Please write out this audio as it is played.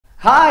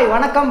Hi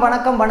வணக்கம்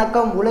வணக்கம்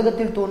வணக்கம்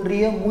உலகத்தில்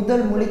தோன்றிய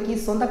முதல் மொழிக்கு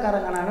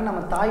சொந்தக்காரங்களான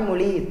நம்ம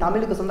தாய்மொழி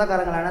தமிழுக்கு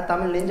சொந்தக்காரங்களான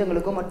தமிழ்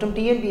நெஞ்சங்களுக்கும் மற்றும்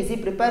டிஎன்பிஎஸ்சி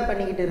ப்ரிப்பேர்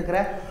பண்ணிக்கிட்டு இருக்கிற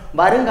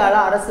வருங்கால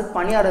அரசு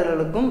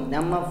பணியாளர்களுக்கும்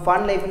நம்ம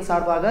ஃபன் லைஃபின்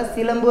சார்பாக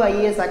சிலம்பு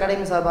ஐஏஎஸ்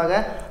அகாடமி சார்பாக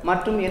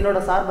மற்றும்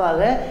என்னோட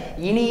சார்பாக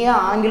இனிய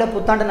ஆங்கில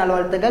புத்தாண்டு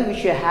நல்வாழ்த்துக்கள்.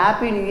 Wish you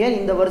happy new year.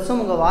 இந்த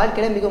வருஷம் உங்கள்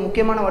வாழ்க்கையில் மிக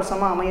முக்கியமான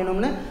வருஷமாக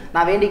அமையணும்னு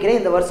நான் வேண்டிக்கிறேன்.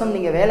 இந்த வருஷம்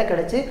நீங்கள் வேலை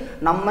கிடைச்சி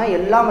நம்ம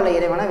எல்லாம் வல்ல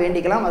இறைவனை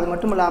வேண்டிக்கலாம். அது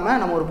மட்டும் இல்லாமல்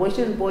நம்ம ஒரு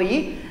பொசிஷன் போய்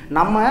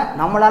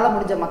நம்மளால்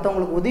முடிஞ்ச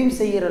மற்றவங்களுக்கு உதவி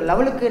செய்கிற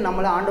லெவலுக்கு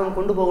நம்மளை ஆண்டவன்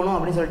கொண்டு போகணும்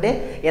அப்படின்னு சொல்லிட்டு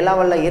எல்லா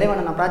வல்ல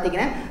இறைவனை நான்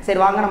பிரார்த்திக்கிறேன். சரி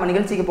வாங்க நம்ம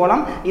நிகழ்ச்சிக்கு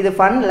போகலாம். இது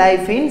ஃபன்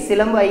லைஃபின்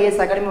சிலம்பு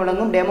ஐஏஎஸ் அகாடமி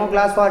வழங்கும் demo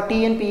class for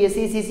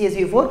TNPSC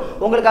CCSC 4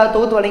 உங்களுக்காக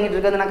தொகுத்து வழங்கிட்டு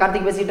இருக்கிறது. நான்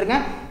கார்த்திக் பேசிகிட்டு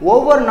இருக்கேன்.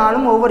 ஒவ்வொரு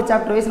நாளும் ஒவ்வொரு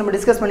சாப்டர் வைஸ் நம்ம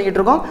டிஸ்கஸ்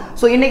பண்ணிக்கிட்டு இருக்கோம்.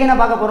 ஸோ இன்றைக்கி என்ன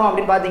பார்க்க போகிறோம்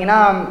அப்படின்னு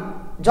பார்த்தீங்கன்னா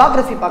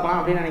ஜியோகிராஃபி பார்க்கலாம்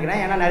அப்படின்னு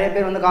நினைக்கிறேன். ஏன்னா நிறைய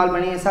பேர் வந்து கால்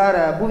பண்ணி சார்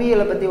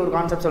புவியியலை பற்றி ஒரு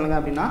கான்செப்ட்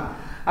சொல்லுங்கள்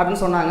அப்படின்னு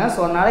சொன்னாங்க. ஸோ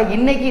அதனால்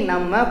இன்றைக்கி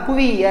நம்ம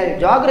புவியியல்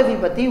ஜியோகிராஃபி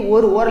பற்றி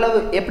ஓரளவு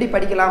எப்படி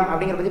படிக்கலாம்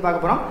அப்படிங்கிற பற்றி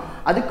பார்க்க போகிறோம்.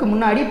 அதுக்கு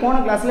முன்னாடி போன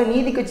கிளாஸில்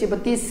நீதி கட்சியை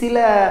பற்றி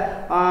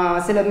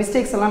சில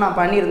மிஸ்டேக்ஸ் எல்லாம் நான்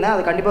பண்ணியிருந்தேன்.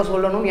 அது கண்டிப்பாக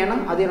சொல்லணும், ஏன்னா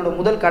அது என்னோட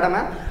முதல்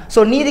கடமை.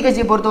 ஸோ நீதி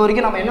கட்சியை பொறுத்த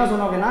வரைக்கும் நம்ம என்ன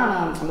சொன்னோம் அப்படின்னா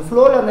அந்த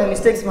ஃப்ளோவில் அந்த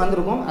மிஸ்டேக்ஸ்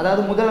வந்திருக்கும்.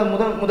 அதாவது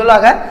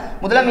முதலாக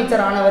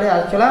முதலமைச்சர் ஆனவர்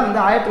ஆக்சுவலாக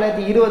வந்து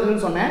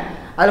 1920ன்னு சொன்னேன்.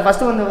 அதில்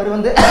ஃபஸ்ட்டு வந்தவர்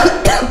வந்து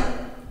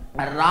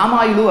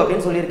ராமாயுலு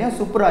அப்படின்னு சொல்லியிருக்கேன்,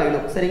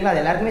 சுப்ராயுலு. சரிங்களா,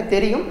 அது எல்லாருக்குமே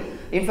தெரியும்.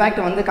 இன்ஃபேக்ட்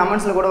வந்து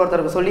கமெண்ட்ஸில் கூட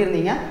ஒருத்தருக்கு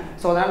சொல்லியிருந்தீங்க.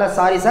 ஸோ அதனால்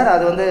சாரி சார்,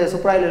 அது வந்து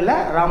சுப்ராயுலு இல்லை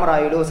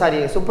ராமராயுலு, சாரி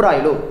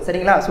சுப்ராயுலு.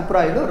 சரிங்களா,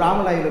 சுப்ராயுலு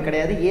ராமராயுலு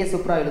கிடையாது,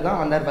 சுப்ராயுலு தான்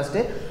வந்தார்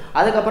ஃபஸ்ட்டு.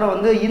 அதுக்கப்புறம்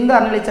வந்து இந்த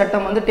அறநிலை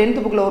சட்டம் வந்து 10th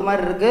புக்கில் ஒரு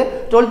மாதிரி இருக்குது,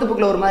 12th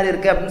புக்கில் ஒரு மாதிரி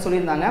இருக்குது அப்படின்னு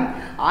சொல்லியிருந்தாங்க.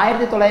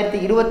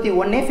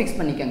 1921 ஃபிக்ஸ்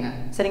பண்ணிக்கோங்க.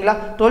 சரிங்களா,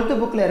 12th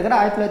புக்கில் இருக்கிற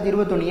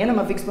 1921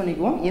 நம்ம ஃபிக்ஸ்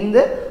பண்ணிக்குவோம் இந்த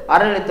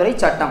அறநிலைத்துறை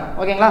சட்டம்.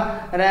 ஓகேங்களா.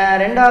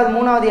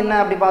 மூணாவது என்ன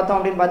அப்படி பார்த்தோம்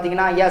அப்படின்னு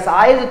பார்த்தீங்கன்னா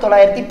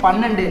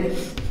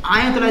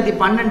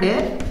 1912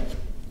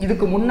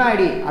 இதுக்கு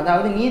முன்னாடி,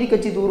 அதாவது நீதி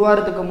கட்சி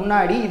உருவாகிறதுக்கு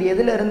முன்னாடி இது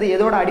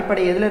எதோட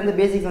அடிப்படை எதுலேருந்து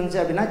பேசிக்ஸ் வந்துச்சு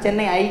அப்படின்னா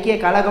சென்னை ஐக்கிய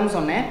கழகம்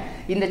சொன்னேன்.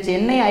 இந்த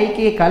சென்னை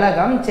ஐக்கிய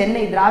கழகம்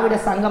சென்னை திராவிட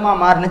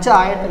சங்கமாக மாறுனுச்சு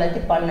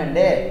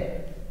 1912.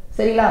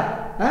 சரிங்களா,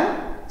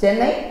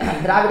 சென்னை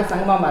திராவிட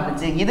சங்கமாக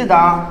மாறுனுச்சு.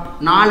 இதுதான்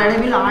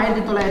நாளடைவில்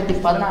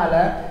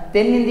 1914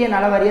 தென்னிந்திய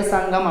நலவாரிய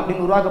சங்கம்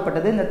அப்படின்னு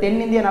உருவாக்கப்பட்டது. இந்த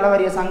தென்னிந்திய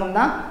நலவாரிய சங்கம்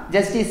தான்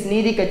ஜஸ்டிஸ்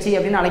நீதி கட்சி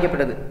அப்படின்னு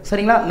அழைக்கப்பட்டது.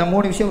 சரிங்களா, இந்த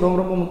 3 விஷயம் ரொம்ப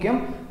ரொம்ப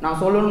முக்கியம்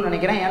நான் சொல்லணும்னு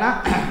நினைக்கிறேன். ஏன்னா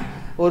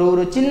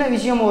ஒரு சின்ன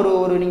விஷயம்,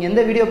 ஒரு நீங்கள்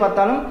எந்த வீடியோ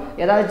பார்த்தாலும்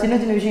ஏதாவது சின்ன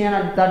விஷயம் ஏன்னா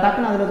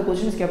டக்குன்னு அதில்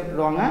கொஸ்டின்ஸ்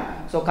கேட்டுருவாங்க.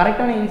 ஸோ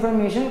கரெக்டான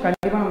இன்ஃபர்மேஷன்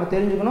கண்டிப்பாக நம்ம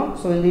தெரிஞ்சுக்கணும்.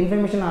 ஸோ இந்த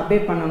இன்ஃபர்மேஷன்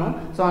அப்டேட் பண்ணணும்.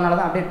 ஸோ அதனால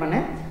தான் அப்டேட்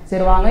பண்ணேன்.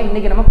 சரி வாங்க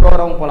இன்றைக்கி நம்ம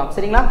ப்ரோக்ராம் போகலாம்.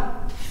 சரிங்களா,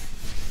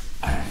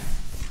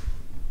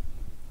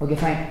 ஓகே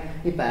ஃபைன்.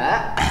 இப்போ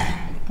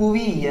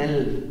புவியியல்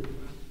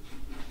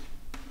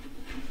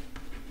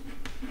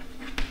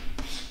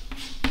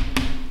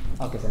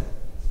okay sir.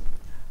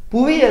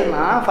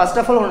 புவியியல்னா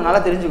first of all ஒன்று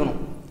நல்லா தெரிஞ்சுக்கணும்.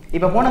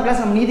 இப்போ போன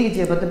கிளாஸ் நம்ம நீதி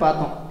கட்சியை பற்றி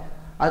பார்த்தோம்.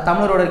 அது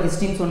தமிழரோட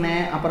ஹிஸ்ட்ரின்னு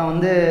சொன்னேன். அப்புறம்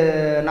வந்து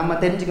நம்ம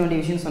தெரிஞ்சுக்க வேண்டிய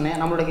விஷயம் சொன்னேன்,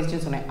 நம்மளோட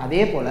ஹிஸ்ட்ரின்னு சொன்னேன்.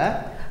 அதே போல்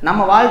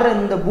நம்ம வாழ்கிற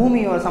இந்த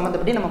பூமியோட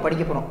சம்மந்தப்படி நம்ம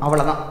படிக்க போகிறோம்.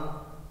 அவ்வளோதான்,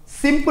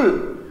 சிம்பிள்.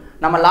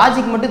 நம்ம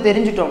லாஜிக் மட்டும்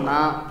தெரிஞ்சிட்டோம்னா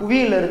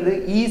புவியிலிருந்து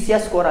ஈஸியாக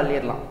ஸ்கோர்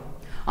அள்ளிடலாம்.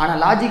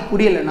 ஆனால் லாஜிக்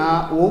புரியலைன்னா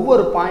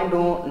ஒவ்வொரு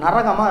பாயிண்ட்டும்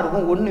நரகமாக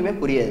இருக்கும், ஒன்றுமே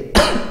புரியாது.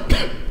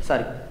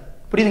 சாரி,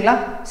 புரியுதுங்களா?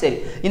 சரி,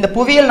 இந்த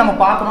புவியியல் நம்ம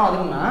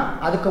பார்க்கணும்.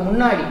 அதுக்கு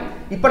முன்னாடி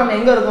இப்போ நம்ம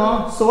எங்கே இருக்கோம்?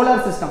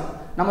 சோலார் சிஸ்டம்,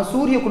 நம்ம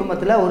சூரிய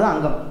குடும்பத்தில் ஒரு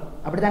அங்கம்.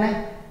 அப்படி தானே?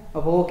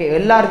 அப்போ ஓகே,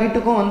 எல்லார்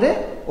வீட்டுக்கும் வந்து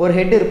ஒரு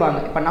ஹெட் இருப்பாங்க.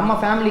 இப்போ நம்ம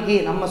ஃபேமிலிக்கு,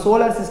 நம்ம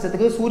சோலார்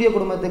சிஸ்டத்துக்கு, சூரிய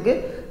குடும்பத்துக்கு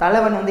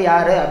தலைவன் வந்து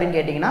யார் அப்படின்னு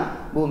கேட்டிங்கன்னா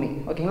பூமி.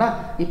 ஓகேங்களா.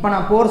 இப்போ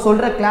நான்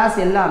சொல்கிற கிளாஸ்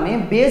எல்லாமே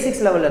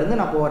பேசிக்ஸ் லெவல்லேருந்து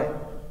நான் போகிறேன்.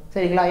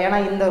 சரிங்களா, ஏன்னா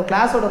இந்த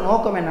கிளாஸோட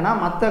நோக்கம் என்னென்னா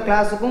மற்ற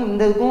கிளாஸுக்கும்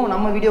இந்த இதுக்கும்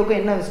நம்ம வீடியோக்கும்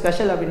என்ன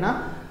ஸ்பெஷல் அப்படின்னா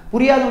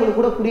புரியாதவங்களுக்கு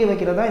கூட புரிய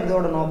வைக்கிறது தான்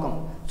இதோட நோக்கம்.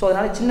 ஸோ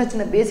அதனால்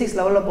சின்ன பேசிக்ஸ்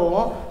லெவலில்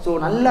போவோம். ஸோ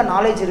நல்ல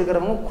நாலேஜ்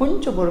இருக்கிறவங்க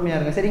கொஞ்சம் பொறுமையாக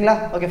இருங்க. சரிங்களா,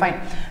 ஓகே ஃபைன்.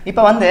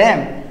 இப்போ வந்து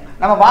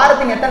நம்ம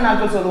வாரத்தின் எத்தனை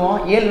நாட்கள் சொல்லுவோம்?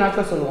 7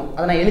 நாட்கள் சொல்லுவோம்.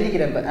 அதை நான்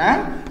எழுதிக்கிறேன். இப்போ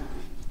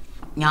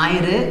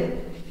ஞாயிறு,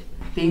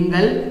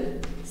 திங்கள்,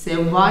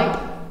 செவ்வாய்,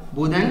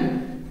 புதன்,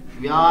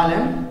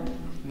 வியாழன்,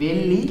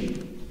 வெள்ளி,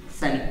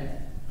 சனி.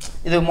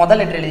 இது முதல்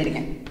லெட்டர்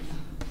எழுதியிருக்கேன்.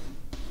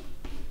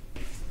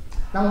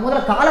 நம்ம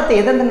முதல்ல காலத்தை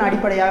எதன்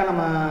அடிப்படையாக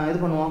நம்ம இது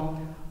பண்ணுவோம்?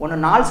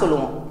 ஒன்று நாள்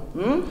சொல்லுவோம்,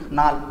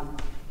 நாள்.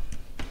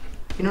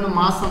 இன்னொன்று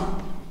மாதம்,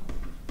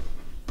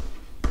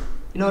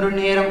 இன்னொரு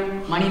நேரம்,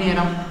 மணி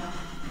நேரம்,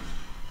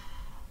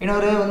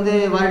 இன்னொரு வந்து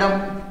வருடம்.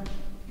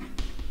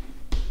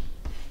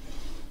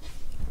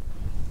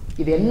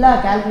 இது எல்லா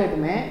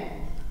கால்குலேட்டுமே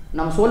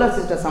நம்ம சோலார்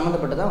சிஸ்டம்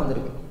சம்மந்தப்பட்டதாக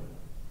வந்திருக்கு.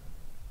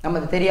 நம்ம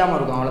அது தெரியாமல்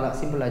இருக்கும், அவ்வளோதான்,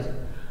 சிம்பிள் ஆச்சு.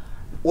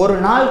 ஒரு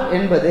நாள்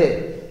என்பது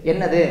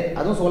என்னது?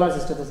 அதுவும் சோலார்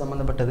சிஸ்டத்தை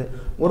சம்மந்தப்பட்டது.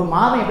 ஒரு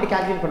மாதம் எப்படி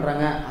கால்குலேட்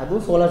பண்ணுறாங்க?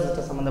 அதுவும் சோலார்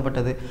சிஸ்டம்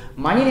சம்மந்தப்பட்டது.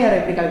 மணி நேரம்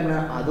எப்படி கால்குலேட்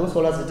பண்ணுறாங்க? அதுவும்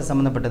சோலார் சிஸ்டம்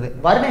சம்மந்தப்பட்டது.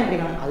 வருடம்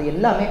எப்படி? அது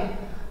எல்லாமே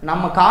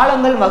நம்ம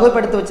காலங்கள்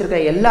வகைப்படுத்தி வச்சுருக்க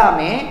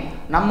எல்லாமே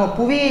நம்ம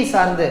புவியை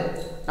சார்ந்து,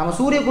 நம்ம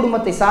சூரிய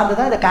குடும்பத்தை சார்ந்து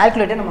தான் இதை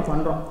கால்குலேட்டே நம்ம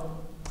பண்ணுறோம்.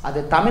 அது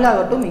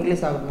தமிழாகட்டும்,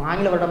 இங்கிலீஷ் ஆகட்டும்,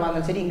 ஆங்கில வருடமாக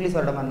இருந்தாலும் சரி, இங்கிலீஷ்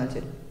வருடமாக இருந்தாலும்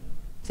சரி.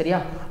 சரியா,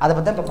 அதை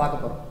பற்றி தான் இப்போ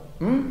பார்க்க போகிறோம்.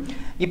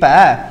 இப்போ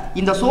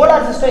இந்த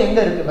சோலார் சிஸ்டம்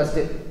எங்கே இருக்குது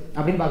ஃபஸ்ட்டு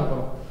அப்படின்னு பார்க்க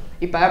போகிறோம்.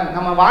 இப்போ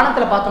நம்ம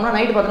வானத்தில் பார்த்தோம்னா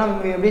நைட்டு பார்த்தோம்னா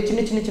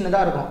அப்படியே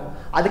சின்னதாக இருக்கும்.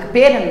 அதுக்கு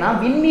பேர் என்னன்னா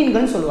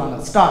விண்மீன்கள்னு சொல்லுவாங்க,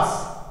 ஸ்டார்ஸ்.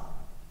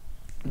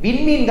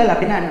 விண்மீன்கள்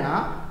அப்படின்னா என்னன்னா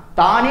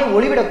தானே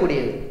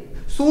ஒளிவிடக்கூடியது.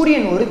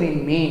 சூரியன் ஒரு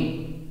விண்மீன்,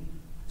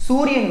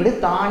 சூரியன் விட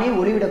தானே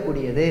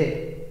ஒளிவிடக்கூடியது.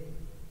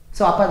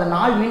 ஸோ அப்போ அதை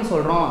நாள் மீன்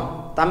சொல்கிறோம்.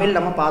 தமிழ்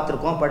நம்ம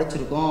பார்த்துருக்கோம்,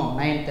 படிச்சிருக்கோம்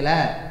 9th.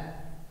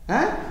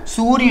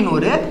 சூரியன்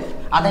ஒரு,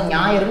 அதை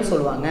ஞாயிறுன்னு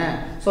சொல்லுவாங்க.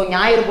 ஸோ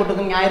ஞாயிறு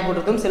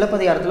போட்டிருக்கும்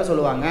சிலப்பதிகாரத்தில்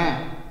சொல்லுவாங்க.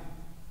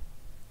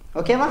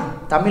 ஓகேவா?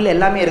 தமிழில்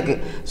எல்லாமே இருக்கு.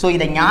 ஸோ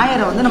இதை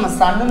ஞாயிறை வந்து நம்ம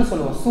சன்னு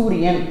சொல்லுவோம்,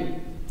 சூரியன்.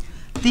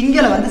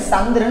 திங்களை வந்து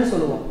சந்திரன்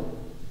சொல்லுவோம்,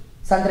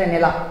 சந்திரன்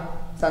நிலா,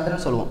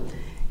 சந்திரன் சொல்லுவோம்.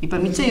 இப்போ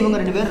மிச்சம் இவங்க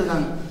 2 பேர்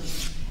இருக்காங்க.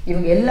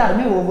 இவங்க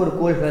எல்லாருமே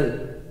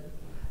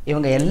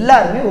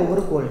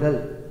ஒவ்வொரு கோள்கள்.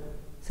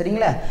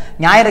 சரிங்களா?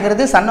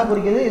 ஞாயிறுங்கிறது சன்னை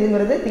குறிக்குது,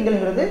 இதுங்கிறது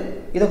திங்கள்ங்கிறது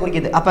இதை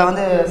குறிக்குது. அப்போ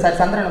வந்து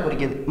சந்திரனை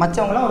குறிக்குது.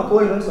 மற்றவங்களாம் ஒரு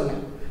கோள்கள்னு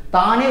சொன்னேன்.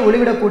 தானே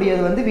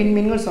ஒளிவிடக்கூடியது வந்து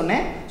விண்மீன்கள்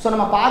சொன்னேன். ஸோ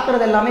நம்ம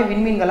பார்க்குறது எல்லாமே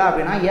விண்மீன்களா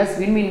அப்படின்னா எஸ்,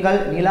 விண்மீன்கள்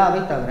நிலாவை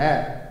தவிர.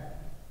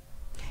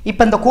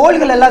 இப்போ இந்த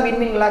கோள்கள் எல்லாம்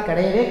விண்மீன்களா?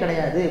 கிடையவே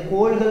கிடையாது.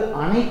 கோள்கள்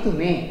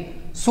அனைத்துமே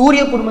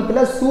சூரிய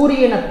குடும்பத்தில்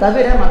சூரியனை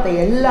தவிர மற்ற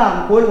எல்லா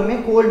கோள்களுமே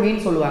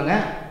கோள்மீன் சொல்லுவாங்க.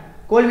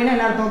 கோள்மீனா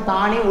என்ன அர்த்தம்?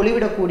 தானே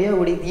ஒளிவிடக்கூடிய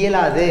ஒரு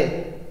இயலாது.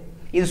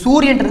 இது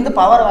சூரியன்ட்டு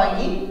பவர்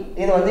வாங்கி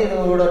இது வந்து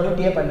இதோட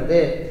டியூட்டியே பண்ணுது.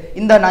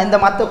 இந்த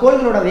மற்ற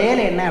கோள்களோட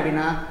வேலை என்ன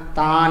அப்படின்னா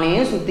தானே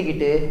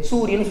சுற்றிக்கிட்டு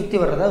சூரியன் சுற்றி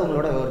வர்றதா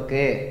உங்களோட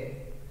ஒர்க்கு.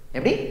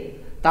 எப்படி?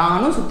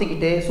 தானும்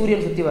சுற்றிக்கிட்டு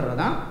சூரியன் சுற்றி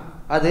வர்றதான்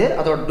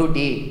அதோட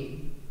டியூட்டி.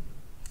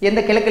 எந்த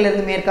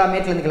கிழக்கிலேருந்து மேற்கா,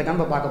 மேற்குலேருந்து கிழக்கான்னு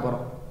இப்போ பார்க்க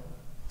போகிறோம்.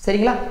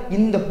 சரிங்களா?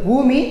 இந்த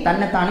பூமி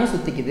தன்னைத்தானே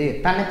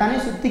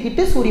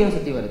சுற்றிக்கிட்டு சூரியன்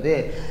சுற்றி வருது.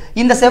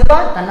 இந்த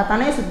செவ்வாய்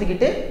தன்னைத்தானே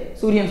சுற்றிக்கிட்டு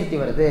சூரியன் சுற்றி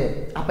வருது.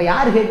 அப்போ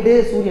யார் ஹெட்டு?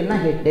 சூரியன்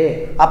தான் ஹெட்டு.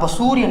 அப்போ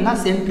சூரியன்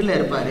தான் சென்டரில்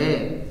இருப்பார்.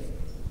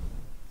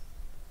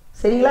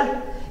 சரிங்களா?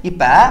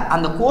 இப்போ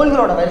அந்த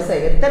கோள்களோட வரிசை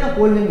எத்தனை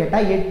கோள்கள்னு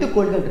கேட்டால் 8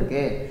 கோள்கள்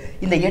இருக்கு.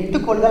 இந்த 8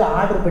 கோள்கள்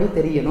ஆர்டர் படி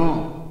தெரியணும்.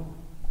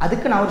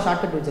 அதுக்கு நான் ஒரு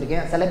ஷார்ட்கட்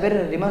வச்சுருக்கேன். சில பேர்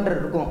ரிமைண்டர்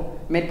இருக்கும்,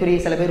 மெர்க்குரி,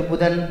 சில பேர்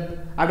புதன்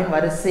அப்படின்னு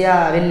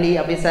வரிசையாக, வெள்ளி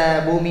அப்படி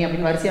பூமி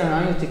அப்படின்னு வரிசையாக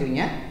நானும்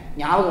வச்சுக்கிறீங்க.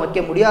 ஞாபகம்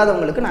வைக்க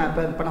முடியாதவங்களுக்கு நான்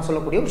இப்போ நான்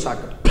சொல்லக்கூடிய ஒரு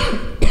ஷார்ட்கட்.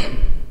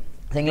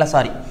 சரிங்களா?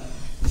 சாரி.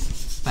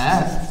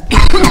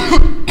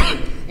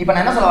 இப்போ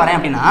நான் என்ன சொல்ல வரேன்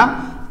அப்படின்னா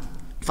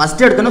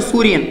ஃபர்ஸ்ட் எடுத்தோன்னா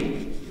சூரியன்.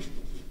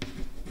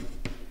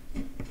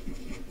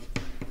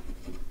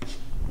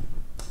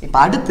 இப்போ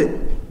அடுத்து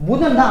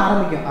புதன் தான்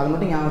ஆரம்பிக்கும், அது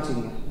மட்டும் ஞாபகம்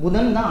வச்சுக்கோங்க.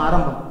 புதன் தான்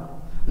ஆரம்பம்,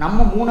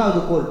 நம்ம 3வது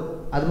கோள்,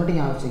 அது மட்டும்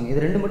ஞாபகம் வச்சுக்கோங்க.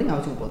 இது 2 மட்டும்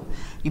ஞாபகம் வச்சுக்க போதும்.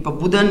 இப்போ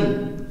புதன்,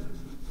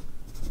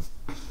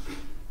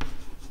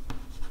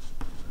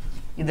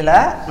 இதில்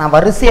நான்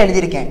வரிசையாக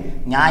எழுதியிருக்கேன்.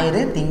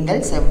 ஞாயிறு,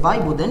 திங்கள்,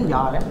 செவ்வாய், புதன்,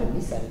 வியாழன்,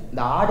 வெள்ளி, சனி.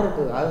 இந்த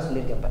ஆர்டருக்காக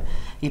சொல்லியிருக்கேன்.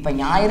 இப்போ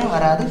ஞாயிறும்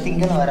வராது,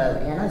 திங்களும் வராது,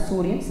 ஏன்னா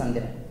சூரியன்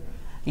சந்திரன்.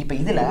 இப்போ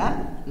இதில்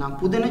நான்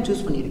புதனை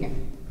சூஸ் பண்ணியிருக்கேன்.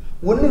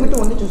 1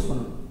 விட்டு 1 சூஸ்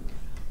பண்ணணும்.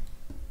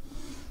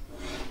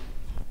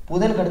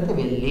 புதனுக்கு அடுத்து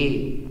வெள்ளி.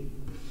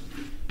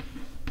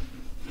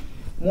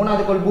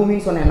 3வது கோள்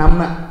பூமின்னு சொன்னேன்.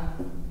 நம்ம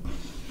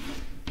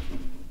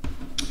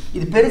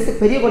இது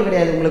பெரிய கோள்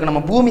கிடையாது, உங்களுக்கு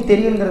நம்ம பூமி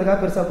தெரியுங்கிறதுக்காக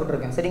பெருசாக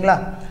போட்டிருக்கேன். சரிங்களா?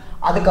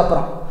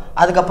 அதுக்கப்புறம்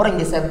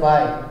இங்கே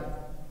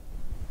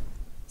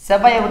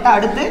செவ்வாயை விட்டா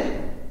அடுத்து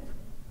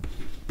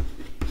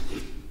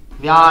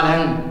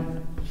வியாழன்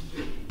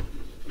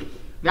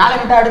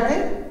விட்டா அடுத்து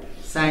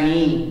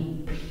சனி.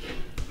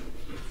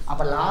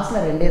 அப்போ லாஸ்ட்ல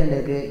 2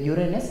 இருக்கு,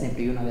 யுரேனஸ்,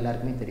 நெப்டியூன். அது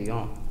எல்லாருக்குமே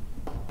தெரியும்.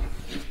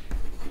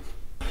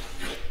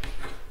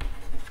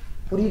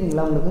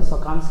 புரியுதுங்களா உங்களுக்கு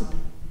கான்செப்ட்?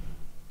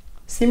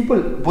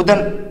 சிம்பிள்.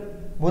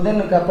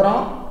 புதனுக்கு அப்புறம்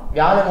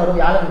வியாழன் வரும்,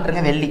 வியாழன்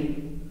விட்டுருங்க, வெள்ளி,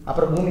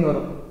 அப்புறம் பூமி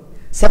வரும்.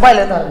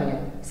 செவ்வாயிலேருந்து ஆரம்பிங்க.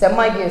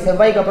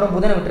 செவ்வாய்க்கு அப்புறம்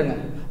புதனை விட்டுருங்க,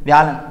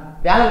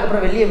 வியாழனுக்கு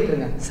அப்புறம் வெள்ளியை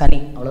விட்டுருங்க, சனி.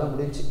 அவ்வளோதான்,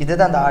 முடிஞ்சு.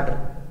 இதுதான் அந்த ஆர்டர்.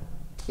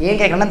 ஏன்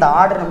கேட்கணும்னா இந்த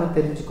ஆர்டர் நம்ம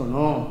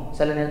தெரிஞ்சுக்கணும்.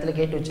 சில நேரத்தில்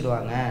கேட்டு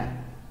வச்சுருவாங்க.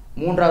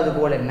 3வது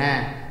கோள் என்ன,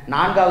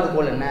 4வது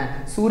கோள் என்ன,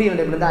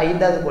 சூரியனிடமிருந்து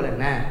 5வது கோள்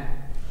என்ன.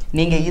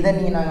 நீங்கள் இதை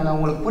நான்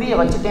உங்களுக்கு புரிய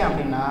வச்சுட்டேன்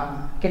அப்படின்னா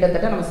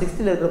கிட்டத்தட்ட நம்ம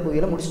 6th இருக்கிற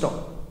புவியில முடிச்சிட்டோம்.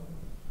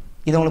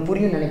 இது உங்களுக்கு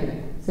புரியும்னு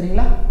நினைக்கிறேன்.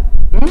 சரிங்களா?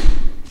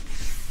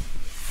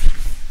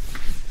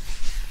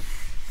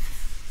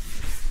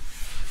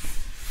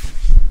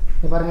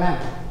 பாருங்களேன்,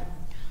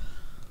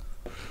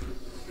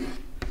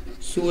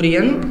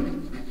 சூரியன்,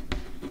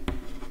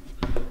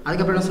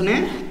 அதுக்கப்புறம் என்ன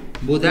சொன்னேன்,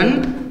 புதன்.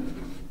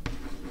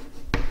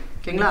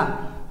 ஓகேங்களா?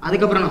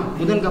 அதுக்கப்புறம்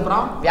புதனுக்கு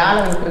அப்புறம்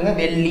வியாழன் விட்டுருங்க,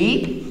 வெள்ளி.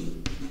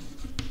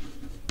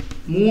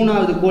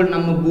 3வது கோள்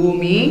நம்ம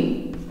பூமி.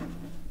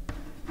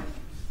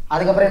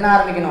 அதுக்கப்புறம் என்ன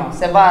ஆரம்பிக்கணும்,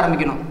 செவ்வாய்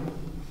ஆரம்பிக்கணும்.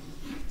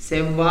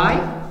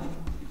 செவ்வாய்க்கு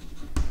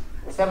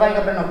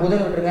அப்புறம் என்ன,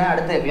 புதன் விட்டுருங்க,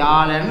 அடுத்து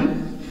வியாழன்,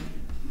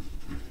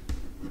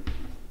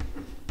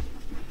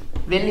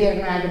 வெள்ளி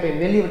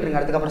வெள்ளி விட்டுருங்க,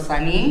 அதுக்கப்புறம்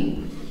சனி,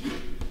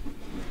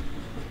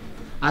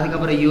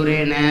 அதுக்கப்புறம்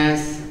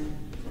யுரேனஸ்,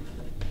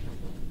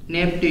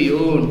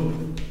 நெப்டியூன்.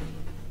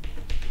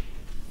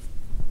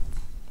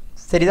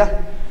 சரிதா?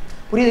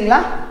 புரியுதுங்களா?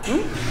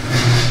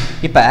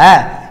 இப்ப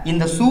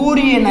இந்த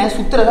சூரியனை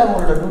சுத்துறதா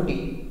உங்களோட டியூட்டி.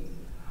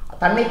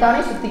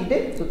 தன்னைத்தானே சுத்திக்கிட்டு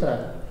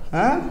சுத்துறாரு.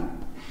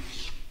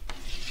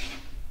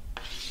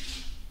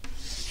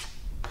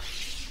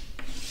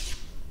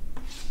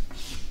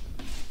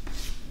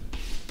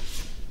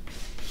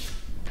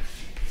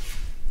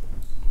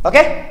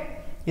 ஓகே,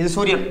 இது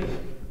சூரியன்.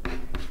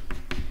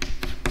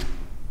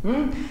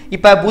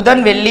 இப்போ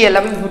புதன் வெள்ளி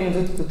எல்லாமே சூரியன்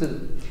சுத்துது.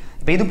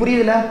 இப்போ இது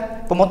புரியுதுல?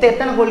 இப்போ மொத்தம்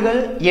எத்தனை கோள்கள்?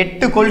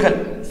 8 கோள்கள்,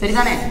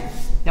 சரிதானே?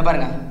 இங்க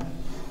பாருங்க,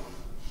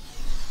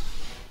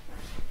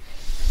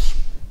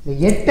 இந்த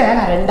 8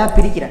 நான் 2ஆ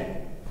பிரிக்கிறேன்.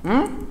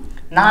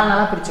 4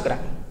 நாளா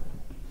பிரிச்சுக்கிறேன்.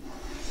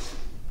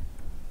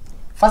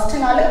 ஃபர்ஸ்ட்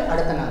நாள்,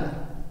 அடுத்த நாள்.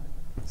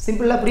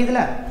 சிம்பிளா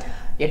புரியுதுல?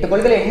 8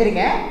 கோள்கள்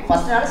எழுதிருங்க.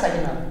 ஃபர்ஸ்ட் நாள்,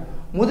 செகண்ட் நாள்.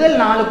 முதல்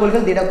 4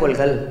 கோள்கள்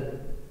திடக்கோள்கள்.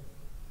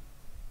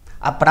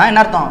 அப்புறம்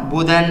என்ன அர்த்தம்?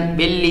 புதன்,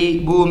 வெள்ளி,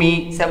 பூமி,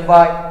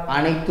 செவ்வாய்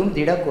அனைத்தும்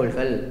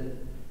திடக்கோள்கள்.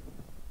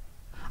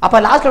 அப்ப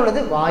லாஸ்ட்ல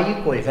உள்ளது வாயு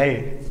கோள்கள்.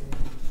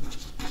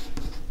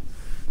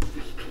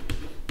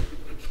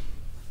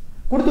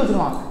 கொடுத்து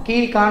வச்சிருவான்,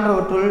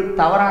 கீழ்காண்றவற்றுள்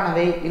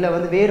தவறானவை இல்ல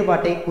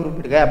வேறுபாட்டை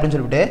குறிப்பிடுக அப்படின்னு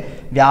சொல்லிட்டு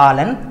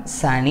வியாழன்,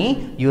 சனி,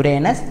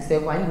 யுரேனஸ்,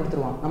 செவ்வாய்னு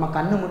கொடுத்துருவான். நம்ம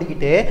கண்ணு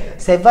முடிக்கிட்டு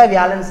செவ்வாய்,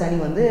 வியாழன், சனி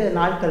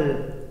நாட்கள்,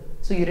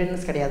 ஸோ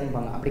யுரேனஸ்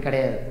கிடையாதுன்னு. அப்படி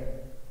கிடையாது.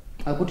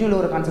 அது குற்றியுள்ள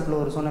ஒரு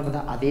கான்செப்ட்ல ஒரு சொன்னது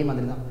தான், அதே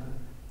மாதிரி தான்.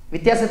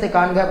 வித்தியாசத்தை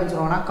காண்க அப்படின்னு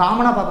சொல்லுவாங்கன்னா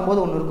காமனாக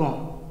பார்க்கும்போது ஒன்று இருக்கும்,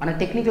 ஆனால்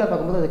டெக்னிக்கலாக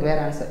பார்க்கும்போது அதுக்கு வேற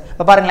ஆன்சர்.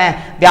 இப்போ பாருங்களேன்,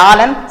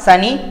 வியாழன்,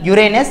 சனி,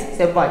 யுரேனஸ்,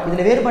 செவ்வாய்,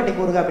 இதில் வேறுபாட்டை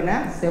கூறுக அப்படின்னா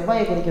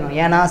செவ்வாயை குறிக்கணும்.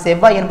 ஏன்னா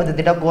செவ்வாய் என்பது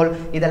திடக்கோள்,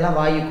 இதெல்லாம்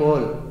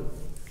வாயுக்கோள்.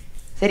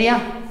 சரியா?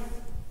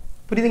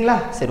 புரியுதுங்களா?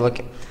 சரி,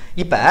 ஓகே.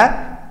 இப்போ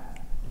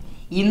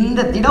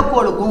இந்த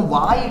திடக்கோளுக்கும்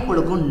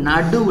வாயுக்கோளுக்கும்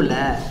நடுவில்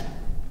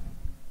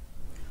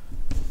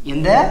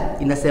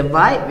இந்த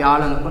செவ்வாய்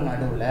வியாழனுக்கும்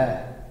நடுவில்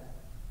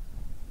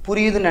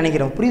புரியுதுன்னு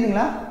நினைக்கிறோம்.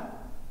 புரியுதுங்களா?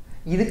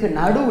 இதுக்கு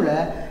நடுவில்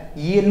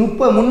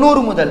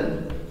 300 முதல்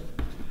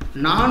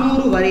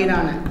 400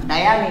 வரையிலான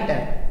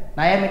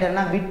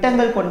டயாமீட்டர்னா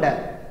விட்டங்கள் கொண்ட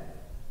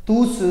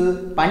தூசு,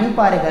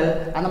 பனிப்பாறைகள்,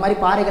 அந்த மாதிரி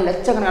பாறைகள்,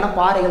 லட்சக்கணக்கான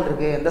பாறைகள்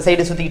இருக்கு. இந்த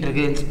சைடு சுத்திக்கிட்டு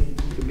இருக்கு,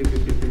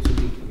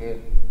 சுத்திக்கிட்டு இருக்கு.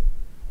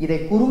 இதை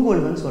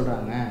குறுங்கோள்கள்னு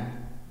சொல்றாங்க.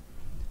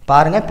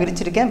 பாருங்க,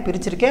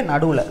 பிரிச்சிருக்கேன்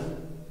நடுவில்.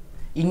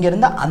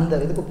 இங்கிருந்து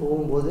அந்த இதுக்கு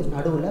போகும்போது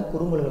நடுவில்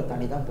குறுங்கோள்களை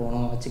தாண்டி தான்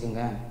போகணும்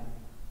வச்சுக்கோங்க.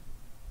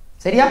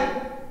 சரியா?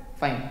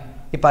 ஃபைன்.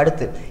 இப்போ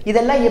அடுத்து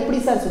இதெல்லாம் எப்படி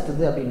சார்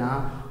சுற்றுது அப்படின்னா,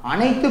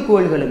 அனைத்து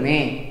கோள்களுமே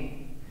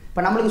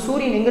இப்போ நம்மளுக்கு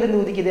சூரியன்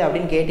எங்கேருந்து உதிக்குது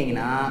அப்படின்னு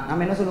கேட்டிங்கன்னா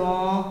நம்ம என்ன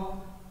சொல்லுவோம்?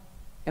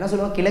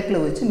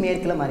 கிழக்கில் உதிச்சு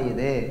மேற்கில்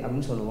மறையுது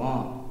அப்படின்னு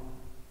சொல்லுவோம்.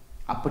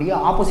 அப்படியே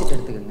ஆப்போசிட்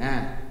எடுத்துக்கோங்க.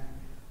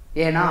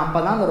 ஏன்னா அப்போ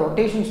தான் அந்த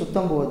ரொட்டேஷன்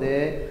சுற்றும் போது,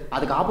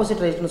 அதுக்கு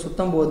ஆப்போசிட் டைரக்ஷனில்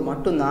சுற்றும் போது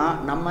மட்டும்தான்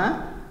நம்ம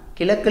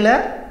கிழக்கில்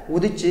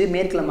உதிச்சு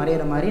மேற்கில்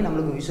மறையிற மாதிரி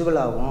நம்மளுக்கு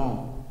விசுவல் ஆகும்.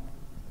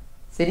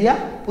 சரியா?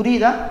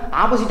 புரியுதா?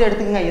 ஆப்போசிட்டாக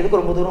எடுத்துக்கோங்க.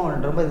 எதுக்கு ரொம்ப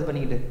தூரம் ரொம்ப இது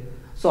பண்ணிக்கிட்டு.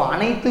 ஸோ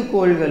அனைத்து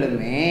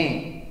கோள்களுமே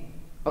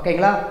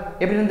ஓகேங்களா?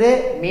 எப்படி இருந்து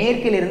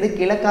மேற்கிலிருந்து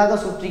கிழக்காக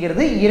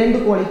சுற்றுகிறது 2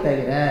 கோளை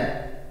தவிர.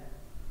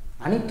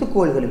 அனைத்து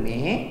கோள்களுமே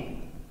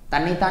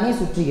தன்னைத்தானே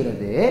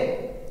சுற்றுகிறது.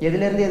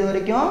 எதிலிருந்து எது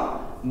வரைக்கும்?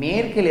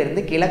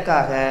 மேற்கிலிருந்து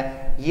கிழக்காக.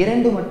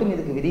 2 மட்டும்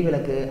இதுக்கு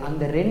விதிவிலக்கு.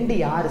 அந்த 2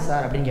 யாரு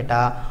சார் அப்படின்னு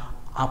கேட்டா,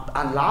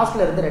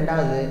 லாஸ்ட்ல இருந்து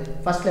 2வது,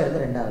 ஃபர்ஸ்ட்ல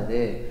இருந்து 2வது.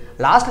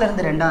 லாஸ்ட்ல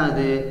இருந்து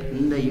 2வது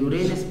இந்த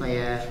யுரேனஸ் பய,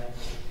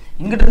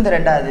 இங்கிட்ட இருந்து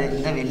 2வது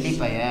இந்த வெள்ளி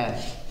பய.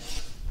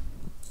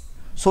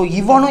 ஸோ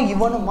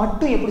இவனும்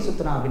மட்டும் எப்படி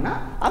சுற்றுறான் அப்படின்னா,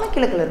 அவன்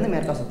கிழக்குல இருந்து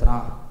மேற்கா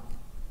சுற்றுறான்.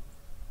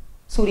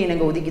 சூரியன்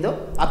எங்கே உதிக்குதோ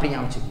அப்படி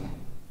ஞாபகம் வச்சுக்கோங்க.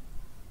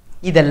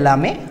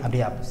 இதெல்லாமே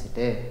அப்படியே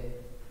ஆப்போசிட்டு.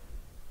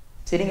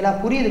 சரிங்களா?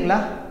 புரியுதுங்களா?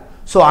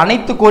 ஸோ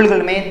அனைத்து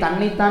கோள்களுமே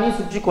தன்னைத்தானே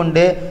சுற்றி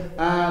கொண்டு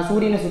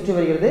சூரியனை சுற்றி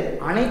வருகிறது.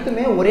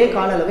 அனைத்துமே ஒரே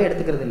கால அளவை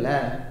எடுத்துக்கிறது இல்லை.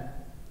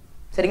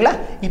 சரிங்களா?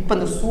 இப்போ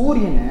இந்த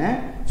சூரியனை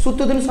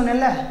சுத்துதுன்னு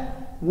சொன்னேன்ல,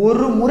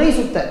 ஒரு முறை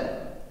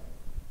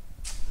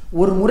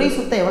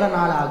சுத்த எவ்வளோ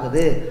நாள்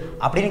ஆகுது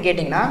அப்படின்னு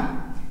கேட்டிங்கன்னா,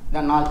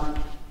 இந்த நாள்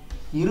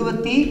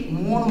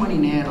 23 மணி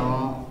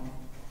நேரம்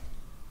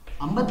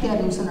 56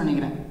 நிமிஷம்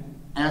நினைக்கிறேன்.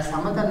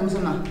 56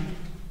 நிமிஷம் தான்,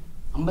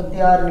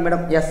 56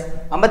 நிமிடம். எஸ்,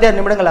 56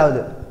 நிமிடங்கள்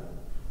ஆகுது.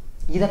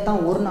 இதைத்தான்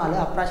ஒரு நாள்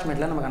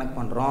அப்ராக்சிமேட்டில் நம்ம கணக்கு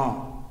பண்ணுறோம்.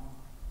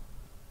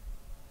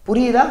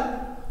 புரியுதா?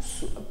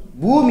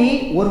 பூமி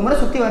ஒரு முறை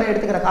சுற்றி வர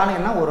எடுத்துக்கிற காலம்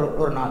என்ன?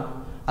 ஒரு நாள்.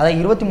 அதாவது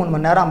 23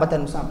 மணி நேரம்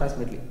 56 நிமிஷம்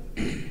அப்ராக்சிமேட்லி.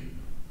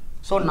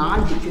 ஸோ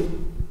நாளைக்கு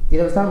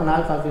இதை வச்சு தான் நம்ம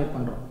நாள் கால்குலேட்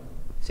பண்ணுறோம்.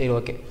 சரி,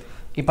 ஓகே.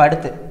 இப்போ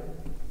அடுத்து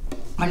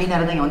மணி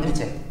நேரம் தான் இங்கே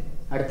வந்துருச்சு.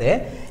 அடுத்து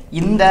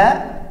இந்த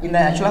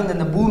ஆக்சுவலாக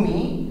இந்த பூமி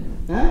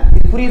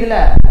இது புரியுதுல?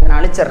 நான்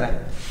அழிச்சிட்றேன்.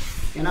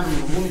 ஏன்னா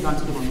நம்ம பூமி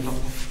கான்செப்ட் வந்துட்டோம்.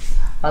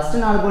 ஃபர்ஸ்ட்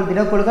 4 கோள்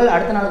திடக்கோள்கள்,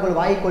 அடுத்த 4 கோள்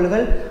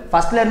வாயுக்கோள்கள்.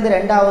 ஃபர்ஸ்ட்ல இருந்து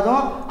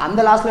 2வதும் அந்த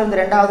லாஸ்ட்ல இருந்து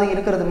 2வதும்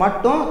இருக்கிறது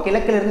மட்டும்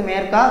கிழக்குல இருந்து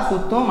மேற்கா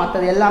சுத்தும்.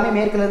 மற்றது எல்லாமே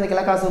மேற்குல இருந்து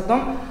கிழக்கா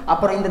சுத்தும்.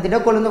 அப்புறம் இந்த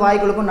திடக்கோள் இருந்து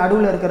வாயுக்கோளுக்கும்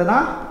நடுவில் இருக்கிறது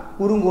தான்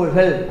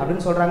குறுங்கோள்கள்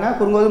அப்படின்னு சொல்றாங்க.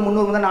 குறுங்கோள்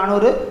 300 முதல்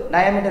 400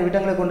 டயாமீட்டர்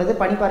விட்டங்களை கொண்டது.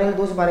 பனிப்பாறைகள்,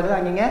 தூசு பாறைகள்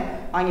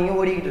அங்கங்க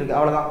ஓடிக்கிட்டு இருக்கு.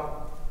 அவ்வளவுதான்.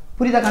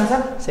 புரியுதா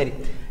கான்செப்ட்? சரி.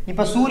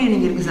 இப்போ சூரியன்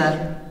இங்க இருக்கு சார்.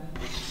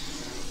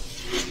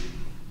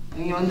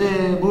 இங்க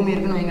பூமி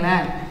இருக்குன்னு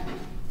வைங்களேன்.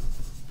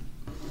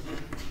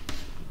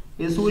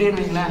 இது சூரியன்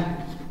வைங்களேன்,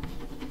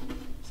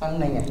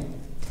 சன்னைங்க.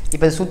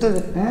 இப்போ இது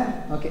சுத்துது.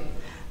 ஓகே.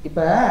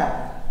 இப்போ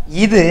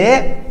இது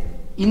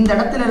இந்த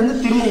இடத்துல இருந்து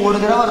திரும்ப ஒரு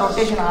தடவை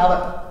ரொட்டேஷன் ஆக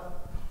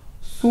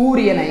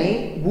சூரியனை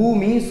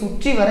பூமி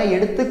சுற்றி வர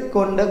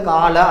எடுத்துக்கொண்ட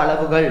கால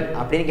அளவுகள்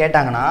அப்படின்னு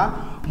கேட்டாங்கன்னா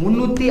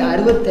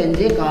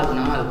 365 கால்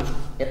நாள்.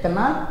 எத்தனை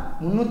நாள்?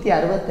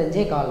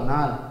 365 கால்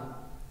நாள்.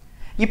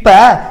 இப்போ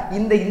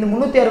இந்த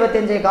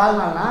 365 கால்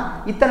நாள்னா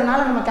இத்தனை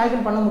நாள் நம்ம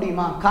கால்குலேட் பண்ண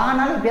முடியுமா?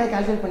 கானால எப்படியாவது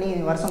கால்குலேட் பண்ணி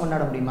வருஷம்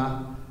கொண்டாட முடியுமா?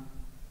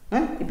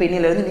 இப்போ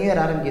இன்னிலேருந்து நியூ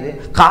இயர் ஆரம்பிக்குது,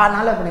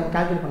 கானால இப்போ நம்ம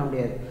கால்குலேட் பண்ண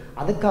முடியாது.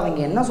 அதுக்கு அவங்க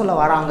என்ன சொல்ல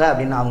வராங்க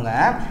அப்படின்னா, அவங்க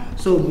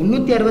ஸோ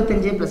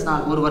 365 +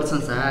 4 ஒரு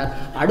வருஷம் சார்,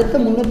 அடுத்த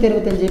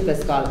 365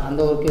 + கால்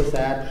அந்த ஓகே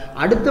சார்,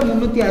 அடுத்த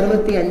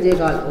 365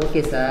 கால்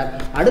ஓகே சார்,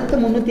 அடுத்த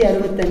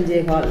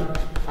 365 கால்.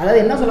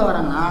 அதாவது என்ன சொல்ல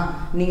வராங்கன்னா,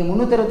 நீங்கள்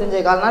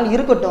 365 கால் நாள்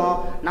இருக்கட்டும்,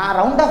 நான்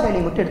ரவுண்ட் ஆஃப்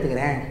வேல்யூ மட்டும்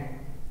எடுத்துக்கிறேன்.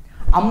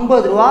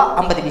 50 ரூபா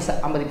 50 பைசா,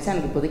 50 பைசா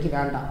எனக்கு இப்போதைக்கு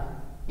வேண்டாம்,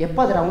 எப்போ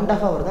அது ரவுண்ட்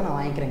ஆஃபாக வருதோ நான்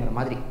வாங்கிக்கிறேங்கிற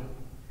மாதிரி.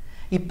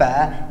 இப்போ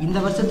இந்த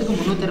வருஷத்துக்கு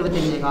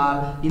 365 கால்,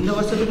 இந்த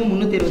வருஷத்துக்கு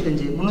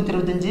 365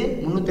 365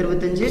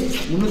 365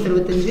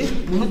 365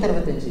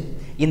 365.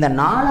 இந்த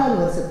 4வது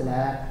வருஷத்தில்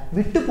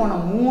விட்டு போன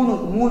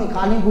மூணு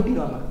காலையும்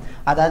கூட்டிடுவாங்க.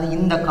 அதாவது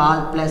இந்த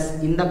கால் ப்ளஸ்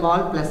இந்த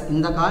கால் ப்ளஸ்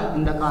இந்த கால்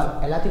இந்த கால்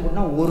எல்லாத்தையும்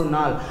கூட்டினா ஒரு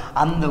நாள்.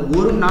 அந்த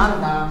ஒரு நாள்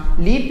தான்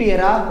லீப்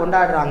இயராக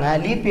கொண்டாடுறாங்க.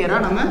 லீப்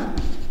இயராக நம்ம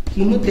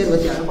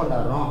 366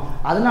 கொண்டாடுறோம்.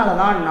 அதனால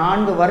தான்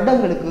 4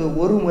 வருடங்களுக்கு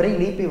ஒரு முறை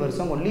லீப்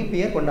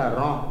இயர்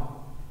கொண்டாடுறோம்.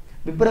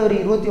 பிப்ரவரி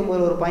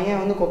 29 ஒரு பையன்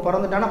வந்து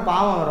பிறந்துட்டானா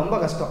பாவம், ரொம்ப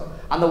கஷ்டம்.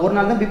 அந்த ஒரு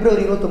நாள் தான்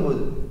பிப்ரவரி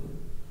 29.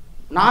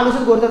 4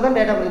 வருஷத்துக்கு ஒருத்தர் தான்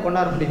டேட்டா பர்த்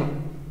கொண்டாட முடியும்,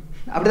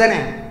 அப்படிதானே?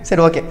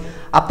 சரி, ஓகே.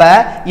 அப்போ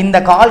இந்த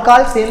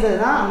கால் சேர்ந்தது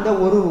தான் அந்த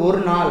ஒரு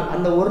நாள்.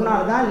 அந்த ஒரு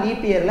நாள் தான்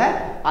லீப் இயரில்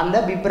அந்த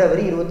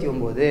பிப்ரவரி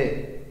 29.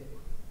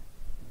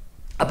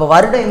 அப்போ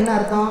வருடம் என்ன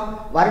அர்த்தம்?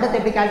 வருடத்தை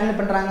எப்படி கால்குலேட்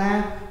பண்ணுறாங்க?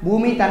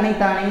 பூமி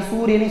தன்னைத்தானே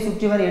சூரியனை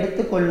சுற்றி வர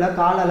எடுத்துக்கொள்ள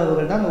கால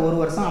அளவுகள் தான் அந்த ஒரு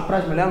வருஷம்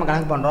அப்ராக்சிமேட்டாக நம்ம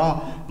கணக்கு பண்ணுறோம்.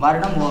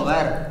 வருடம்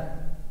ஓவர்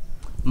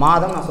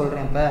மாதம் நான்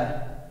சொல்கிறேன். இப்போ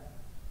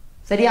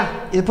சரியா?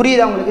 இது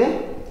புரியுதா உங்களுக்கு?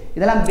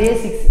 இதெல்லாம்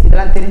பேசிக்ஸ்,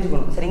 இதெல்லாம்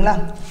தெரிஞ்சுக்கணும். சரிங்களா?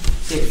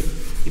 சரி,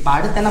 இப்போ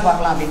அடுத்து என்ன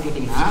பார்க்கலாம் அப்படின்னு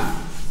கேட்டிங்கன்னா,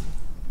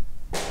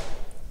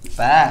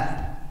 இப்போ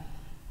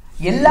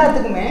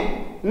எல்லாத்துக்குமே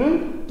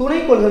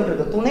துணைக்கோள்கள்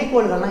இருக்குது.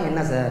 துணைக்கோள்கள்லாம்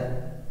என்ன சார்?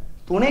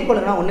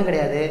 துணைக்கோள்கள்லாம் ஒன்றும்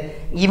கிடையாது.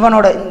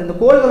 இவனோட இந்த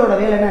கோள்களோட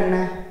வேலை என்ன?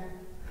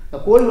 இந்த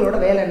கோள்களோட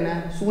வேலை என்ன?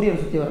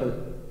 சூரியன் சுற்றி வர்றது.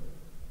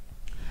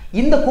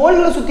 இந்த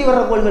கோள்களை சுற்றி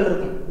வர்ற கோள்கள்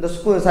இருக்கும். இந்த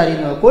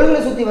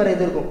கோள்களை சுற்றி வர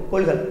இது இருக்கும்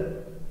கோள்கள்.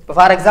 இப்போ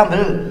ஃபார்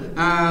எக்ஸாம்பிள்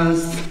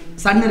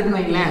சன் இருக்குன்னு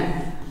வைங்களேன்.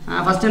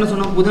 ஃபஸ்ட் என்ன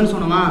சொன்னோம்? புதன்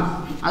சொன்னோமா,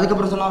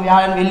 அதுக்கப்புறம் சொன்னோம்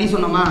வியாழன் வெள்ளி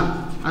சொன்னோமா,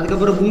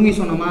 அதுக்கப்புறம் பூமி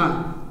சொன்னோமா,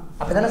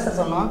 அப்படி தானே சார்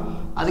சொன்னோம்.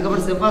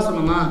 அதுக்கப்புறம் செவ்வாய்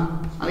சொன்னோமா,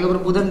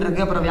 அதுக்கப்புறம் புதன்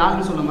இருக்கு, அப்புறம்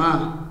வியாழன் சொன்னோமா,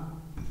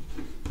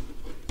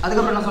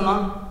 அதுக்கப்புறம் என்ன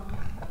சொன்னோம்?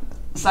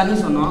 சனி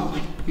சொன்னோம்,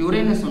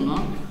 யுரேனஸ்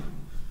சொன்னோம்,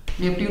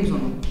 நெப்டியூன்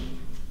சொன்னோம்.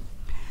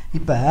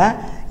 இப்போ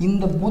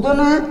இந்த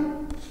புதனை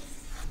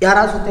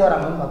யாராவது சுற்றி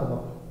வராங்கன்னு பார்க்க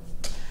போகிறோம்.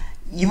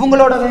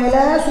 இவங்களோட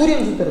வேலை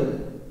சூரியன் சுற்றுறது.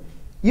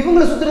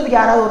 இவங்களை சுற்றுறதுக்கு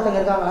யாராவது ஒருத்தங்க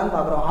இருக்காங்களான்னு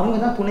பார்க்குறோம். அவங்க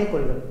தான்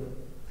துணைக்கோள்கள்.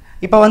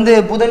 இப்போ வந்து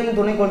புதனின்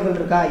துணைக்கோள்கள்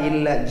இருக்கா?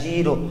 இல்லை,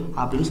 0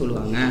 அப்படின்னு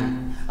சொல்லுவாங்க.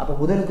 அப்போ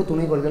புதனுக்கு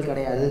துணைக்கோள்கள்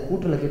கிடையாது,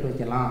 கூற்றுல கேட்டு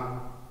வைக்கலாம்.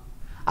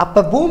 அப்போ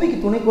பூமிக்கு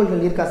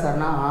துணைக்கோள்கள் இருக்கா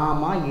சார்னா,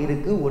 ஆமாம்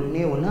இருக்குது,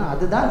 ஒன்றே ஒன்று,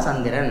 அதுதான்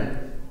சந்திரன்.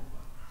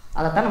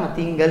 அதைத்தான் நம்ம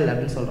திங்கள்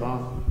அப்படின்னு சொல்கிறோம்.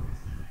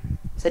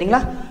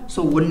 சரிங்களா? ஸோ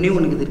ஒன்றே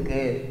ஒன்றுக்கு இது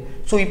இருக்குது.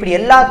 ஸோ இப்படி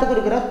எல்லாத்துக்கும்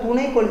இருக்கிற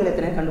துணைக்கோள்கள்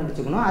எத்தனை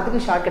கண்டுபிடிச்சிக்கணும்.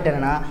 அதுக்கு ஷார்ட்கட்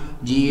என்னன்னா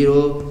 0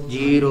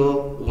 0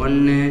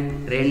 1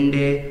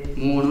 2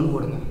 3ன்னு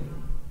போடுங்க.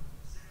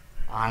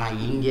 ஆனால்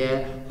இங்கே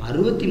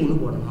 63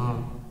 போடணும்.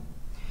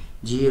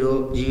 0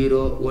 0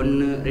 1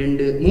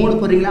 2 3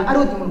 போடுறீங்களா?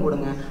 63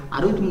 போடுங்க.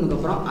 63க்கு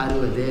அப்புறம்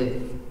 60.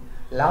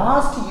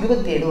 லாஸ்ட்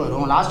 27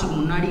 வரும். லாஸ்ட்டுக்கு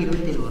முன்னாடி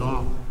 27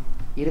 வரும்.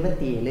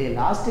 27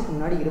 லாஸ்ட்டுக்கு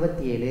முன்னாடி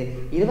 27.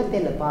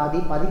 27 பாதி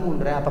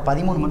 13. அப்போ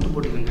 13 மட்டும்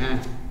போட்டுக்கோங்க.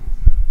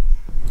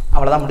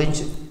 அவ்வளோதான்,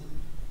 முடிஞ்சு.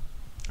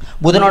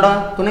 புதனோட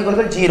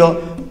துணைக்கோள்கள் 0,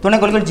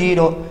 துணைக்கோள்கள்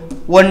 0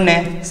 1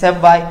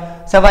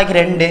 செவ்வாய்க்கு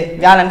 2,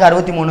 வியாழனுக்கு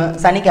 63,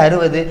 சனிக்கு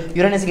 60,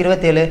 யுரேனஸுக்கு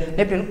 27,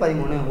 நெப்டியூனுக்கு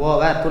 13.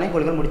 ஓவர்,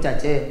 துணைக்கோள்கள்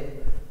முடிச்சாச்சு.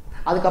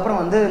 அதுக்கப்புறம்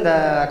வந்து இந்த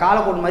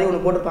காலக்கோடு மாதிரி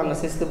ஒன்று போட்டிருப்பாங்க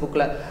 6th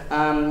புக்கில்.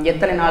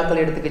 எத்தனை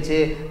நாட்கள் எடுத்துக்கிச்சு,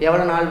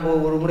 எவ்வளோ நாள்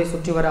ஒரு முறை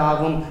சுற்றி வர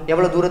ஆகும்,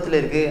 எவ்வளோ தூரத்தில்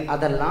இருக்குது,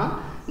 அதெல்லாம்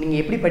நீங்கள்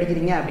எப்படி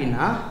படிக்கிறீங்க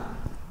அப்படின்னா,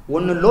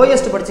 ஒன்று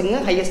லோயஸ்ட் படிச்சுங்க,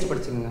 ஹையஸ்ட்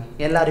படிச்சுங்க.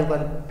 எல்லாரையும்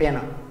உட்காந்து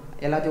பேனா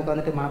எல்லாத்தையும்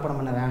உட்காந்துட்டு மனப்பாடம்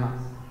பண்ண வேணாம்,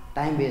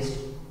 டைம் வேஸ்ட்.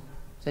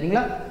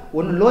 சரிங்களா?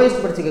 ஒன்று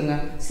லோயஸ்ட் படிச்சுக்கோங்க.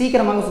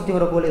 சீக்கிரமாக சுற்றி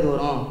வர கோள் எது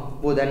வரும்?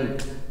 புதன்.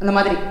 அந்த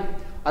மாதிரி.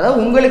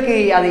 அதாவது உங்களுக்கு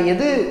அது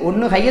எது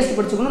ஒன்று ஹையஸ்ட்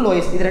படிச்சுக்கணும்,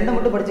 லோயஸ்ட், இது ரெண்டும்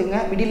மட்டும்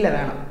படிச்சுக்கோங்க, மிடில்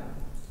வேணாம்.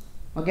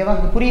 ஓகேவா?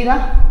 புரியுதா?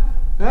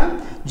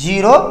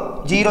 0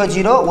 0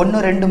 0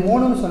 1 2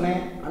 3ன்னு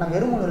சொன்னேன். ஆனால்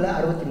வெறும் 3 இல்லை,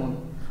 63.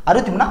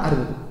 63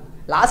 60.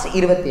 லாஸ்ட்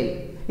 27.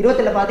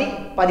 27 பாதி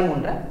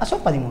 13. ஸோ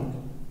 13.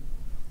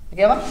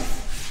 ஓகேவா?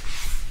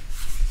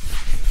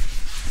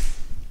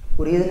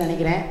 புரியுதுன்னு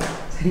நினைக்கிறேன்.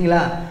 சரிங்களா?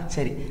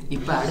 சரி,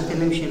 இப்போ அடுத்த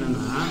என்ன விஷயம்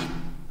என்னன்னா,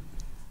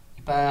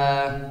 இப்போ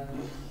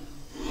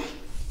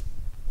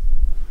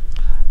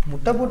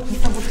முட்டை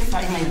போட்டு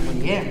டைம்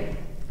ஆகிருப்பீங்க.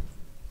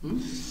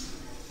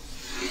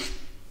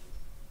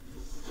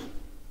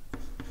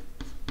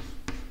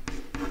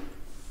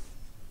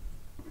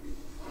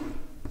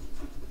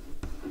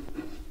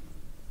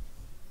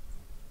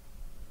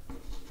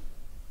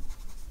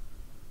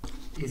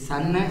 இது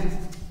சன்னு,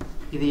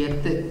 இது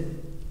எர்த்து.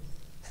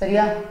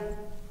 சரியா?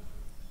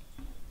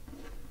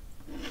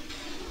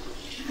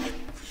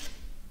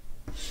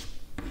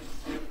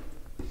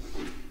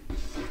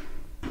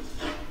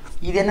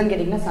 இது என்னன்னு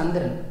கேட்டிங்கன்னா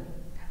சந்திரன்.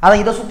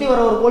 அதான் இதை சுற்றி வர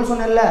ஒரு கோள்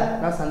சொன்னேன்ல,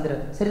 அதான்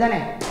சந்திரன். சரிதானே?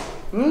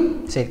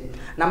 சரி.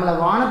 நம்மளை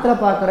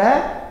வானத்தில் பார்க்குற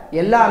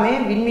எல்லாமே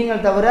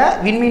விண்மீன்கள் தவிர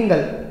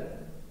விண்மீன்கள்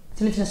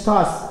சின்ன சின்ன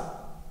ஸ்டார்ஸ்.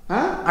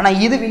 ஆனால்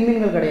இது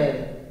விண்மீன்கள் கிடையாது.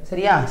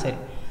 சரியா? சரி.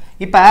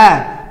 இப்போ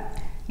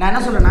நான்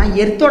என்ன சொல்கிறேன்னா,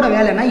 எர்த்தோட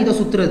வேலைன்னா இதை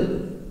சுற்றுறது,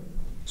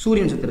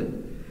 சூரியன் சுற்றுறது.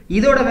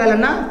 இதோட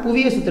வேலைன்னா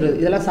புவியை சுற்றுறது.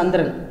 இதெல்லாம்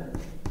சந்திரன்,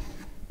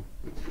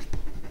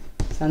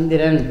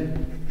 சந்திரன்.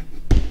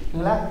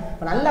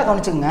 இப்போ நல்லா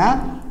கவனிச்சுங்க.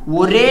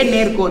 ஒரே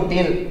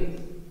நேர்கோட்டில்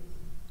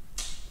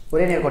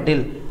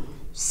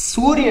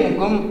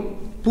சூரியனுக்கும்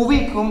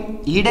புவிக்கும்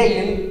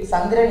இடையில்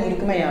சந்திரன்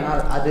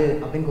இருக்குமேயானால் அது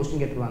அப்படின்னு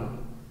கொஸ்டின் கேட்டுருவாங்க.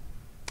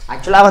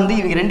 ஆக்சுவலாக வந்து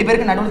இவங்க 2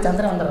 பேருக்கு நடுவில்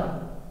சந்திரன் வந்துடுறான்.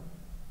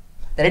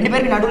 2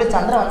 பேருக்கு நடுவில்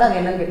சந்திரன் வந்தால் அது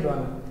என்னன்னு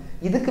கேட்டுருவாங்க.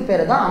 இதுக்கு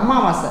பேர் தான்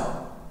அமாவாசை.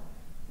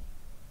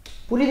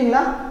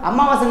 புரியுதுங்களா?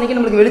 அமாவாசை அன்னைக்கு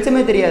நம்மளுக்கு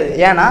வெளிச்சமே தெரியாது.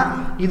 ஏன்னா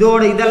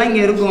இதெல்லாம்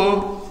இங்கே இருக்கும்.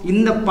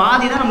 இந்த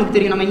பாதி தான் நமக்கு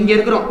தெரியும். நம்ம இங்கே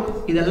இருக்கிறோம்,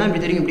 இதெல்லாம்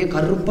இப்படி தெரியும். இப்படியே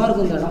கருப்பாக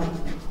இருக்கும். இந்த இடம்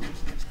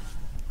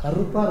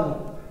கருப்பாக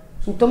இருக்கும்,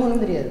 சுத்தமாக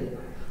ஒன்றும் தெரியாது.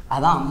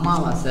 அதான்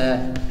அமாவாசை.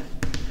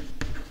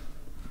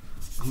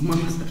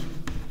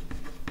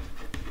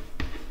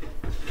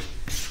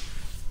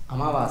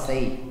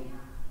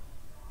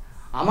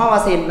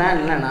 அமாவாசை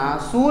என்னன்னா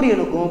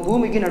சூரியனுக்கும்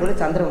பூமிக்கும்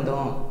நடுவில் சந்திரன்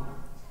வந்துடும்.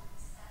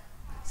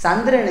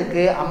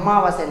 சந்திரனுக்கு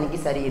அமாவாசை அன்னைக்கு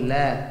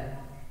சரியில்லை.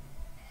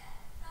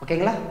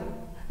 ஓகேங்களா?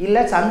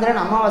 இல்லை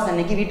சந்திரன் அமாவாசை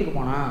அன்னைக்கு வீட்டுக்கு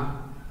போனா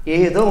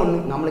ஏதோ ஒன்று,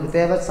 நம்மளுக்கு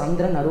தேவை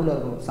சந்திரன் நடுவில்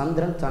இருக்கணும்.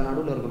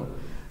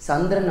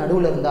 சந்திரன்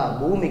நடுவில் இருந்தால்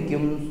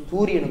பூமிக்கும்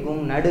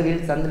சூரியனுக்கும்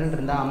நடுவில் சந்திரன்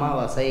இருந்தால்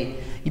அமாவாசை.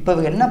 இப்போ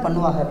இவங்க என்ன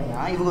பண்ணுவாங்க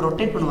அப்படின்னா, இவங்க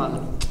ரொட்டேட் பண்ணுவாங்க.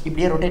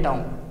 இப்படியே ரொட்டேட்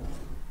ஆகும்,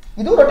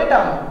 இதுவும் ரொட்டேட்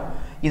ஆகும்.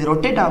 இது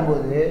ரொட்டேட்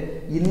ஆகும்போது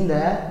இந்த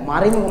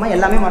மறைமுகமாக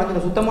எல்லாமே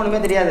மறைஞ்சிடும். சுத்தமாக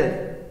ஒன்றுமே தெரியாது.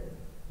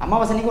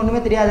 அமாவாசை அன்னைக்கு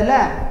ஒன்றுமே தெரியாதுல்ல,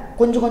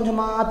 கொஞ்சம்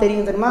கொஞ்சமாக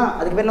தெரியும். தெரியுமா?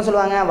 அதுக்கு பேர் என்ன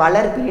சொல்லுவாங்க?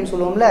 வளர்பிறைன்னு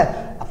சொல்லுவோம்ல.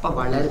 அப்போ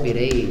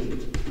வளர்பிறை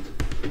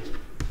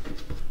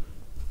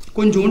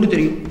கொஞ்சோண்டு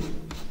தெரியும்.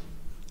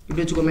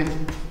 இப்படி வச்சுக்கோமே,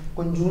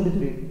 கொஞ்சோண்டு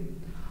தெரியும்.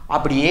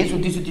 அப்படியே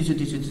சுற்றி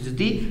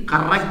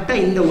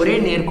கரெக்டாக இந்த ஒரே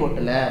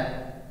நேர்கோட்டில்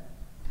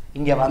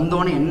இங்கே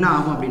வந்தோன்னே என்ன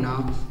ஆகும் அப்படின்னா,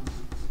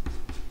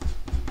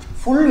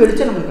 ஃபுல்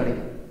வெளிச்சம் நம்மளுக்கு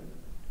கிடைக்கும்.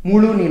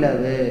 முழு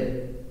நிலவு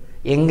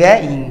எங்க?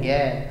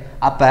 இங்கே.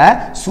 அப்போ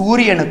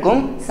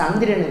சூரியனுக்கும்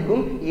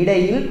சந்திரனுக்கும்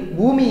இடையில்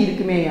பூமி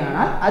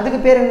இருக்குமேயானால் அதுக்கு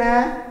பேர் என்ன?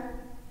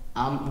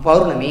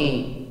 பௌர்ணமி.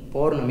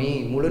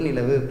 முழு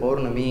நிலவு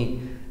பௌர்ணமி.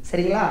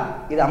 சரிங்களா?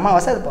 இது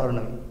அமாவாசை, அது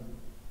பௌர்ணமி.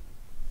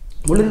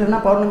 முழு நிலவுனா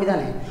பௌர்ணமி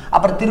தானே.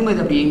 அப்புறம் திரும்ப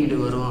இது அப்படி எங்கிட்டு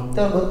வரும்,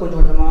 திரும்ப கொஞ்சம்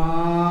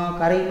கொஞ்சமாக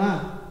கரையுமா?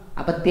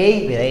 அப்போ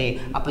தேய்பிறை.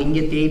 அப்போ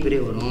இங்கே தேய்பிறை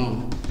வரும்,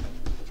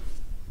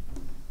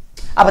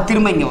 அப்போ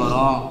திரும்ப இங்கே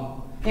வரும்,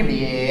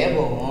 இப்படியே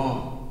போகும்.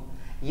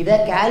 இதை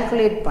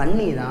கால்குலேட்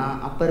பண்ணி தான்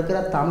அப்போ இருக்கிற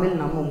தமிழ்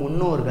நம்ம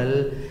முன்னோர்கள்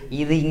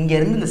இது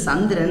இங்கேருந்து இந்த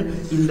சந்திரன்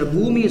இந்த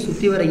பூமியை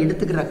சுற்றி வர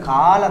எடுத்துக்கிற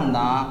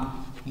காலம்தான்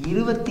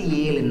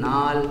 27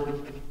 நாள்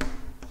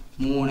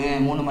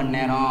 3 மணி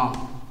நேரம்.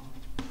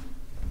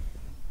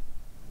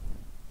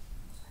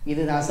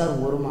 இதுதான் சார்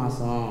ஒரு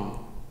மாதம்.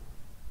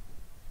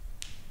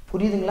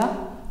 புரியுதுங்களா?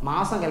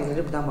 மாதம்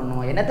கால்குலேட் தான்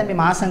பண்ணுவோம். என்ன தம்பி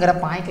மாதங்கிற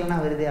பாயிண்ட்லனா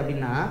வருது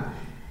அப்படின்னா,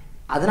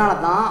 அதனால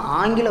தான்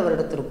ஆங்கில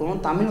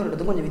வருடத்திற்கும் தமிழ்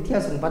வருடத்துக்கும் கொஞ்சம்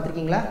வித்தியாசம்.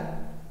 பார்த்துருக்கீங்களா?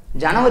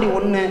 ஜனவரி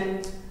 1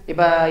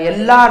 இப்போ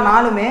எல்லா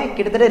நாளுமே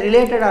கிட்டத்தட்ட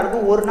ரிலேட்டடாக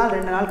இருக்கும். 1 நாள்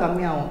 2 நாள்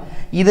கம்மியாகும்.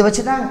 இதை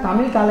வச்சு தான்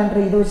தமிழ்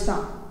காலண்டர், இதை வச்சு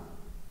தான்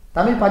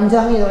தமிழ்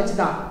பஞ்சாங்கம், இதை வச்சு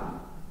தான்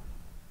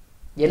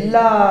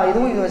எல்லா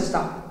இதுவும் இதை வச்சு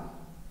தான்.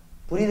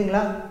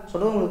 புரியுதுங்களா?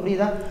 சொல்கிறது உங்களுக்கு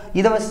புரியுதா?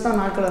 இதை வச்சு தான்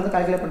நாட்கள் வந்து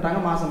கால்குலேட் பண்ணுறாங்க.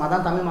 மாதம்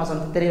அதான் தமிழ்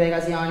மாதம். சித்திரை,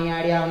 வைகாசி, ஆனி,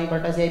 ஆடி, ஆவணி,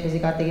 புரட்டாசி, ஐப்பசி,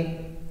 கார்த்திகை,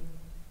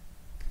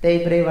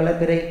 தேய்பிறை,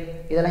 வளர்பிறை,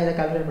 இதெல்லாம் இதை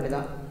கால்குலேட் பண்ணி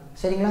தான்.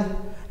 சரிங்களா?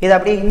 இதை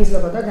அப்படியே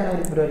இங்கிலீஷில் பார்த்தா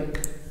ஜனவரி, பிப்ரவரி.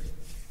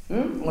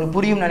 உங்களுக்கு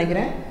புரியும்னு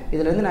நினைக்கிறேன்.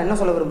 இதுலேருந்து நான் என்ன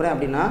சொல்ல விரும்புகிறேன்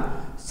அப்படின்னா,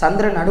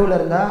 சந்திரன் நடுவில்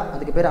இருந்தால்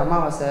அதுக்கு பேர்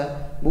அமாவாசை,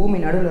 பூமி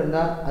நடுவில்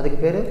இருந்தால் அதுக்கு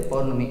பேர்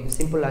பௌர்ணமி.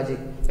 Simple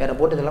logic. வேறு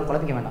போட்டு இதெல்லாம்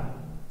குழப்பிக்க வேண்டாம்.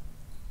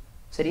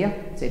 சரியா?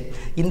 சரி.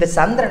 இந்த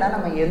சந்திரனை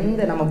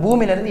நம்ம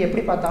பூமியிலேருந்து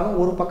எப்படி பார்த்தாலும்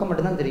ஒரு பக்கம்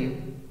மட்டும்தான் தெரியும்.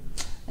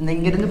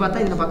 இங்கேருந்து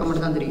பார்த்தா இந்த பக்கம்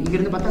மட்டும் தான் தெரியும்,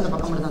 இங்கேருந்து பார்த்தா இந்த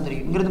பக்கம் மட்டும் தான்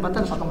தெரியும், இங்கேருந்து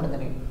பார்த்தா அந்த பக்கம் மட்டும்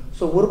தான் தெரியும்.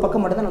 ஸோ ஒரு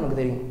பக்கம் மட்டும் தான்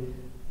நமக்கு தெரியும்.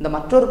 இந்த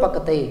மற்றொரு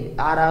பக்கத்தை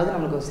யாராவது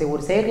நம்மளுக்கு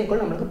ஒரு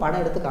செயற்கைக்கோள் நம்மளுக்கு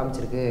படம் எடுத்து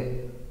காமிச்சிருக்கு.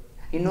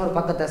 இன்னொரு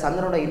பக்கத்தை,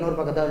 சந்திரனோட இன்னொரு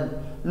பக்கத்தை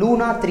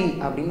லூனா 3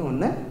 அப்படின்னு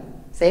ஒன்று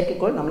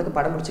செயற்கைக்கோள் நம்மளுக்கு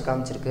படம் பிடிச்சி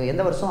காமிச்சிருக்கு.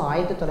 எந்த வருஷம்?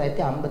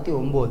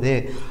 1959.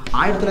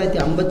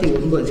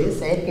 1959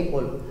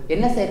 செயற்கைக்கோள்.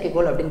 என்ன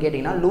செயற்கைக்கோள் அப்படின்னு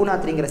கேட்டிங்கன்னா, லூனா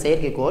 3ங்கிற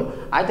செயற்கைக்கோள்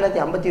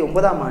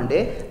 1959ஆம் ஆண்டு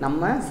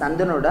நம்ம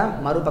சந்திரனோட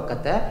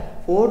மறுபக்கத்தை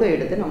ஃபோட்டோ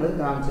எடுத்து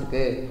நம்மளுக்கு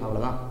காமிச்சிருக்கு.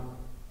 அவ்வளோதான்.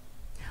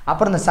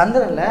 அப்புறம் இந்த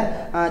சந்திரனில்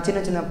சின்ன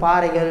சின்ன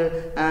பாறைகள்,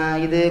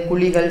 இது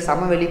குழிகள்,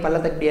 சமவெளி,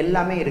 பள்ளத்தட்டு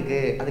எல்லாமே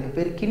இருக்குது. அதுக்கு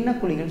பேர் கிண்ண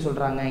குழிகள்னு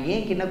சொல்கிறாங்க.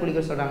 ஏன் கிண்ண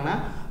குழிகள் சொல்கிறாங்கன்னா,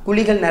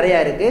 குழிகள் நிறையா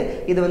இருக்குது.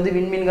 இது வந்து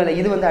விண்மீன்களை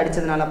இது வந்து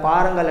அடித்ததுனால,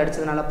 பாறைகள்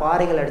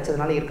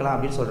அடித்ததுனால இருக்கலாம்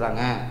அப்படின்னு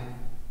சொல்கிறாங்க.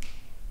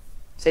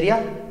 சரியா?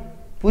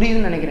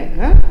 புரியுதுன்னு நினைக்கிறேன்.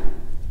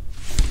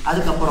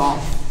 அதுக்கப்புறம்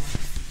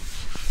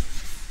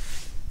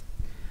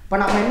இப்போ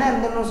நம்ம என்ன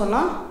இருந்தோம்னு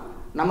சொன்னால்,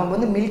 நம்ம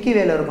வந்து மில்கி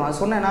வேல இருக்கும்.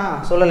 அது சொன்னேன்னா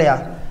சொல்லலையா?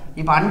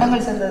 இப்போ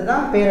அண்டங்கள் சேர்ந்தது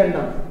தான்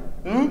பேரண்டம்.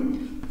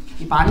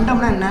 இப்போ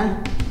அண்டம்னா என்ன?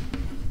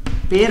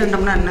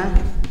 பேரண்டம்னா என்ன?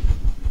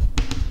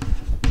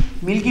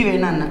 மில்கி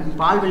வேனா என்ன,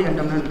 பால்வெளி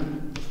அண்டம்னா என்ன?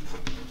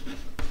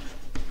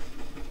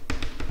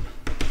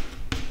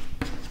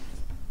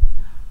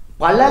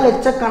 பல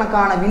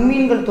லட்சக்கணக்கான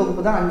விண்மீன்கள்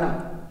தொகுப்பு தான் அண்டம்.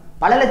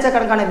 பல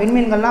லட்சக்கணக்கான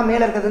விண்மீன்கள்லாம்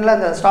மேலே இருக்கிறதுல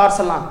அந்த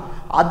ஸ்டார்ஸ் எல்லாம்,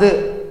 அது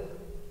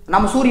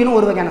நம்ம சூரியனும்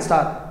ஒரு வகையான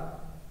ஸ்டார்,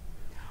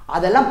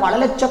 அதெல்லாம் பல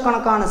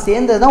லட்சக்கணக்கான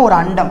சேர்ந்தது தான் ஒரு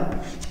அண்டம்.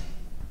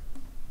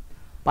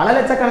 பல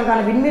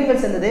லட்சக்கணக்கான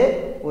விண்மீன்கள் சேர்ந்ததே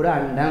ஒரு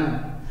அண்டம்.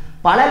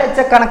 பல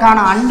லட்சக்கணக்கான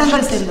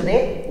அண்டங்கள் சேர்ந்ததே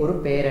ஒரு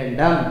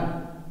பேரண்டம்.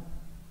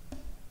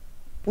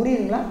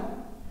 புரியுதுங்களா?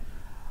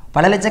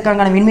 பல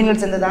லட்சக்கணக்கான விண்மீன்கள்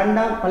சேர்ந்தது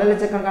அண்டம், பல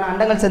லட்சக்கணக்கான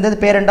அண்டங்கள் சேர்ந்தது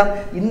பேரண்டம்.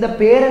 இந்த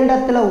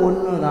பேரண்டத்தில்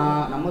ஒன்று தான்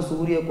நம்ம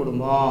சூரிய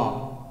குடும்பம்.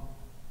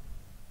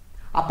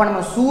 அப்போ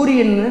நம்ம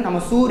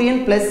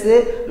சூரியன் ப்ளஸ்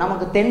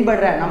நமக்கு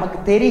தென்படுற, நமக்கு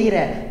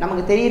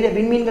தெரிகிற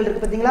விண்மீன்கள்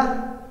இருக்கு பார்த்தீங்களா,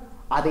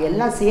 அது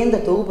எல்லாம்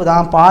சேர்ந்த தொகுப்பு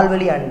தான்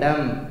பால்வெளி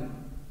அண்டம்,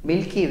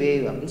 மில்கி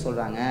வேவ் அப்படின்னு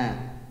சொல்கிறாங்க.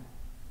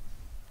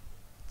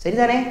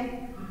 சரிதானே?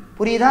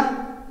 புரியுதா?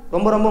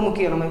 ரொம்ப ரொம்ப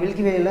முக்கியம். நம்ம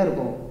மில்கி வேவ்ல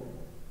இருக்கோம்.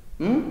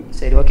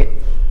 சரி, ஓகே.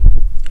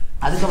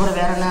 அதுக்கப்புறம்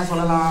வேற என்ன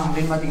சொல்லலாம்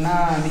அப்படின்னு பார்த்தீங்கன்னா,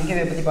 மில்கி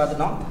வே பற்றி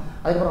பார்த்துட்டோம்.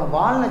 அதுக்கப்புறம்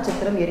வால்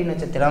நட்சத்திரம், எரி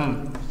நட்சத்திரம்.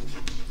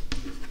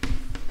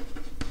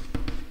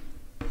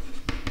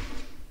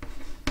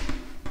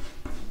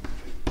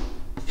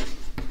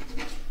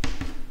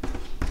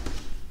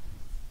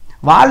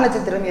 வால்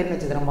நட்சத்திரம், எரி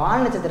நட்சத்திரம்.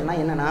 வால் நட்சத்திரம்னா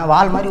என்னன்னா,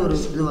 வால் மாதிரி ஒரு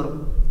இது வரும்,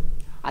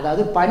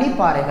 அதாவது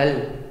பனிப்பாறைகள்.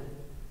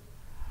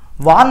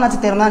 வால்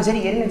நட்சத்திரம் தான் சரி,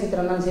 எரி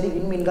நட்சத்திரம் தான் சரி,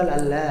 விண்மீன்கள்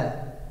அல்ல.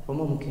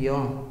 ரொம்ப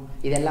முக்கியம்.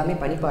 இது எல்லாமே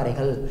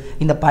பனிப்பாறைகள்.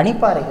 இந்த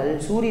பனிப்பாறைகள்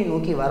சூரியன்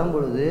நோக்கி வரும்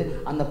பொழுது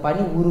அந்த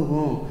பனி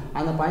உருகும்.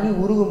 அந்த பனி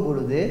உருகும்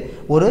பொழுது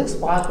ஒரு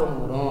ஸ்பார்க்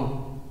ஒன்று வரும்.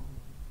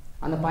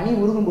 அந்த பனி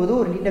உருகும் போது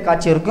ஒரு நீண்ட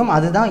காட்சி இருக்கும்.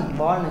 அதுதான்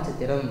வால்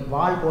நட்சத்திரம்.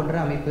 வால் போன்ற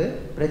அமைப்பு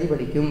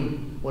பிரதிபலிக்கும்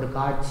ஒரு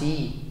காட்சி.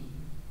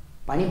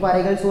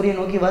 பனிப்பாறைகள்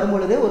சூரியன் நோக்கி வரும்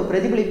பொழுது ஒரு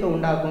பிரதிபலிப்பை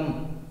உண்டாக்கும்.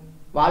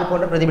 வால்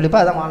போன்ற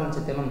பிரதிபலிப்பு, அதான் வால்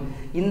நட்சத்திரம்.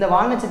 இந்த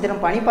வால்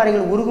நட்சத்திரம்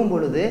பனிப்பாறைகள் உருகும்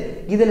பொழுது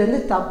இதிலிருந்து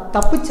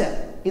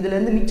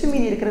இதிலிருந்து மிச்சம்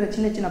மீதி இருக்கிற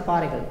சின்ன சின்ன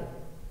பாறைகள்,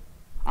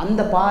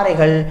 அந்த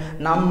பாறைகள்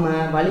நம்ம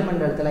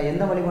வளிமண்டலத்தில்,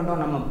 எந்த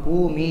வளிமண்டலம், நம்ம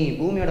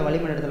பூமியோட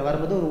வளிமண்டலத்தில்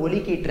வரும்போது ஒரு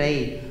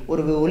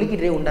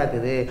ஒளிக்கீற்றை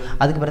உண்டாக்குது.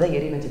 அதுக்கு பிறகு தான்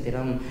எரி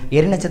நட்சத்திரம்.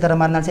 எரி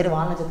நட்சத்திரமாக இருந்தாலும் சரி,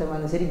 வால் நட்சத்திரமாக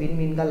இருந்தாலும் சரி,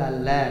 விண்மீன்கள்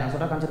அல்ல. நான்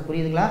சொல்கிற கான்செப்ட்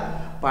புரியுதுங்களா?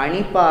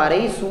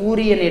 பனிப்பாறை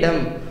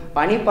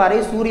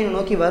சூரியனை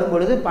நோக்கி வரும்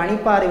பொழுது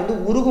பனிப்பாறை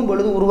உருகும்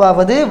பொழுது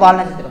உருவாவது வால்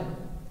நட்சத்திரம்.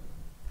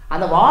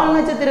 அந்த வால்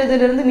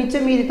நட்சத்திரத்திலிருந்து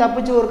மிச்சம் மீதி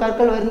தப்பிச்சு ஒரு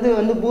கற்கள்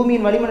வந்து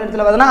பூமியின்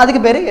வளிமண்டலத்தில் வருதுன்னா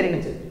அதுக்கு பேர் எரி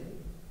நட்சத்திரம்.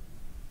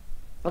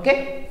 Okay,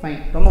 fine.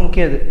 ரொம்ப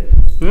முக்கியம் இது.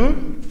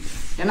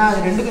 ஏன்னா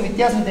அது ரெண்டுக்கும்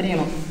வித்தியாசம்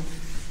தெரியணும்.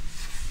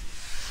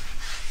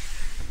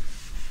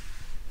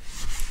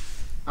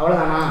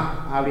 அவ்வளோதானா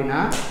அப்படின்னா,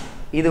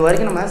 இது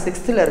வரைக்கும் நம்ம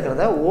 6th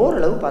இருக்கிறத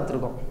ஓரளவு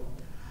பார்த்துருக்கோம்.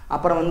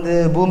 அப்புறம்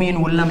பூமியின்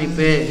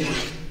உள்ளமைப்பு,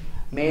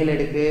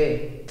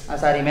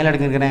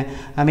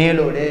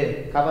 மேலோடு,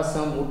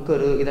 கவசம்,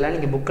 உட்கரு, இதெல்லாம்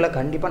நீங்கள் புக்கில்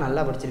கண்டிப்பாக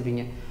நல்லா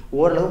படிச்சிருப்பீங்க.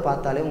 ஓரளவு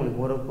பார்த்தாலே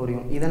உங்களுக்கு ஓரளவு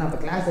புரியும். இதை நான்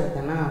இப்போ கிளாஸ்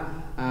எடுத்தேன்னா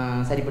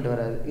சரிப்பட்டு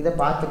வராது. இதை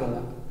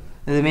பார்த்துக்கோங்க.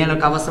 இது மேலே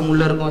கவசம்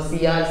உள்ளே இருக்கும்,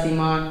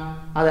 சிமான்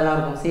அதெல்லாம்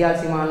இருக்கும்,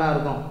 சிமான்லாம்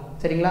இருக்கும்.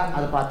 சரிங்களா?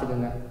 அதை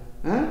பார்த்துக்கோங்க.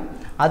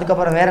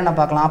 அதுக்கப்புறம் வேறு என்ன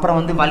பார்க்கலாம்?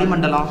 அப்புறம்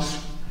வளிமண்டலம்.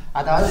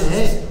 அதாவது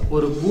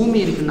ஒரு பூமி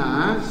இருக்குன்னா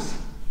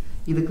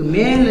இதுக்கு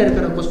மேலே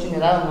இருக்கிற கொஸ்டின்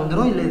ஏதாவது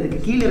வந்துடும், இல்லை இதுக்கு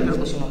கீழே இருக்கிற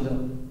கொஸ்டின்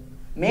வந்துடும்.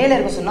 மேலே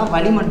இருக்க சொன்னால்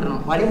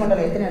வளிமண்டலம்.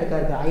 வளிமண்டலம் எத்தனை அடுக்கா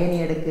இருக்குது? அயனி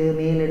அடுக்கு,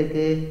 மேல்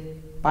அடுக்கு,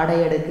 படை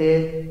அடுக்கு.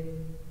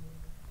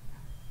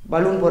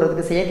 பலூன்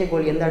போகிறதுக்கு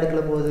செயற்கைக்கோள் எந்த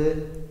அடுக்கில் போகுது?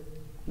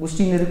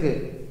 கொஸ்டின்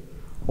இருக்குது.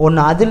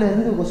 ஒன்று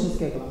அதுலேருந்து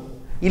கொஸ்டின்ஸ் கேட்கலாம்.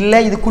 இல்லை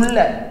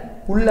இதுக்குள்ள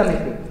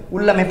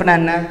உள்ளமைப்புனா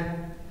என்ன?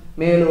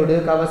 மேலோடு,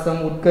 கவசம்,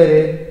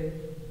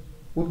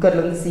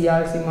 உட்கருலேருந்து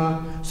சிமா.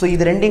 ஸோ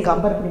இது ரெண்டையும்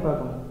கம்பேர் பண்ணி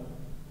பார்க்கணும்.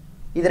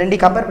 இது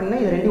ரெண்டையும் கம்பேர் பண்ணினா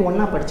இது ரெண்டையும்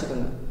ஒன்றா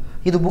படிச்சுக்கோங்க.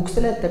 இது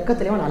புக்ஸில்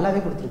தெளிவாக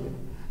நல்லாவே கொடுத்துருக்கு.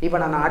 இப்போ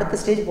நான் அடுத்த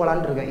ஸ்டேஜ்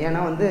போகலான்னு இருக்கேன்.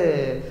 ஏன்னா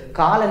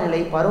காலநிலை,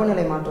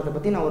 பருவநிலை மாற்றத்தை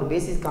பற்றி நான் ஒரு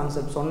பேசிக்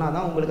கான்செப்ட் சொன்னால்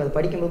தான் உங்களுக்கு அது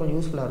படிக்கும்போது கொஞ்சம்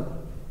யூஸ்ஃபுல்லாக இருக்கும்.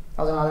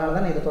 அதனால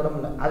தான் நான் இதை தொட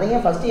முடியல. அதையே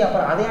ஃபஸ்ட்டு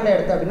அப்புறம் அதையாண்ட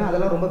எடுத்து அப்படின்னா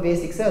அதெல்லாம் ரொம்ப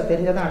பேசிக்ஸு, அது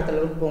தெரிஞ்சால் தான் அடுத்த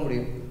லெவலுக்கு போக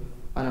முடியும்.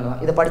 அதனால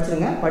தான் இதை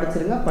படிச்சிருங்க.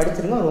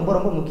 ரொம்ப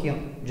ரொம்ப முக்கியம்.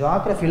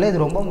 ஜியாகிரஃபியில் இது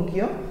ரொம்ப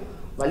முக்கியம்.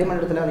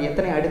 வளிமண்டலத்தில் அது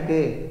எத்தனை அடுக்கு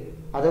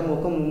அது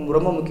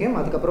ரொம்ப முக்கியம்.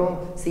 அதுக்கப்புறம்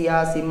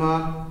சிமா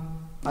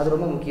அது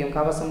ரொம்ப முக்கியம்.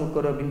 கவசம்,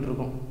 உட்கரு அப்படின்ட்டு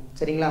இருக்கும்.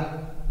 சரிங்களா?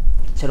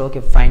 சரி,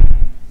 ஓகே, ஃபைன்.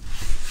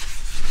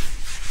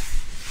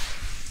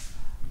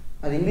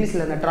 அது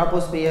இங்கிலீஷில் இந்த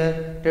ட்ராப்போஸ்பியர்,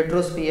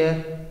 டெட்ரோஸ்பியர்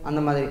அந்த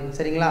மாதிரி.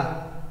 சரிங்களா?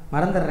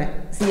 மறந்துடுறேன்.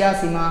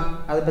 சிமா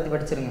அதை பற்றி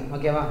படிச்சிருங்க.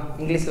 ஓகேவா?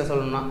 இங்கிலீஷில்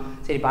சொல்லணும்னா.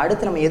 சரி, இப்போ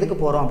அடுத்து நம்ம எதுக்கு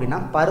போகிறோம் அப்படின்னா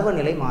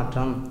பருவநிலை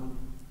மாற்றம்.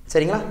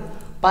 சரிங்களா?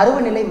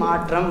 பருவநிலை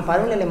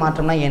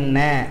மாற்றம்னா என்ன?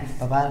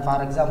 இப்போ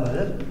ஃபார் எக்ஸாம்பிள்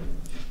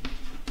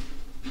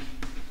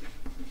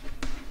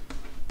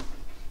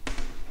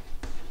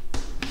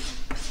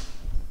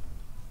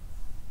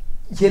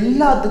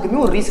எல்லாத்துக்குமே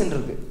ஒரு ரீசன்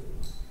இருக்குது.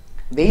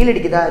 வெயில்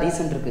அடிக்குதா?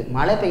 ரீசன் இருக்குது.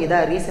 மழை பெய்யுதா?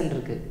 ரீசன்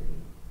இருக்குது.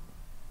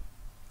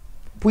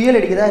 புயல்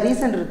அடிக்குதா?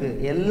 ரீசன் இருக்குது.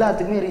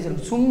 எல்லாத்துக்குமே ரீசன்.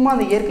 சும்மா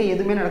அந்த இயற்கை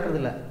எதுவுமே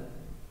நடக்கிறதில்ல.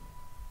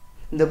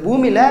 இந்த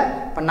பூமியில்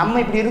இப்போ நம்ம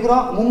இப்படி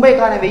இருக்கிறோம்,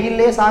 மும்பைக்கான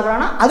வெயிலே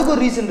சாகுறான்னா அதுக்கு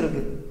ஒரு ரீசன்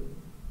இருக்குது.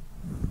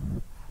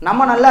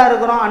 நம்ம நல்லா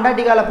இருக்கிறோம்,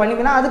 அண்டார்டிகாவில்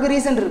பண்ணிக்கணும், அதுக்கு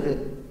ரீசன் இருக்குது.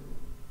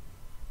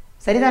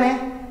 சரிதானே?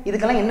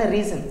 இதுக்கெல்லாம் என்ன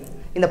ரீசன்?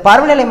 இந்த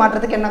பருவநிலை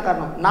மாற்றத்துக்கு என்ன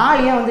காரணம்?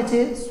 நாள் ஏன் வந்துச்சு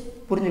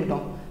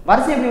புரிஞ்சுக்கிட்டோம்,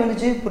 வருஷம் எப்படி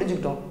வந்துச்சு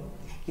புரிஞ்சுக்கிட்டோம்.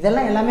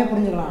 இதெல்லாம் எல்லாமே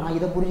புரிஞ்சுக்கலாம். ஆனால்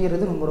இதை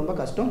புரிஞ்சுக்கிறது ரொம்ப ரொம்ப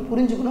கஷ்டம்.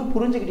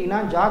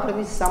 புரிஞ்சுக்கிட்டிங்கன்னா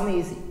ஜியோகிராஃபி செம்ம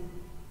ஈஸி.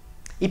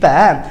 இப்போ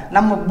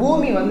நம்ம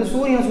பூமி வந்து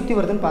சூரியனை சுற்றி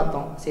வருதுன்னு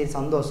பார்த்தோம். சரி,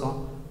 சந்தோஷம்.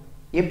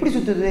 எப்படி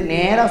சுற்றுது?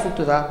 நேராக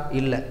சுற்றுதா?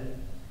 இல்லை,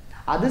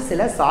 அது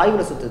சில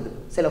சாய்வில் சுற்றுது.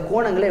 சில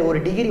கோணங்களில் ஒரு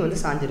டிகிரி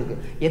வந்து சாஞ்சிருக்கு.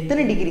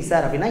 எத்தனை டிகிரி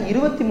சார் அப்படின்னா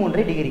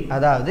 23 டிகிரி,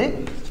 அதாவது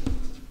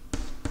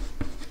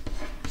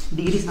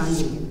டிகிரி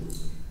சாஞ்சிருக்கு.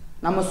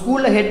 நம்ம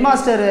ஸ்கூலில் ஹெட்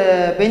மாஸ்டர்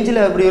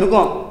பெஞ்சில் இப்படி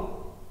இருக்கும்.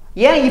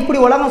 ஏன் இப்படி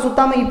உலகம்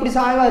சுத்தாமல் இப்படி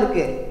சாய்வாக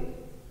இருக்குது?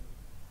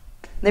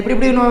 இந்த இப்படி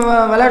இப்படி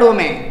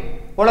விளையாடுவோமே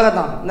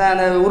உலகத்தான்,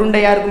 இந்த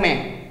உருண்டையாக இருக்குமே,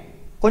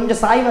 கொஞ்சம்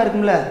சாய்வாக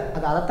இருக்கும்ல,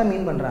 அது அதைத்தான்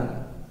மீன் பண்ணுறாங்க.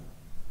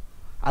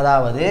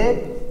 அதாவது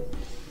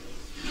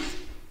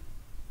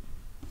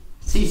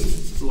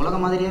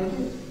உலகம் மாதிரியா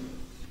இருக்கு.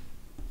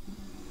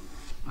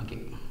 ஓகே,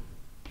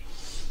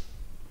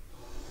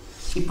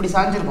 இப்படி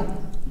சாஞ்சிருக்கும்,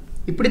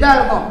 இப்படி தான்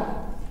இருக்கும்,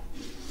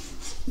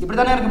 இப்படி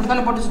தானே இருக்கு, இப்படி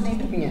தானே போட்டு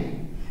சுற்றிட்டு இருப்பீங்க.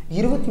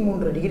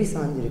 23 டிகிரி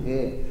சாஞ்சிருக்கு.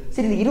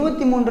 சரி, இந்த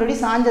 23 அடி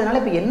சாஞ்சதுனால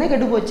இப்போ என்ன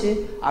கெட்டு போச்சு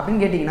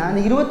அப்படின்னு கேட்டிங்கன்னா,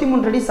 இந்த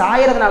 23 அடி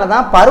சாயறதுனால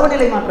தான்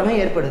பருவநிலை மாற்றமே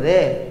ஏற்படுது.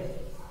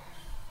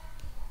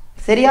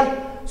 சரியா?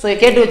 ஸோ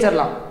கேட்டு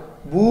வச்சிடலாம்.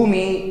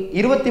 பூமி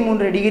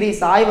 23 டிகிரி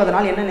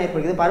சாய்வதனால் என்ன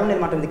ஏற்படுகிறது? பருவநிலை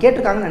மாற்றம். இது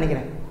கேட்டிருக்காங்கன்னு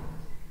நினைக்கிறேன்.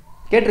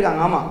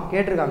 கேட்டிருக்காங்க, ஆமாம்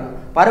கேட்டிருக்காங்க.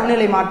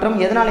 பருவநிலை மாற்றம்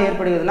எதனால்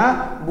ஏற்படுகிறதுனா,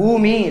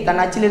 பூமி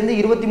தன் அச்சிலிருந்து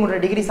 23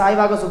 டிகிரி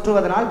சாய்வாக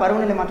சுற்றுவதனால்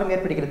பருவநிலை மாற்றம்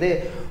ஏற்படுகிறது.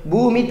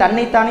 பூமி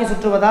தன்னைத்தானே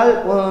சுற்றுவதால்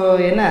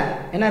என்ன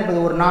என்ன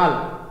இருப்பது? ஒரு நாள்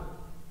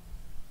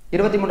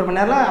 23 மணி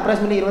நேரம்,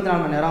 அப்ராக்சிமேட்லி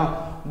 24 மணி நேரம்.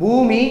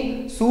 பூமி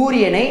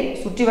சூரியனை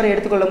சுற்றி வர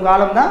எடுத்துக்கொள்ளும்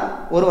காலம் தான்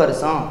ஒரு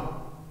வருஷம்.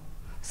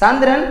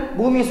 சந்திரன்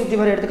பூமியை சுற்றி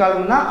வர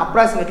எடுத்துக்காலம் தான்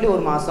அப்ராக்சிமேட்லி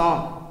ஒரு மாதம்.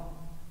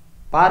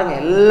 பாருங்க,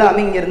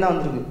 எல்லாமே இங்கே இருந்தால்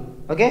வந்துருக்கு.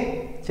 ஓகே,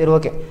 சரி,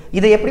 ஓகே.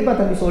 இதை எப்படிப்பா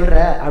தம்பி சொல்கிற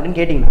அப்படின்னு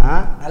கேட்டிங்கன்னா,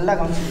 நல்லா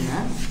கவனிச்சுங்க.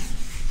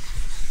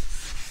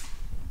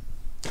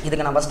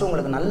 இதுக்கு நான் ஃபஸ்ட்டு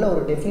உங்களுக்கு நல்ல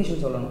ஒரு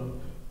டெஃபினிஷன் சொல்லணும்.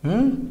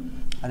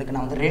 அதுக்கு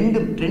நான் வந்து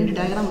ரெண்டு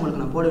டயக்ராம்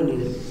உங்களுக்கு நான் போட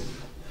வேண்டியது இருக்கு.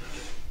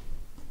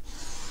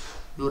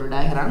 இது ஒரு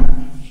டயக்ராம்,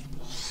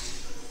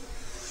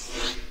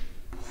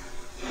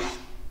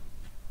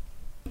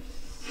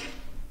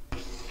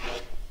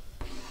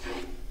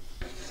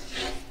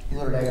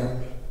 இது ஒரு டயக்ராம்.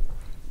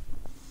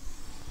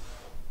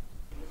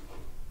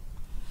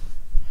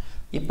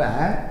 இப்போ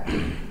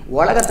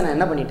உலகத்தை நான்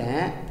என்ன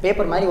பண்ணிட்டேன்,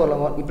 பேப்பர் மாதிரி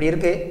உலகம் இப்படி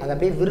இருக்குது, அதை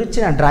அப்படியே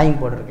விரித்து நான் டிராயிங்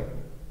போட்டிருக்கேன்.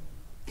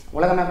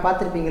 உலக மேப்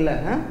பார்த்துருப்பீங்கள்ல,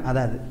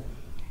 அதாவது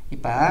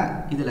இப்போ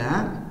இதில்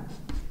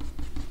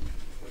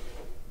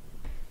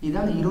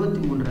இதான்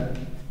 23,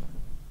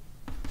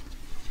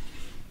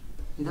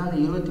 இதான்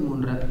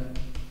 23,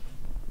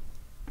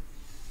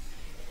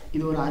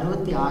 இது ஒரு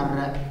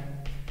 66,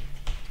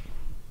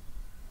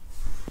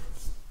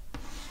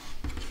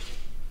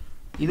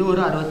 இது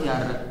ஒரு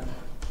 66.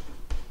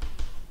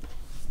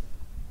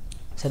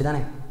 சரிதானே?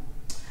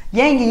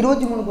 ஏன் இங்கே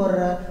 23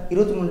 போடுற?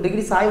 23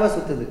 டிகிரி சாய்வா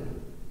சுற்றுது.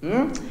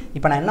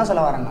 இப்போ நான் என்ன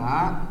சொல்ல வரேன்னா,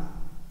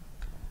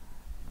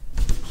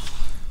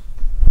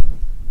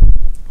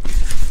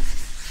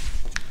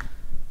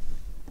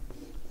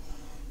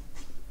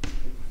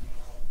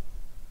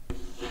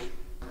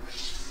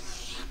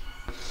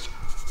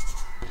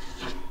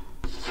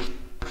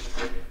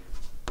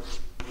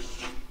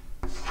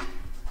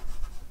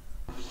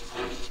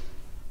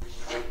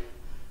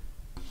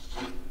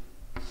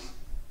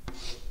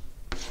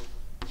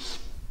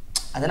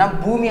 அதெல்லாம்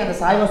பூமி அந்த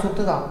சாய்வா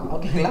சுற்றுதான்.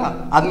 ஓகேங்களா?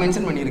 அது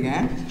மென்ஷன்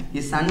பண்ணியிருக்கேன்.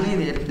 இது சன்னு,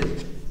 இது எடுத்து.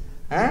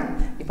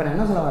 இப்போ நான்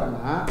என்ன சொல்ல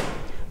வரேன்னா,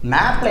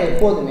 மேப்பில்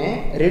எப்போதுமே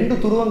 2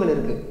 துருவங்கள்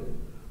இருக்குது.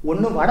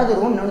 ஒன்று வட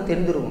துருவம், இன்னொன்று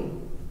தென் துருவம்.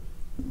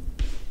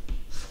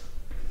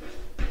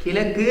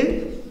 கிழக்கு,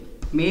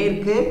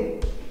 மேற்கு,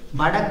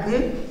 வடக்கு,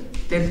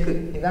 தெற்கு,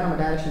 இதுதான் நம்ம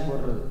டைரக்ஷன்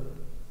போடுறது.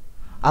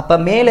 அப்போ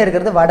மேலே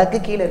இருக்கிறது வடக்கு,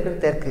 கீழே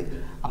இருக்கிறது தெற்கு.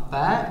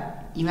 அப்போ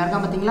இவன்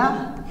இருக்கான் பார்த்தீங்களா,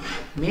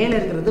 மேலே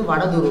இருக்கிறது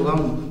வட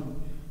துருவம்,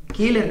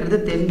 கீழே இருக்கிறது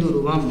தென்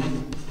துருவம்.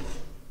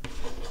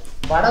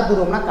 வட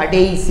துருவம்னா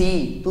கடைசி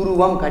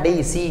துருவம்,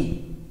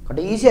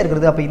 கடைசியாக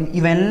இருக்கிறது. அப்போ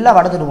இவன் எல்லாம்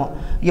வட துருவம்,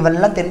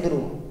 இவெல்லாம் தென்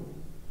துருவம்.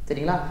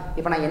 சரிங்களா?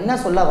 இப்போ நான் என்ன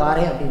சொல்ல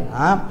வரேன்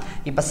அப்படின்னா,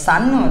 இப்போ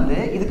சன் வந்து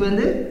இதுக்கு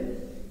வந்து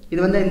இது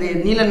வந்து இந்த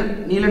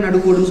நீல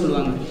நடுக்கோடுன்னு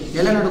சொல்லுவாங்க,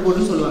 நில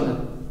நடுக்கோடுன்னு சொல்லுவாங்க.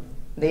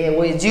 இந்த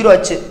 0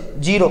 அச்சு,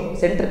 0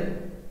 சென்டர்.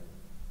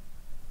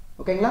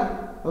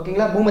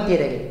 ஓகேங்களா? பூமத்திய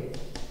ரேகை.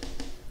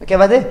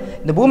 ஓகேவாது?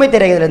 இந்த பூமத்திய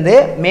ரேகையிலேருந்து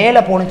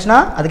மேலே போணுச்சுன்னா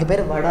அதுக்கு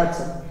பேர் வட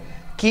அச்சம்,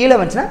 கீழே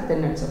வந்துச்சுன்னா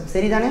தென் அச்சம்.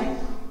 சரிதானே?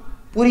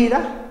 புரியுதா?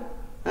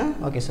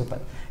 Okay,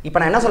 super. இப்போ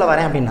நான் என்ன சொல்ல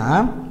வரேன் அப்படின்னா,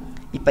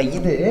 இப்போ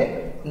இது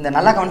இந்த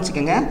நல்லா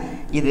கவனிச்சுக்கோங்க,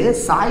 இது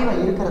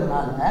சாய்வாக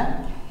இருக்கிறதுனால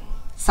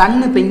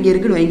சன்னு இப்போ இங்கே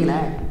இருக்குன்னு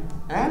வைங்களேன்,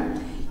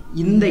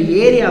 இந்த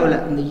ஏரியாவில்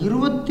இந்த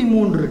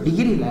 23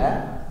 டிகிரியில்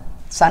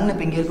சன்னு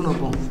இப்போ இங்கே இருக்குன்னு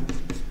வைப்போம்.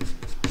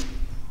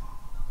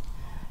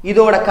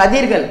 இதோட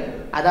கதிர்கள்,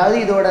 அதாவது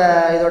இதோட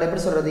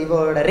எப்படி சொல்கிறது,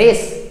 இதோட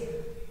ரேஸ்,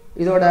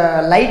 இதோட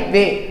லைட்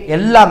வே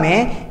எல்லாமே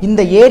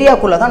இந்த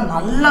ஏரியாக்குள்ளே தான்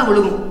நல்லா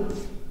விழுகும்.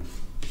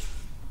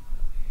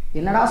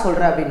 என்னடா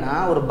சொல்கிற அப்படின்னா,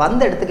 ஒரு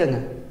பந்தை எடுத்துக்கோங்க,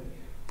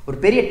 ஒரு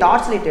பெரிய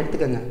டார்ச் லைட்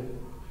எடுத்துக்கோங்க,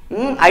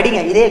 அடிங்க,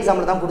 இதே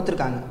எக்ஸாம்பிள் தான்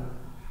கொடுத்துருக்காங்க.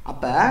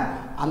 அப்போ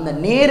அந்த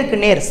நேருக்கு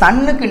நேர்,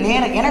 சன்னுக்கு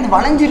நேர், ஏன்னா இது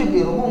வளைஞ்சிருக்கு,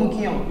 ரொம்ப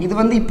முக்கியம். இது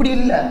வந்து இப்படி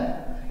இல்லை,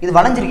 இது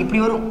வளைஞ்சிருக்கு,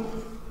 இப்படி வரும்,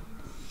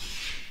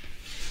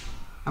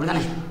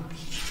 அப்படிதானே?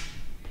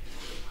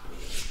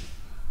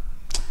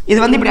 இது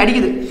வந்து இப்படி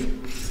அடிக்குது,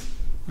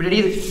 இப்படி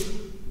அடிக்குது.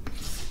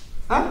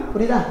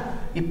 புரியுதா?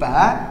 இப்போ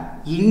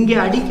இங்கே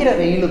அடிக்கிற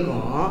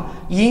வெயிலுக்கும்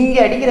இங்கே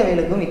அடிக்கிற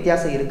வெயிலுக்கும்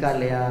வித்தியாசம் இருக்கா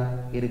இல்லையா?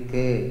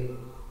 இருக்கு.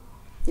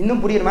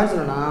 இன்னும் புரியுற மாதிரி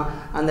சொல்லணும்னா,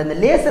 அந்த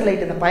லேசர்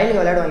லைட் இந்த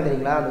பயலுக்கு விளையாடுவாங்க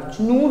தெரியுங்களா, அந்த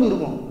சின்னூடு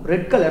இருக்கும்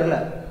ரெட் கலரில்.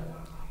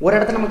 ஒரு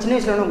இடத்துல நம்ம சின்ன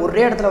வயசில்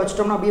ஒரே இடத்துல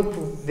வச்சுட்டோம்னா அப்படியே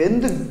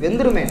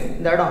வெந்துருமே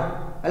இந்த இடம்,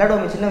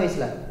 விளையாடுவோமே சின்ன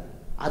வயசில்.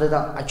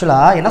 அதுதான்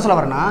ஆக்சுவலாக என்ன சொல்ல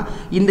வரேன்னா,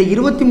 இந்த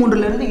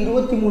 23லேருந்து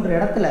 23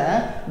 இடத்துல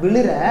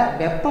விழுற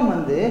வெப்பம்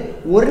வந்து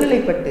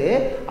ஒருநிலைப்பட்டு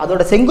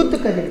அதோட செங்குத்து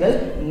கதிர்கள்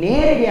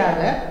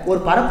நேரடியாக ஒரு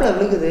பரப்பில்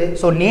விழுகுது.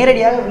 ஸோ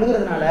நேரடியாக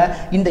விழுகிறதுனால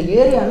இந்த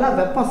ஏரியாலாம்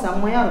வெப்பம்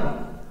செம்மையாக இருக்கும்.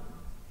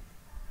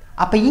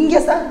 அப்போ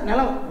இங்கே சார்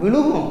நிலம்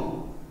விழுகும்.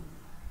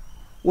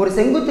 ஒரு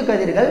செங்குத்து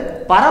கதிர்கள்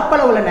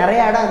பரப்பளவில்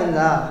நிறைய இடம்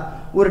இருந்தா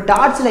ஒரு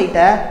டார்ச்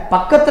லைட்டை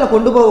பக்கத்தில்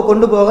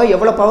கொண்டு போக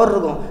எவ்வளோ பவர்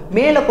இருக்கும்,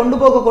 மேலே கொண்டு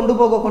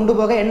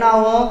போக என்ன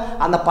ஆகும்,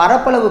 அந்த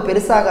பரப்பளவு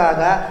பெருசாக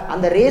ஆக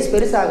அந்த ரேஸ்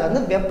பெருசாக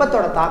வந்து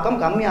வெப்பத்தோட தாக்கம்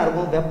கம்மியாக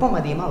இருக்கும், வெப்பம்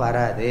அதிகமாக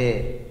வராது.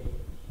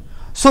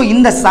 ஸோ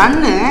இந்த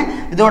சன்னு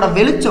இதோட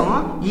வெளிச்சம்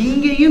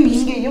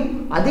இங்கேயும்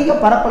அதிக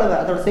பரப்பளவு,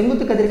 அதோட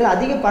செங்குத்து கதிர்கள்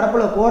அதிக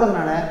பரப்பளவு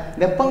போகிறதுனால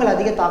வெப்பங்கள்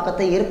அதிக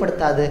தாக்கத்தை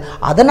ஏற்படுத்தாது.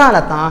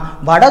 அதனால தான்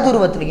வட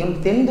துருவத்திலையும்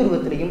தென்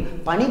துருவத்திலையும்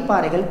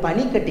பனிப்பாறைகள்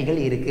பனிக்கட்டிகள்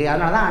இருக்குது.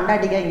 அதனால தான்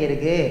அண்டார்டிகா இங்கே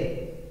இருக்குது.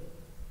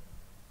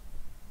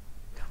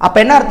 அப்போ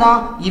என்ன அர்த்தம்,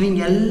 இவங்க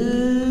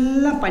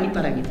எல்லாம்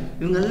பனிப்பாறைகள்,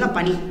 இவங்க எல்லாம்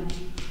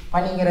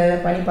பனிங்கிற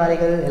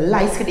பனிப்பாறைகள்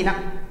எல்லாம் ஐஸ் கட்டி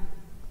தான்.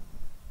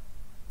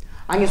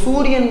 அங்கே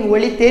சூரியன்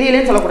ஒளி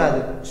தெரியலன்னு சொல்லக்கூடாது,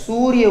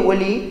 சூரிய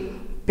ஒளி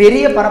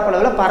பெரிய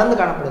பரப்பளவில் பறந்து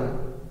காணப்படுது.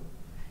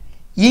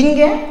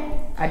 இங்கே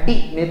நெத்தி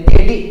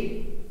அடி.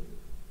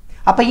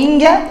 அப்போ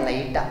இங்கே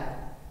லைட்டா,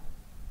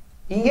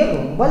 இங்கே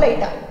ரொம்ப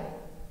லைட்டா.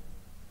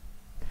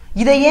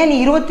 இதை ஏன் நீ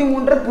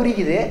 23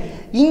 புரிக்குது,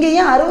 இங்கே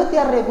ஏன்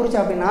 66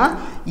 குறிச்சா அப்படின்னா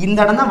இந்த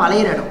இடம் தான்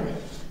வளையிற இடம்,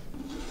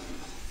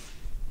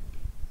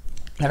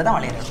 தான்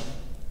வளையிற இடம்.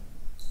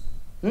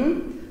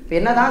 இப்போ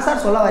என்னதான்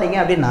சார் சொல்ல வரீங்க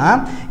அப்படின்னா,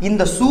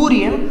 இந்த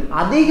சூரியன்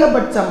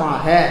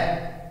அதிகபட்சமாக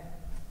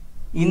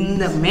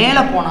இந்த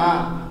மேலே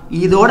போனால்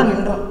இதோட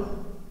நின்றோம்.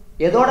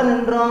 எதோட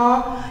நின்றோம்,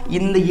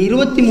 இந்த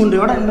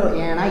 23 நின்றோம்.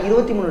 ஏன்னா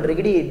 23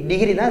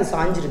 டிகிரி தான் இது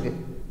சாஞ்சிருக்கு.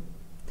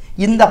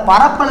 இந்த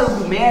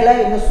பரப்பளவுக்கு மேலே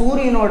இந்த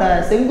சூரியனோட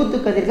செங்குத்து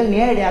கதிர்கள்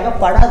நேரடியாக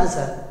படாது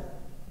சார்.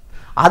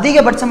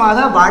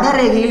 அதிகபட்சமாக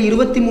வடரேகையில்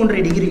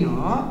 23 டிகிரியும்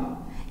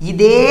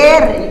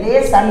இதே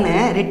சன்னு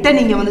ரிட்டன்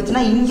இங்கே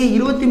வந்துச்சுன்னா இங்கே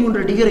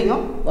 23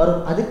 டிகிரியும்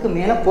வரும், அதுக்கு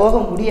மேலே போக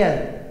முடியாது.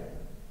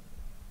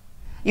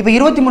 இப்போ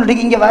 23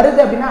 டிகிரி இங்கே வருது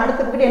அப்படின்னா அடுத்த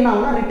பக்கத்து என்ன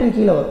ஆகும்னா ரிட்டன்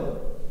கீழே வரும்.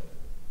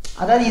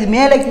 அதாவது இது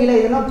மேலே கீழே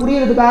இதெல்லாம்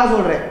புரியறதுக்காக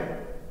சொல்கிறேன்.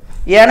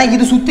 ஏன்னா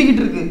இது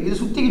சுற்றிக்கிட்டு இருக்கு,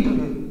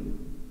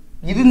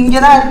 இது இங்கே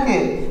தான் இருக்கு,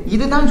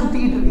 இதுதான்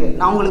சுற்றிக்கிட்டு இருக்கு.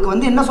 நான் உங்களுக்கு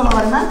வந்து என்ன சொல்ல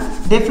வரேன்னா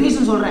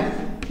டெஃபினிஷன் சொல்கிறேன்.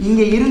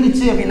 இங்கே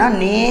இருந்துச்சு அப்படின்னா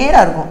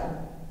நேராக இருக்கும்.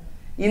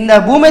 இந்த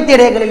பூமத்திய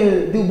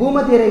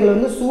ரேகைகள்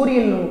வந்து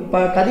சூரியன்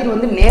கதிர்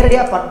வந்து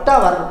நேரடியாக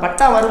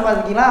பட்டா வரும்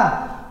பார்த்தீங்களா,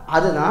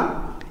 அதுதான்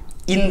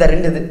இந்த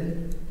 2 இது.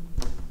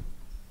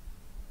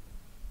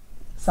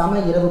 சம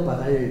இரவு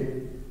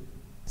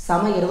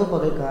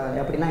பகல்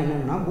அப்படின்னா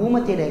என்னன்னா,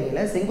 பூமத்திய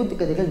ரேகையில் செங்குத்து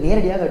கதிர்கள்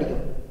நேரடியாக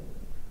அடிக்கும்.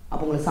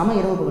 அப்போ உங்களுக்கு சம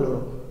இரவு பகல்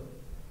வரும்.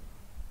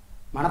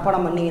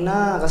 மனப்பாடம் பண்ணிங்கன்னா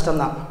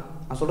கஷ்டம்தான்,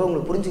 நான் சொல்கிறேன்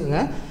உங்களுக்கு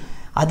புரிஞ்சுக்கோங்க.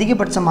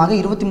 அதிகபட்சமாக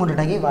 23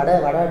 டிகிரி வட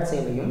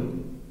அட்சையிலையும்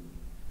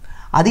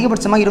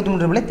அதிகபட்சமாக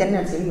 23 தென்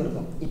அட்சையிலும்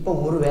இருக்கும். இப்போ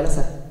ஒரு வேளை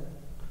சார்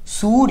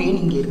சூரியன்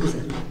இங்கே இருக்குது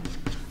சார்,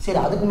 சரி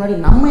அதுக்கு முன்னாடி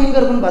நம்ம எங்கே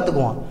இருக்குன்னு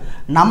பார்த்துக்குவோம்.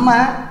 நம்ம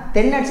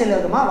தென் அட்சையில்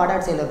இருக்குமா வட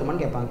அட்சையில்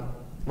இருக்குமான்னு கேட்பாங்க.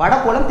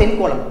 வடகோளம்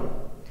தென்கோளம்.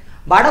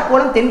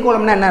 வடகோளம்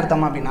தென்கோளம்னா என்ன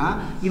அர்த்தம் அப்படின்னா,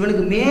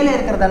 இவனுக்கு மேலே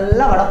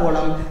இருக்கிறதெல்லாம்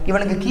வடகோளம்,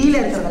 இவனுக்கு கீழே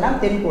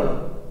இருக்கிறதெல்லாம்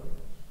தென்கோளம்.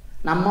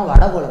 நம்ம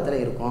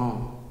வடகோளத்தில் இருக்கோம்.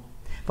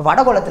 இப்போ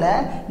வடகோளத்தில்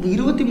இந்த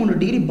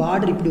 23 டிகிரி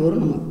பார்டர் இப்படி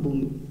வரும் நம்ம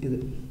பூமி. இது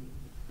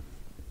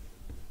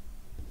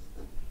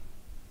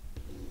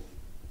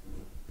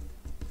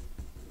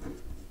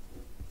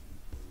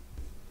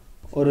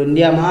ஒரு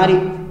இந்தியா மாதிரி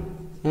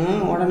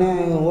உடனே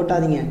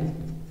ஓட்டாதீங்க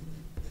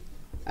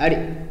அப்படி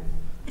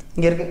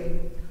இங்கே இருக்கு.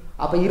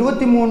 அப்போ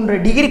 23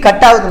 டிகிரி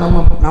கட் ஆகுது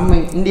நம்ம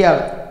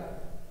இந்தியாவில்.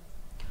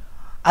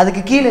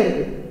 அதுக்கு கீழே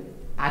இருக்கு.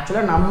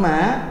 ஆக்சுவலாக நம்ம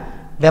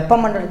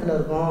வெப்பமண்டலத்தில்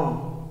இருக்கோம்.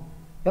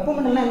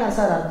 வெப்பமண்டலம் என்ன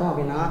சார் அர்த்தம்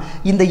அப்படின்னா,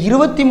 இந்த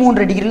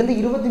 23 டிகிரிலேருந்து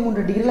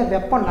 23 டிகிரியில்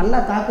வெப்பம் நல்லா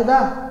தாக்குதா.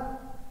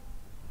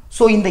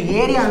 ஸோ இந்த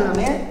ஏரியா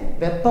எல்லாமே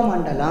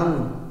வெப்பமண்டலம்.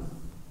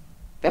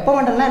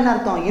 வெப்பமண்டலம்னா என்ன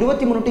அர்த்தம்,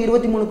 23 to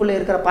 23க்குள்ளே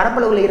இருக்கிற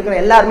பரப்பளவில் இருக்கிற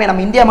எல்லாருமே,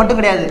 நம்ம இந்தியா மட்டும்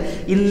கிடையாது,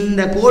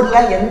 இந்த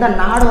கோடில் எந்த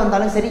நாடு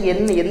வந்தாலும் சரி,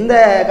 எந்த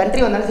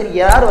கண்ட்ரி வந்தாலும் சரி,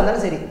 யார்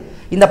வந்தாலும் சரி,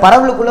 இந்த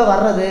பரவலுக்குள்ளே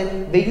வர்றது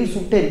வெயில்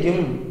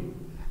சுட்டரிக்கும்.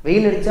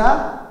 வெயில் அடித்தா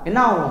என்ன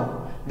ஆகும்,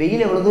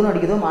 வெயில் எவ்வளோ தூரம்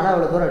அடிக்குதோ மழை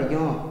எவ்வளோ தூரம்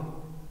அடிக்கும்.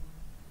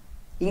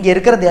 இங்கே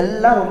இருக்கிறது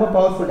எல்லாம் ரொம்ப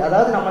பவர்ஃபுல்.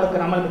 அதாவது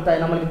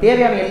நம்மளுக்கு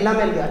தேவையான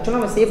எல்லாமே இருக்குது. ஆக்சுவலாக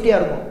நம்ம சேஃப்டியாக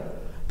இருக்கும்.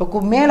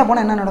 இப்போ மேலே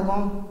போனால் என்ன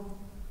நடக்கும்,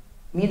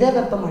 மித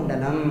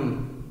வெப்பமண்டலம்.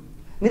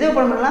 மித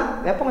வெப்பமண்டலம்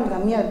வெப்பம் கொஞ்சம்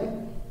கம்மியாக இருக்குது.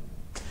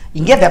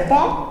 இங்கே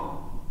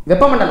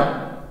வெப்பமண்டலம்,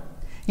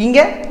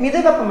 இங்கே மித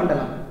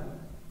வெப்பமண்டலம்,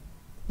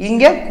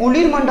 இங்கே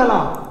குளிர்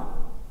மண்டலம்.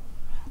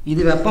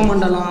 இது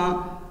வெப்பமண்டலம்,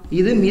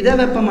 இது மித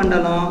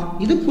வெப்பமண்டலம்,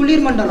 இது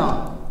குளிர் மண்டலம்.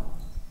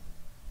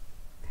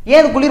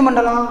 ஏன் இது குளிர்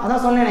மண்டலம்?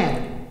 அதான் சொன்னேனே,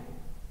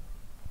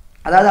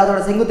 அதாவது அதோட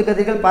செங்குத்து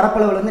கதிர்கள்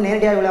பரப்பளவில் வந்து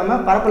நேரடியாக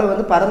விழாமல் பரப்பளவு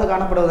வந்து பறந்து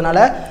காணப்படுவதனால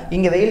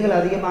இங்கே வெயில்கள்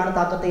அதிகமான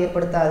தாக்கத்தை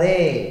ஏற்படுத்தாதே.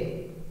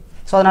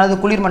 ஸோ அதனால்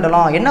இது குளிர்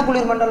மண்டலம். என்ன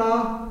குளிர்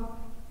மண்டலம்?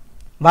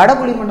 வட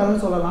குளிர்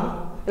மண்டலம்னு சொல்லலாம்,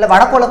 இல்லை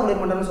வடகோள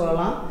குளிர் மண்டலம்னு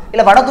சொல்லலாம்,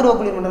 இல்லை வடதுருவ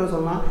குளிர் மண்டலம்னு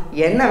சொல்லலாம்,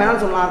 என்ன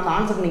வேணாலும் சொல்லலாம்.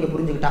 கான்செப்ட் நீங்கள்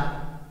புரிஞ்சுக்கிட்டா,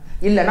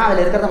 இல்லைன்னா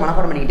அதில் இருக்கிறத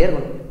மனப்பாடம் பண்ணிக்கிட்டே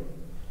இருக்கணும்.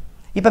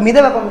 இப்போ மித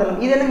வெப்பமண்டலம்,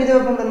 இது என்ன மித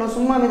வெப்பமண்டலம்?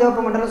 சும்மா மித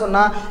வெப்பமண்டலம்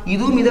சொன்னால்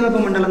இதுவும் மித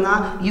வெப்பமண்டலம்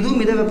தான், இதுவும்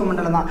மித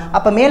வெப்பமண்டலம் தான்.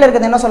 அப்போ மேலே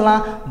இருக்கிறது என்ன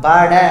சொல்லலாம்?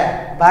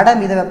 வட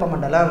மித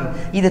வெப்பமண்டலம்,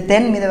 இது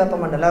தென் மித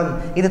வெப்பமண்டலம்,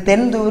 இது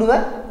தென் துருவ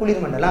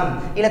குளிர் மண்டலம்,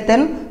 இல்லை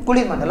தென்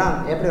குளிர் மண்டலம்,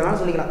 எப்படி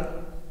வேணாலும் சொல்லிக்கலாம்.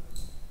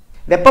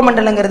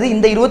 வெப்பமண்டலங்கிறது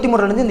இந்த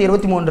 23லேருந்து இந்த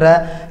 23,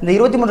 இந்த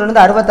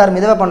 23லேருந்து 66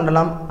 மித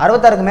வெப்பமண்டலம்,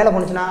 66க்கு மேலே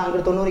போணுச்சுன்னா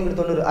அங்கிட்டு 90, இங்கிட்டு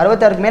 90,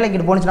 66க்கு மேலே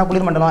இங்கிட்டு போணுச்சுன்னா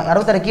குளிர் மண்டலம்,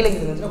 66 கீழே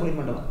இங்கிட்டு இருந்துச்சுன்னா குளிர்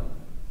மண்டலம்.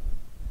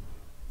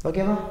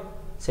 ஓகேவா?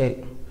 சரி,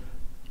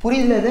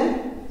 புரியுதுல? இது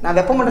நான்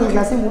வெப்பமண்டலம்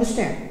கிளாஸே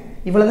முடிச்சிட்டேன்.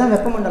 இவ்வளோ தான்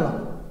வெப்பமண்டலம்.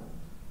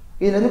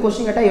 இதுலேருந்து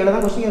கொஸ்டின் கேட்டால் இவ்வளோ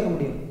தான் கொஸ்டின் கேட்க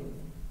முடியும்.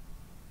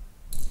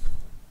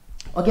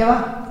 ஓகேவா?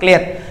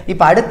 கிளியர்.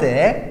 இப்போ அடுத்து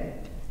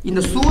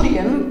இந்த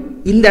சூரியன்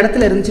இந்த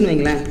இடத்துல இருந்துச்சுன்னு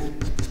வைங்களேன்,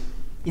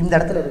 இந்த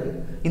இடத்துல இருக்குது,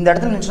 இந்த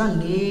இடத்துல இருந்துச்சுன்னா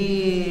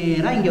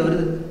நேராக இங்கே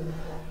வருது.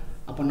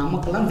 அப்போ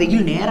நமக்கெல்லாம்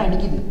வெயில் நேராக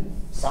அடிக்குது,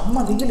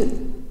 செம்ம வெயில்.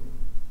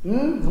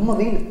 செம்ம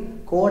வெயில்.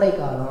 கோடை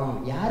காலம்.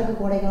 யாருக்கு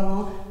கோடை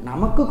காலம்?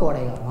 நமக்கு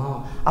கோடை காலம்.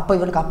 அப்போ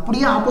இவனுக்கு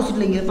அப்படியே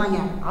ஆப்போசிட்டில் இங்கே இருப்பாங்க,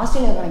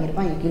 ஆஸ்திரேலியாக்காரங்க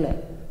இருப்பாங்க கீழே.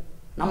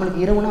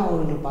 நம்மளுக்கு இரவுனா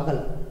அவங்களுக்கு பகல்,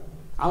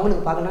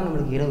 அவங்களுக்கு பகல்னா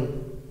நம்மளுக்கு இரவு.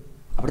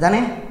 அப்படி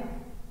தானே?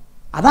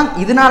 அதான்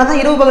இதனால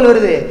தான் இரவு பகல்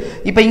வருது.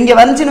 இப்போ இங்கே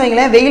வந்துச்சுன்னு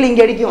வைங்களேன், வெயில்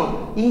இங்கே அடிக்கும்,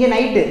 இங்கே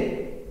நைட்டு.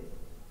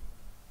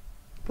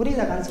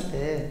 புரியுதா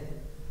கான்செப்ட்டு?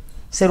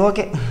 சரி,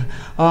 ஓகே.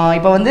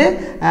 இப்போ வந்து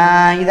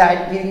இது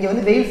இங்கே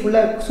வந்து வெயில்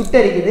ஃபுல்லாக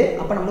சுட்டரிக்குது.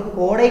 அப்போ நம்மளுக்கு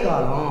கோடை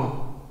காலம்.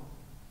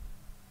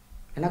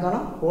 என்ன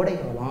காலம்? கோடை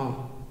காலம்.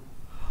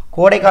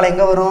 கோடை காலம்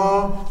எங்கே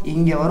வரும்?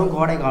 இங்கே வரும்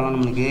கோடை காலம்.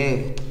 நம்மளுக்கு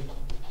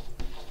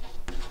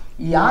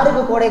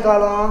யாருக்கு கோடை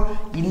காலம்?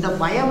 இந்த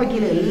பயம்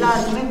வைக்கிற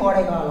எல்லாருக்குமே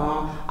கோடை காலம்.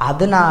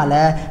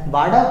 அதனால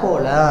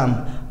வடகோள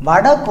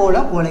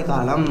கோடை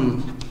காலம்,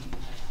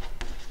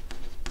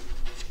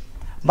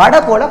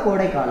 வடகோள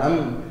கோடை காலம்.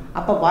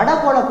 அப்போ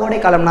வடகோள கோடை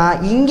காலம்னா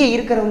இங்கே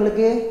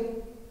இருக்கிறவங்களுக்கு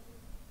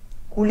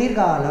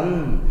குளிர்காலம்.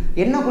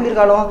 என்ன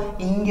குளிர்காலம்?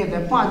 இங்கே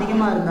வெப்பம்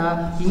அதிகமாக இருந்தால்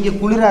இங்கே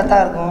குளிராக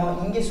தான் இருக்கும்,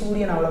 இங்கே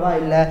சூரியன் அவ்வளவா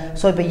இல்லை.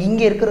 ஸோ இப்போ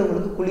இங்கே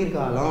இருக்கிறவங்களுக்கு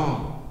குளிர்காலம்.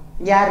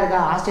 யார்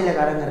இருக்கா?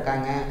 ஆஸ்திரேலியாக்காரங்க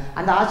இருக்காங்க.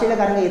 அந்த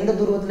ஆஸ்திரேலியாக்காரங்க எந்த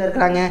துருவத்தில்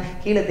இருக்கிறாங்க?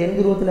 கீழே தென்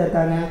துருவத்தில்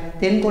இருக்காங்க,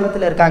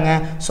 தென்கோளத்தில் இருக்காங்க.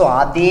 ஸோ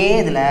அதே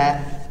இதில்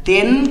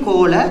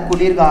தென்கோள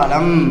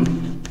குளிர்காலம்.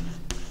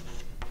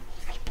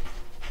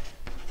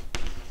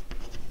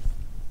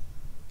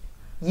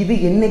 இது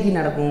என்னைக்கு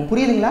நடக்கும்?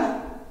 புரியுதுங்களா?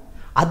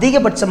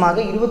 அதிகபட்சமாக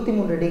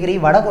 23 டிகிரி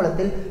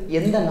வடகோளத்தில்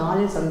எந்த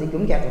நாளில்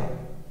சந்திக்கும் கேட்கலாம்.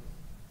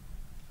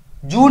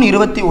 ஜூன்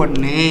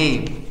 21.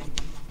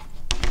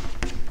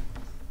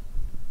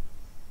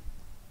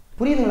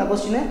 புரியுதுங்களா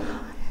கொஸ்டின்?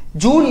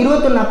 ஜூன்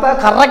 21 அப்போ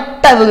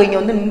கரெக்டாக இவங்க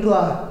இங்கே வந்து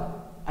நின்றுவாங்க.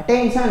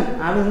 அட்டென்ஷன்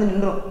அப்படி வந்து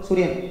நின்றும்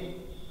சூரியன்.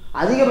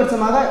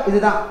 அதிகபட்சமாக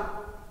இதுதான்.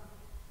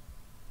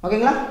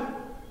 ஓகேங்களா?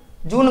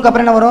 ஜூனுக்கு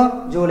அப்புறம் என்ன வரும்?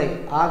 July,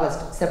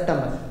 August,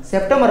 September.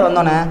 செப்டம்பர்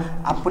வந்தோன்னே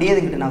அப்படியே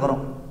இதுக்கிட்ட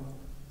நகரும்.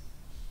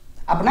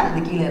 அப்படின்னா இது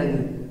கீழே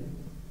இறங்குது.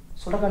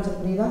 சொல்கிற கான்செப்ட்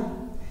புரியுதா?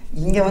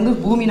 இங்கே வந்து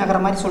பூமி நகர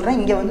மாதிரி சொல்கிறேன்,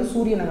 இங்கே வந்து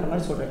சூரிய நகர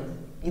மாதிரி சொல்கிறேன்.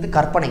 இது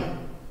கற்பனை.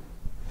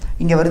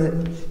 இங்கே வருது.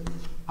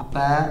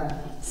 அப்போ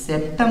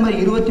செப்டம்பர்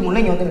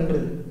 23 இங்கே வந்து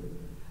நின்றுது.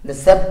 இந்த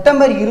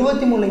செப்டம்பர்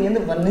 23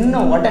 இங்கேருந்து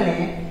நின்ன உடனே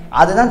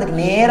அதுதான்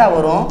இதுக்கு நேராக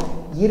வரும்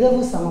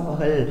இரவு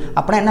சமபகல்.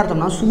 அப்படின்னா என்ன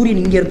அர்த்தம்னா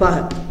சூரியன் இங்கே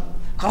இருப்பாங்க,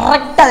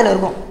 கரெக்டாக அதில்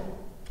இருக்கும்.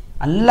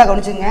 நல்லா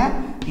கவனிச்சுங்க.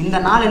 இந்த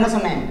நாள் என்ன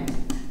சொன்னேன்?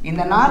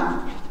 இந்த நாள்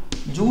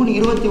ஜூன்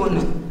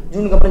 21.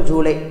 ஜூனுக்கு அப்புறம்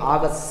ஜூலை,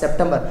 ஆகஸ்ட்,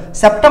 செப்டம்பர்.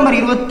 செப்டம்பர்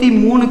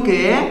 23க்கு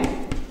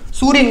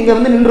சூரியன் இங்கே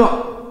வந்து நின்றோம்,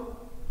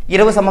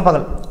 இரவு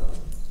சமபகல்.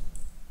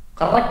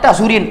 கரெக்டாக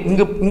சூரியன்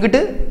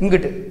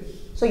இங்கிட்டு.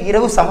 ஸோ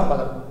இரவு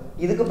சமபகல்.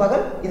 இதுக்கு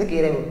பகல், இதுக்கு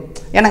இரவு.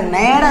 எனக்கு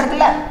நேரம்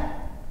இருக்குல்ல,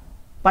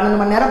 12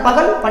 மணி நேரம்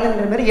பகல், 12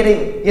 மணி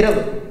நேரம்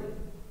இரவு.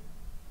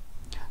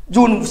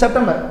 June,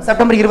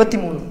 September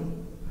 23.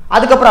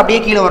 அதுக்கப்புறம் அப்படியே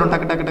கீழே வரும்,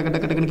 டக்கு டக்கு டக்கு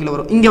டக்கு டக்குன்னு கீழே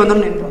வரும். இங்கே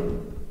வந்தோம்னு நின்றோம்.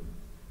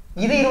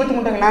 இது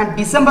 23ங்கன்னா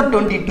டிசம்பர்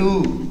 22.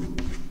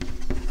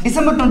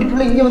 டிசம்பர்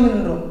 22ல் இங்கே வந்து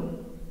நின்றோம்.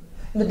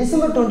 இந்த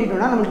டிசம்பர்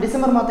 22னா நம்மளுக்கு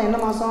டிசம்பர் மாதம் என்ன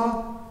மாதம்?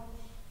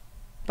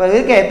 இப்போ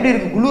இருக்க எப்படி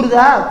இருக்குது?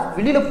 குளிருதா?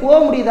 வெளியில் போக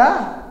முடியுதா?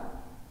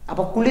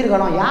 அப்போ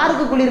குளிர்காலம்.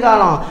 யாருக்கு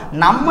குளிர்காலம்?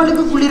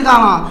 நம்மளுக்கு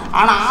குளிர்காலம்.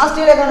 ஆனால்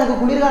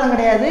ஆஸ்திரேலியாக்காரனுக்கு குளிர்காலம்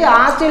கிடையாது.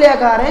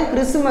 ஆஸ்திரேலியாக்காரன்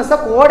கிறிஸ்துமஸை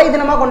கோடை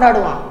தினமாக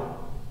கொண்டாடுவான்.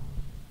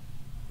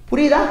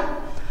 புரியுதா?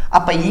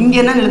 அப்போ இங்கே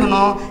என்ன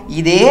எழுதணும்?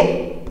 இதே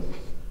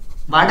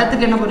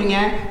வடத்துக்கு என்ன போறீங்க?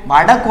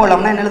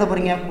 வடகோளம்னா என்ன எழுத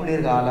போறீங்க?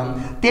 குளிர்காலம்.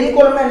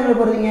 தென்கோளம்னா என்ன எழுத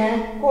போறீங்க?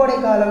 கோடை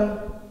காலம்.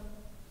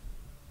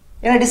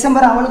 ஏன்னா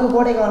டிசம்பர் அவனுக்கு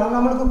கோடை காலம்,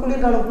 நம்மளுக்கு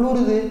குளிர்காலம்,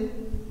 குளிருது.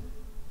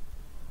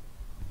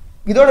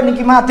 இதோட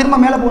நிற்குமா? திரும்ப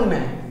மேலே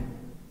போகணுமே.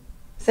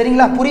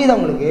 சரிங்களா? புரியுதா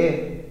உங்களுக்கு?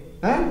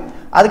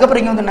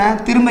 அதுக்கப்புறம் இங்கே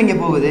வந்து திரும்ப இங்கே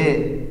போகுது.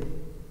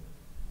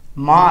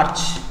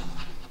 மார்ச்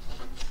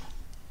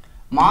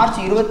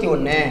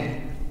 21.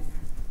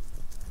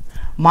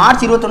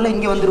 மார்ச் 21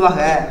 இங்கே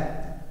வந்துடுவாங்க.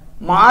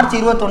 மார்ச்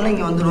 21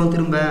 இங்கே வந்துடும்.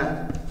 திரும்ப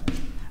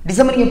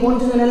டிசம்பர் இங்கே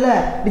போனுச்சுன்னு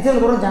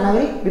டிசம்பர் கூட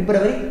ஜனவரி,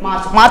 பிப்ரவரி,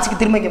 மார்ச்சுக்கு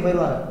திரும்ப இங்கே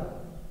போயிடுவாங்க.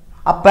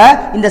 அப்போ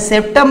இந்த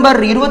செப்டம்பர்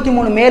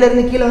 23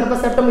 மேலேருந்து கீழே வரப்போ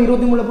செப்டம்பர்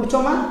 23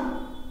 பிடிச்சோமா?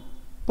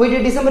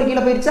 போயிட்டு டிசம்பர்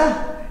கீழே போயிடுச்சா?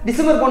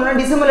 டிசம்பர் போனோம்னா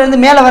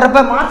டிசம்பர்லேருந்து மேலே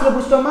வரப்போ மார்ச்சில்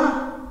பிடிச்சிட்டோமா?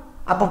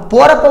 அப்போ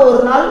போகிறப்ப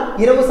ஒரு நாள்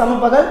இரவு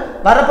சமப்பகல்,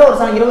 வரப்போ ஒரு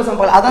இரவு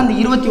சமப்பகல். அதான் இந்த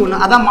 21.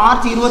 அதான்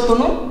மார்ச்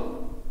 21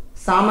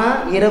 சம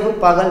இரவு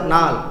பகல்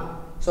நாள்.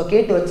 ஸோ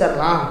கேட்டு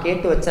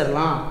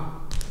வச்சிடலாம்.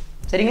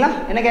 சரிங்களா?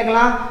 என்ன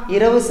கேட்கலாம்?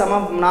 இரவு சம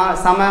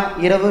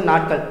இரவு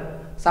நாட்கள்,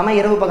 சம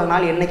இரவு பகல்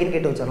நாள் என்னைக்குன்னு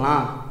கேட்டு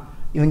வச்சிடலாம்.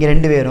 இவங்க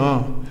 2 பேரும்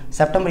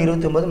செப்டம்பர்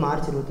 29,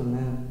 மார்ச்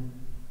 21.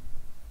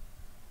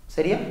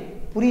 சரியா?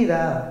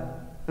 புரியுதா?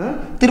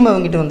 திரும்ப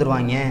இவங்கிட்ட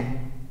வந்துடுவாங்க.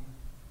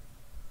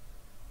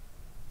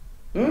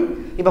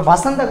 இப்போ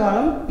வசந்த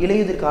காலம்,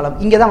 இலையுதிர் காலம்.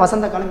 இங்கே தான்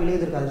வசந்த காலம்,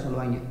 இலையுதிர் காலம்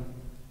சொல்லுவாங்க.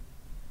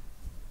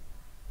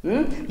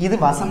 இது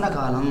வசந்த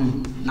காலம்.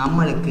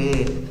 நம்மளுக்கு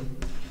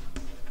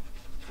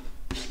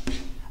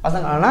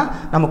வசந்த காலம்னா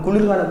நம்ம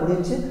குளிர்காலம்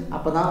முடிஞ்சு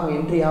அப்போ தான்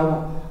என்ட்ரி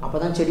ஆகும். அப்போ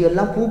தான்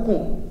செடியெல்லாம்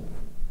பூக்கும்.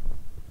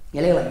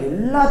 இலைகளா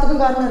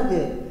எல்லாத்துக்கும் காரணம்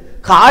இருக்குது.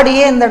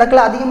 காடியே இந்த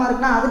இடத்துல அதிகமாக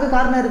இருக்குன்னா அதுக்கு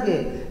காரணம்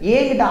இருக்குது.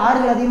 ஏங்கிட்ட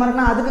ஆறுகள் அதிகமாக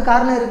இருக்குன்னா அதுக்கு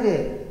காரணம் இருக்குது.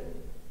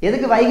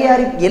 எதுக்கு வைகை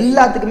ஆறு?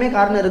 எல்லாத்துக்குமே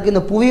காரணம் இருக்குது.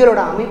 இந்த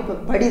புவியலோட அமைப்பு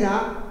படி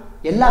தான்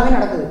எல்லாமே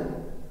நடக்குது.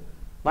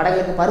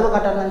 வடகிழக்கு பருவ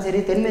காட்டாக இருந்தாலும் சரி,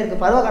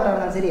 தென்மேற்கு பருவ காட்டாக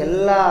இருந்தாலும் சரி,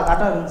 எல்லா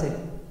காட்டாக இருந்தாலும் சரி.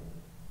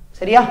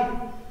 சரியா?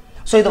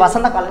 ஸோ இது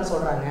வசந்த காலம்னு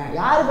சொல்கிறாங்க.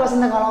 யாருக்கு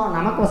வசந்த காலம்?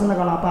 நமக்கு வசந்த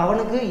காலம். அப்போ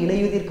அவனுக்கு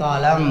இலையுதிர்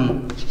காலம்.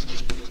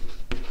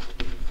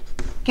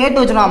 கேட்டு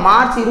வச்சுருவான்.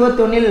 மார்ச்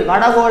 21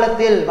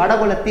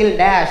 வடகோளத்தில்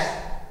டேஷ்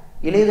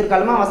இலையுதிர்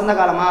காலமா வசந்த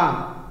காலமா?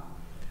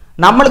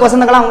 நம்மளுக்கு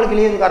வசந்த காலம், அவங்களுக்கு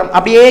இலையுதிர் காலம்.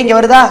 அப்படியே இங்கே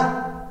வருதா?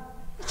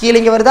 கீழே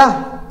இங்கே வருதா?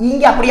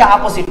 இங்கே அப்படியே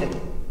ஆப்போசிட்.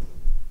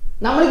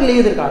 நம்மளுக்கு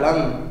இலையுதிர்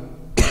காலம்,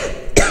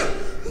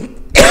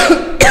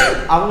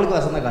 அவங்களுக்கு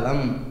வசந்த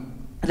காலம்.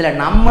 இதில்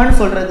நம்மன்னு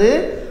சொல்கிறது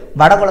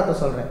வடகுலத்தை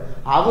சொல்கிறேன்,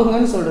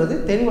 அவங்கன்னு சொல்கிறது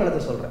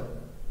தென்குலத்தை சொல்கிறேன்.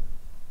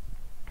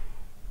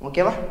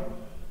 ஓகேவா?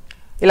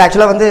 இல்லை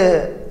ஆக்சுவலாக வந்து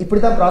இப்படி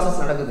தான்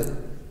ப்ராசஸ் நடக்குது.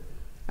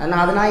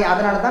 அதனால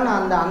தான்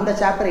நான் அந்த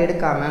சாப்டர்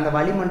எடுக்காமல், அந்த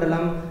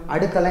வளிமண்டலம்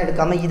அடுக்கெல்லாம்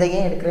எடுக்காமல் இதை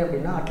ஏன் எடுக்கிறேன்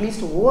அப்படின்னா,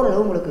 அட்லீஸ்ட்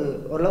ஓரளவு உங்களுக்கு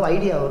ஓரளவு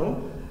ஐடியா வரும்.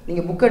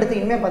 நீங்கள் புக் எடுத்து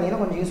இனிமேல்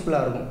பார்த்தீங்கன்னா கொஞ்சம்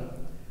யூஸ்ஃபுல்லாக இருக்கும்.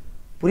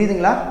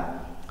 புரியுதுங்களா?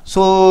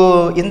 ஸோ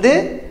இந்த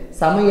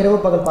சம இரவு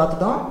பகல்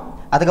பார்த்துட்டோம்.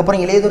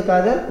 அதுக்கப்புறம்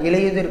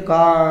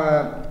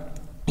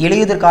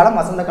இலையுதிர் காலம்,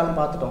 வசந்த காலம்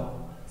பார்த்துட்டோம்.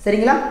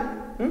 சரிங்களா?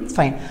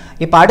 ஃபைன்.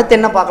 இப்போ அடுத்து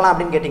என்ன பார்க்கலாம்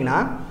அப்படின்னு கேட்டிங்கன்னா,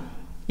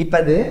 இப்போ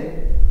அது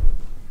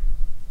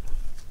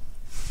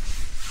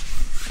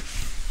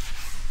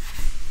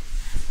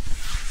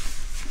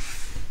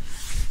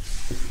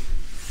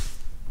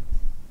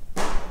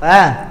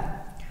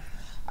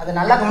அதை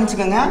நல்லா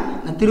கவனிச்சுக்கோங்க.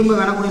 நான் திரும்ப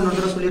வேணக்கூடிய இன்னொரு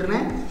தடவை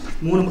சொல்லிடுறேன்.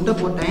 3 முட்டை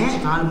போட்டேன்,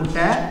 4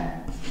 முட்டை.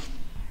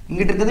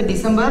 இங்கிட்ட இருக்கிறது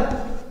டிசம்பர்.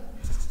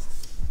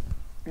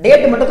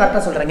 டேட்டு மட்டும்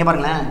கரெக்டாக சொல்கிறேன். இங்கே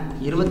பாருங்களேன்,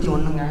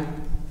 21ங்க,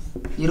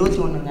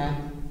 22,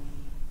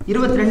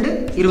 23,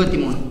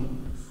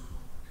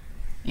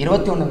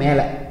 21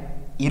 மேலே,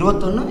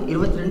 21, 22,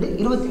 23,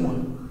 21,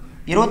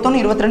 22,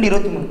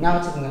 23 ஞாபகம்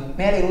வச்சுக்கோங்க.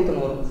 மேலே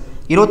 21 வரும்.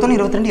 21,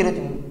 22,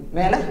 23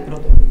 மேலே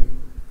 21.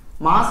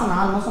 மாதம்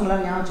 4 மாதம்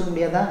எல்லாம் ஞாபகம் வச்சுக்க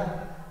முடியாதா?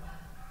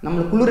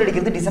 நம்மளுக்கு குளிர்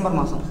அடிக்கிறது டிசம்பர்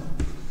மாதம்.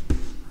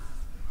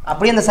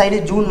 அப்படியே இந்த சைடு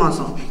ஜூன்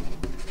மாதம்,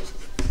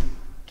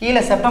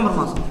 கீழே செப்டம்பர்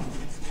மாதம்,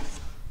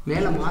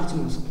 மேலே மார்ச்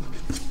மாதம்.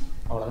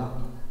 அவ்வளோதான்.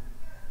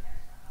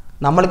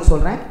 நம்மளுக்கு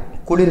சொல்கிறேன்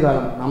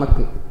குளிர்காலம்.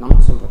 நமக்கு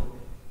சொல்கிறேன்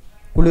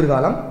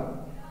குளிர்காலம்,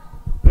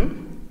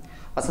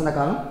 வசந்த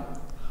காலம்,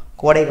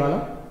 கோடை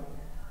காலம்,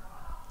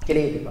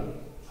 இலையுதிர் காலம்.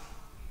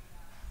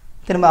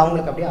 திரும்ப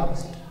அவங்களுக்கு அப்படியே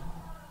ஆப்போசிட்.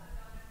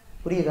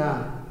 புரியுதா?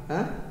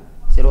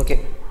 சரி, ஓகே.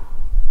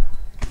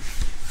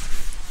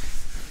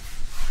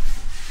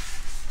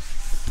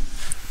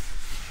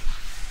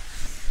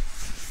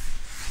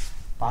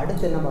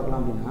 அடுத்து என்ன பார்க்கலாம்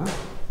அப்படின்னா,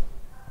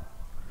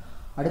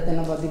 அடுத்து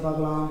என்ன பற்றி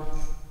பார்க்கலாம்?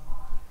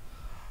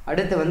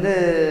 அடுத்து வந்து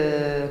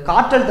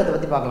காற்றழுத்தத்தை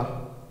பற்றி பார்க்கலாம்.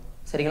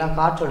 சரிங்களா?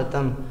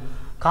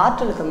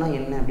 காற்றழுத்தம்னா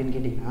என்ன அப்படின்னு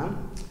கேட்டிங்கன்னா,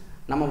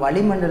 நம்ம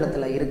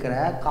வளிமண்டலத்தில் இருக்கிற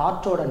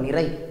காற்றோட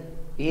நிறை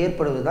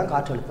ஏற்படுவது தான்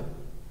காற்றழுத்தம்.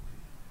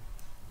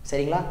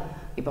 சரிங்களா?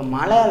 இப்போ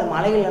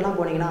மலைகள்லாம்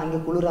போனீங்கன்னா அங்கே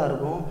குளிராக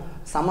இருக்கும்.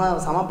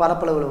 சம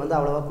பரப்பளவில் வந்து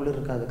அவ்வளோவா குளிர்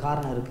இருக்காது.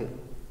 காரணம் இருக்குது.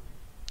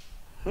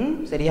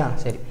 சரியா?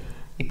 சரி.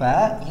 இப்போ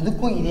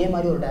இதுக்கும் இதே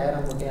மாதிரி ஒரு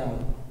டயக்ராம் போட்டே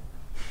ஆகும்.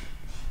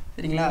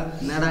 சரிங்களா?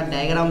 என்னடா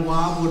டயக்ராம்மா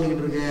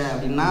போட்டுக்கிட்டு இருக்கு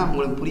அப்படின்னா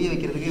உங்களுக்கு புரிய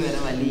வைக்கிறதுக்கு வேறு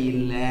வழி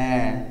இல்லை.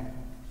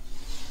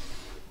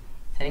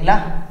 சரிங்களா?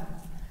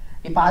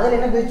 இப்போ அதில்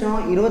என்ன பிரித்தோம்?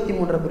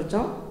 23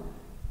 பிரித்தோம்,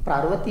 அப்புறம்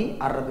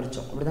 66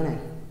 பிரித்தோம். அப்படி தானே?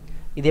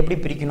 இது எப்படி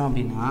பிரிக்கணும்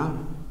அப்படின்னா,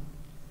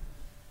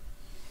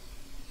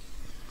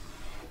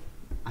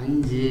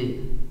 5,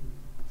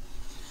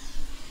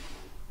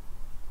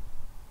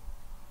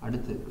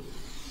 அடுத்து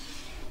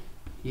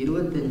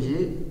 25,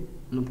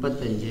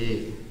 35,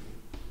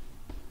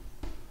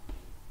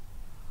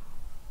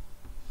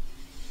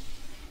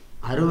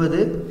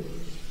 60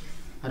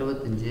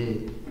 65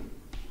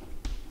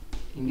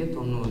 இங்கே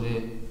 90.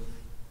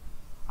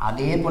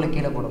 அதே போல்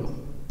கீழே போடணும்.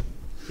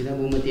 இதான்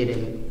பூமத்திய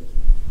ரேகை.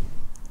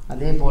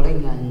 அதே போல்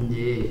இங்கே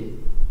 5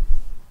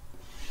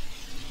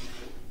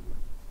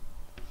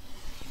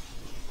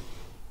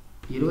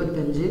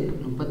 25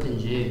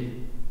 35.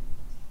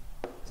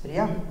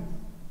 சரியா?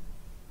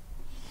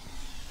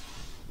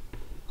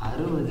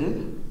 60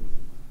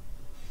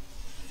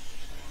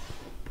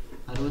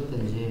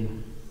 65.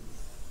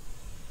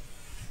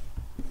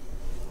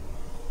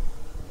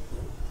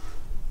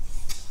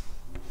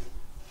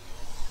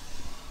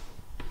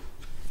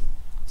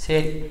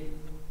 சரி.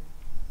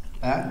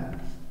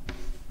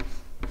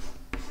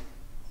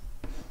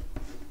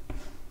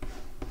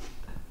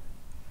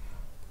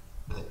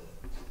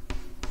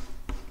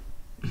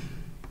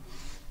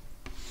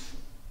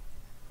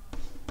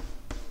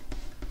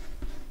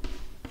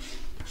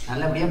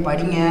 நல்லபடியாக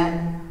படிங்க.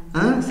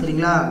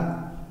 சரிங்களா?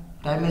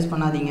 டைம் வேஸ்ட்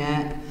பண்ணாதீங்க.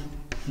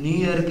 நியூ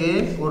இயருக்கு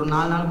ஒரு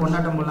 4 நாள்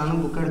கொண்டாட்டம்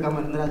போடலான்னு புக்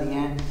எடுக்காமல் இருந்துடாதீங்க.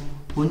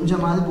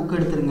 கொஞ்சமாவது புக்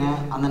எடுத்துருங்க.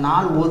 அந்த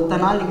நாள் ஒத்த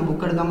நாள் நீங்கள்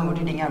புக் எடுக்காமல்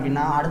விட்டுட்டீங்க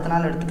அப்படின்னா அடுத்த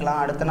நாள்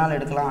எடுத்துக்கலாம், அடுத்த நாள்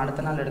எடுக்கலாம்,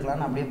 அடுத்த நாள்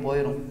எடுக்கலாம்னு அப்படியே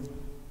போயிடும்.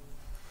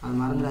 அது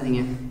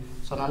மறந்துடாதீங்க.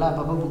 ஸோ நல்லா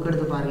அப்பப்போ புக்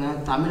எடுத்து பாருங்கள்.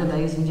 தமிழை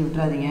தயவு செஞ்சு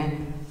விட்டுறாதீங்க.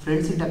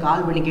 ஃப்ரெண்ட்ஸ்கிட்ட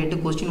கால் பண்ணி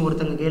கேட்டு கொஸ்டின்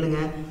ஒருத்தங்க கேளுங்க,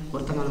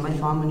 ஒருத்தங்க அந்த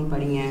மாதிரி ஃபார்ம் பண்ணி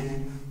படிங்க.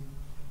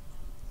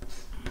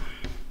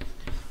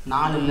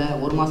 4 இல்லை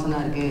 1 மாதம்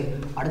தான் இருக்குது,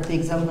 அடுத்த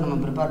எக்ஸாமுக்கு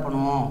நம்ம ப்ரிப்பேர்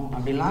பண்ணுவோம்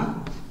அப்படிலாம்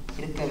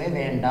இருக்கவே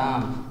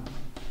வேண்டாம்.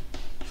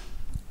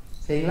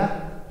 சரிங்களா?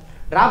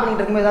 ட்ரா பண்ணிட்டு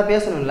இருக்கும்போது ஏதாவது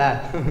பேசணும்ல.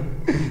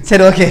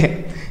 சரி, ஓகே.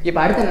 இப்போ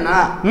அடுத்து என்னன்னா,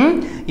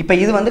 இப்போ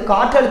இது வந்து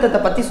காற்றழுத்தத்தை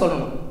பற்றி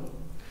சொல்லணும்.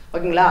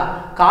 ஓகேங்களா?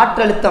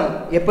 காற்றழுத்தம்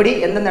எப்படி,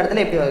 எந்தெந்த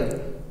இடத்துல எப்படி வருது,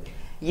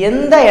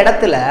 எந்த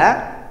இடத்துல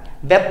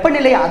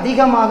வெப்பநிலை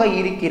அதிகமாக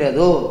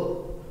இருக்கிறதோ,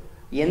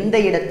 எந்த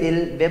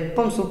இடத்தில்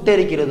வெப்பம்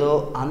சுட்டெரிக்கிறதோ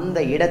அந்த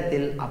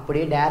இடத்தில்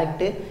அப்படியே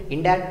டைரக்ட்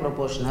இன்டைரக்ட்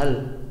ப்ரொபோர்ஷனல்.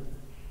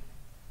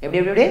 எப்படி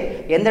எப்படி எப்படி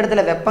எந்த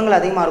இடத்துல வெப்பங்கள்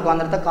அதிகமாக இருக்கும்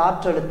அந்த இடத்துல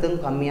காற்றழுத்தம்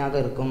கம்மியாக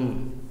இருக்கும்.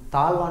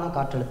 தாழ்வான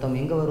காற்றழுத்தம்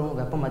எங்கே வரும்?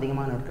 வெப்பம்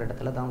அதிகமாக இருக்கிற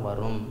இடத்துல தான்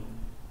வரும்.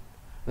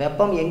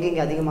 வெப்பம்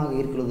எங்கெங்கே அதிகமாக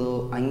இருக்கிறதோ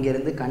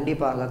அங்கிருந்து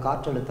கண்டிப்பாக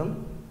காற்றழுத்தம்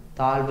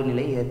தாழ்வு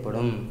நிலை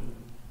ஏற்படும்.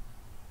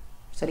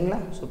 சரிங்களா?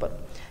 சூப்பர்.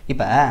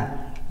 இப்போ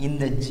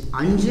இந்த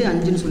 5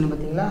 5ன்னு சொன்னேன்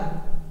பார்த்தீங்களா?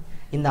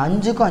 இந்த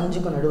 5க்கும்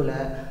 5க்கும் நடுவில்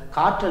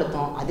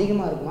காற்றழுத்தம்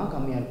அதிகமாக இருக்குமா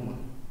கம்மியாக இருக்குமா?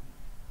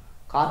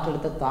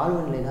 காற்றழுத்த தாழ்வு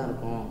நிலை தான்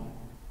இருக்கும்.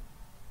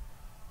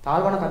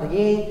 தாழ்வான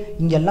காற்று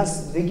இங்கெல்லாம்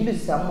வெயில்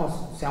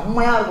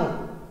செம்மையாக இருக்கும்.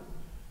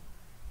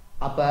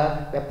 அப்போ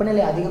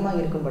வெப்பநிலை அதிகமாக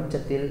இருக்கும்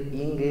பட்சத்தில்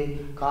இங்கு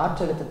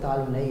காற்றழுத்த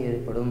தாழ்வு நிலை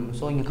ஏற்படும்.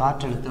 ஸோ இங்கே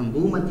காற்றழுத்தம்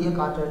பூமத்திய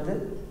காற்றழுத்த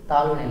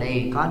தாழ்வு நிலை,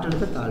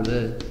 காற்றழுத்த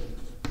தாழ்வு,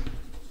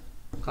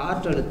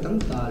 காற்றழுத்தம்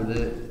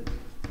தாழ்வு.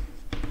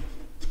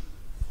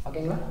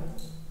 ஓகேங்களா?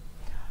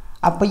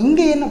 அப்போ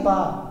இங்கே என்னப்பா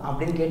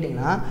அப்படின்னு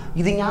கேட்டிங்கன்னா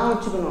இது ஞாபகம்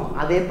வச்சுக்கணும்.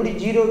 அது எப்படி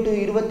 0 to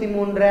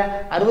 23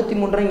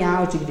 63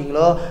 ஞாபகம்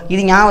வச்சுக்கிட்டீங்களோ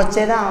இது ஞாபகம்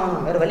வச்சே தான்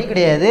ஆகணும், வேறு வழி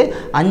கிடையாது.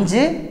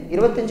 5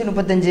 25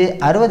 35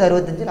 60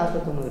 65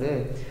 லாஸ்ட் 90.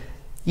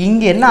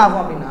 இங்கே என்ன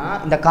ஆகும் அப்படின்னா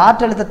இந்த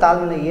காற்றழுத்த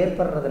தாழ்வுநிலை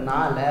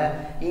ஏற்படுறதுனால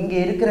இங்கே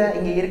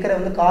இருக்கிற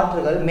வந்து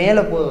காற்றுகள்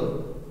மேலே போகும்.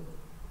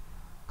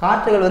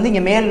 காற்றுகள் வந்து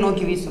இங்கே மேல்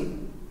நோக்கி வீசும்.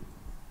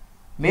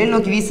 மேல்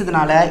நோக்கி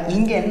வீசுறதுனால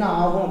இங்கே என்ன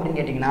ஆகும் அப்படின்னு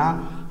கேட்டிங்கன்னா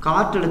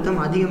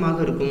காற்றழுத்தம் அதிகமாக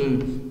இருக்கும்.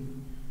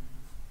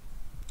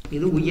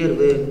 இது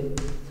உயர்வு.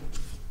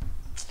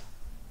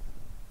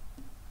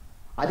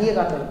 அதிக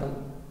காற்றழுத்தம்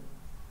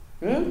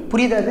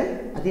புரியுதா? அது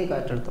அதிக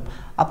காற்றழுத்தம்.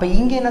 அப்போ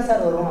இங்கே என்ன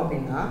சார் வரும்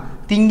அப்படின்னா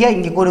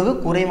இங்கே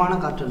குறைவான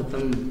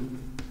காற்றழுத்தம்.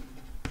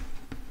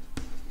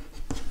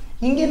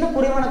 இங்கே என்ன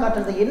குறைவான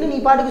காற்றழுத்தம் என்ன நீ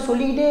பாட்டுக்கு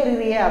சொல்லிக்கிட்டே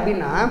இருக்கிறியே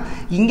அப்படின்னா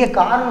இங்கே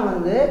காரணம்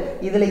வந்து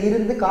இதில்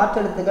இருந்து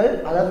காற்றழுத்துகள்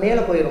அதாவது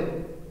மேலே போயிடும்.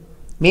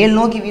 மேல்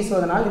நோக்கி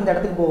வீசுவதனால் இந்த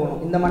இடத்துக்கு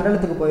போகணும், இந்த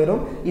மண்டலத்துக்கு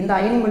போயிடும். இந்த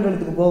அயனி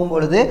மண்டலத்துக்கு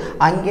போகும்பொழுது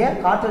அங்கே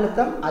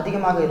காற்றழுத்தம்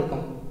அதிகமாக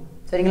இருக்கும்.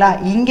 சரிங்களா?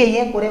 இங்கே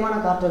ஏன் குறைவான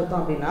காற்றழுத்தம்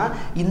அப்படின்னா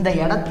இந்த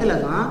இடத்துல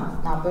தான்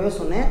நான் அப்போவே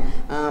சொன்னேன்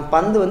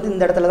பந்து வந்து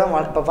இந்த இடத்துல தான்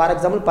இப்போ ஃபார்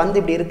எக்ஸாம்பிள் பந்து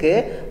இப்படி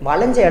இருக்குது,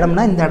 வளைஞ்ச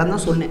இடம்னா இந்த இடம்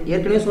தான் சொன்னேன்.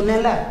 ஏற்கனவே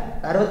சொன்னேன்ல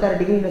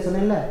 66 டிகிரியில்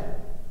சொன்னேன்ல.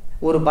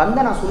 ஒரு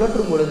பந்தை நான்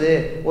சுழற்றும் பொழுது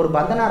ஒரு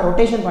பந்தை நான்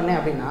ரொட்டேஷன் பண்ணேன்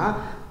அப்படின்னா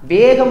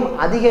வேகம்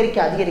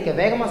அதிகரிக்க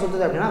வேகமாக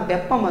சுற்றுது அப்படின்னா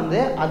வெப்பம்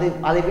வந்து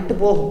அதை விட்டு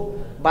போகும்.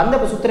 பந்தை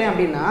இப்போ சுற்றுறேன்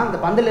அப்படின்னா இந்த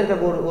பந்தில் இருக்கிற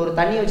ஒரு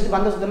தண்ணியை வச்சுட்டு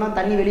பந்தை சுற்றினா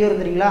தண்ணி வெளியே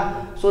வந்துடுறீங்களா?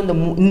 ஸோ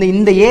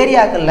இந்த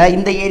ஏரியாக்களில்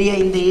இந்த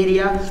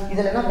ஏரியா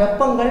இதில் என்ன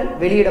வெப்பங்கள்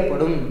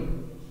வெளியிடப்படும்.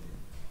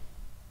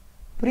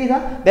 புரியுதா?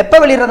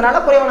 வெப்பம்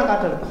வெளியிடுறதுனால குறைவான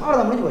காற்றழுத்தம்,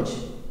 அவ்வளோதான், முடிஞ்சு போச்சு.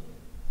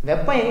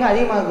 வெப்பம் எங்கே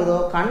அதிகமாக இருக்குதோ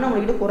கண்ணை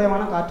மூடிக்கிட்டு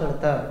குறைவான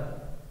காற்றழுத்தம்.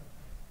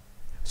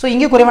 ஸோ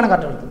இங்கே குறைவான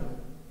காற்றழுத்தம்.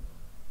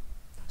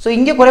 ஸோ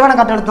இங்கே குறைவான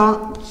காற்றழுத்தம்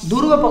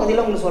துருவ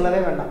பகுதியில் உங்களுக்கு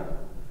சொல்லவே வேண்டாம்.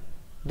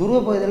 துருவ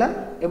பகுதியில்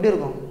எப்படி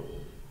இருக்கும்?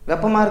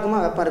 வெப்பமாக இருக்குமா?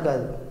 வெப்பம்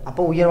இருக்காது.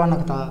 அப்போ உயர்வான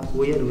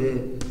உயர்வு.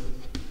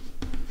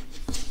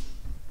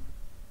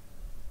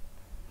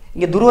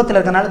 இங்கே துருவத்தில்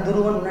இருக்கனால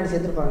துருவம் முன்னாடி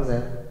சேர்த்துருப்பாங்க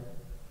சார்.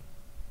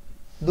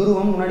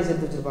 துருவம் முன்னாடி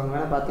சேர்த்து வச்சுருப்பாங்க,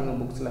 வேணா பார்த்தீங்க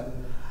புக்ஸில்.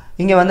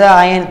 இங்கே வந்து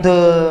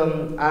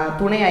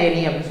துணை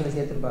அயனி அப்படின்னு சொல்லி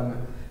சேர்த்துருப்பாங்க.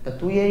 இந்த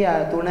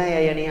துணை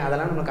அயனி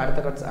அதெல்லாம் நமக்கு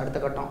அடுத்த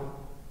கட்டம்.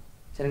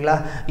 சரிங்களா?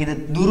 இது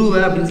துருவ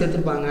அப்படின்னு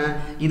சேர்த்துருப்பாங்க,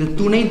 இது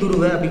துணை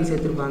துருவ அப்படின்னு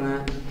சேர்த்துருப்பாங்க,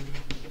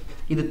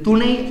 இது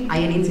துணை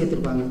அயனின்னு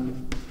சேர்த்துருப்பாங்க.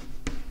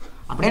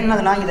 அப்படியே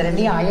என்னதுன்னா இது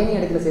ரெண்டையும் அயனி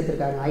இடத்துல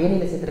சேர்த்துருக்காங்க,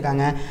 அயனியில்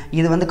சேர்த்துருக்காங்க.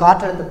 இது வந்து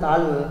காற்றழுத்த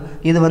தாழ்வு,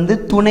 இது வந்து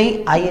துணை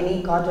அயனி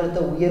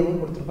காற்றழுத்த உயர்வு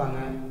கொடுத்துருப்பாங்க.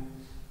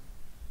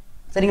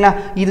 சரிங்களா?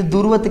 இது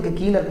துருவத்துக்கு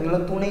கீழே இருக்கிறதுனால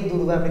துணை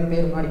துருவ அப்படின்னு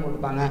பேர் முன்னாடி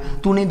போட்டிருப்பாங்க,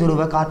 துணை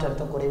துருவ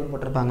காற்றழுத்த குறைவுன்னு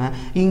போட்டிருப்பாங்க.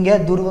 இங்கே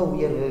துருவ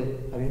உயர்வு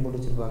அப்படின்னு போட்டு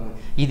வச்சுருப்பாங்க.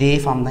 இதே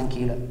ஃபார்ம் தான்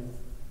கீழே.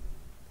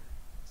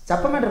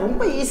 சப்பமேட்டர்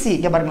ரொம்ப ஈஸி.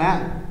 இங்கே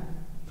பாருங்களேன்,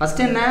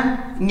 ஃபஸ்ட்டு என்ன,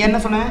 இங்கே என்ன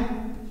சொன்னேன்,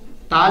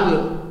 தாழ்வு,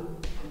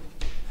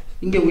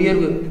 இங்கே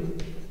உயர்வு,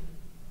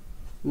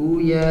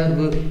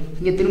 உயர்வு,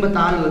 இங்கே திரும்ப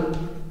தாழ்வு,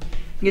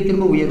 இங்கே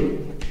திரும்ப உயர்வு.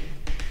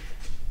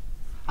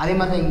 அதே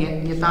மாதிரி தான்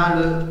இங்கே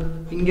தாழ்வு,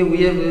 இங்கே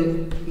உயர்வு,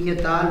 இங்கே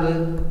தாழ்வு,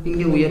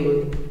 இங்கே உயர்வு.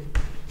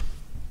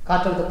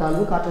 காற்றழுத்த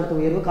தாழ்வு, காற்றழுத்த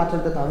உயர்வு,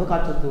 காற்றழுத்த தாழ்வு,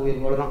 காற்றழுத்த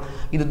உயர்வு. அவ்வளோதான்.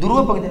 இது துருவ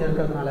பகுதியில்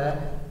இருக்கிறதுனால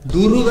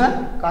துருவ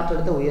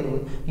காற்றழுத்த உயர்வு,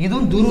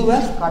 இதுவும் துருவ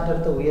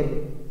காற்றழுத்த உயர்வு.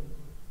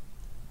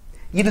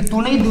 இது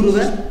துணை துருவ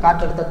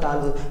காற்றழுத்த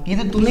தாழ்வு,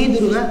 இது துணை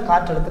துருவ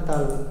காற்றழுத்த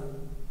தாழ்வு.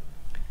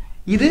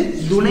 இது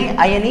துணை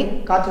அயனி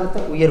காற்றழுத்த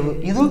உயர்வு,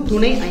 இதுவும்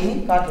துணை அயனி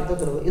காற்றழுத்த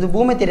உயர்வு. இது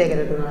பூமத்திய ரேகை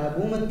இருக்கிறதுனால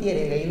பூமத்திய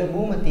ரேகை இல்லை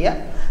பூமத்திய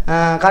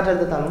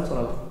காற்றழுத்த தாழ்வுன்னு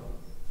சொல்லலாம்.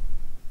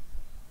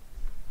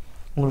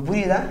 உங்களுக்கு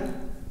புரியுதா?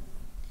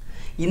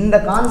 இந்த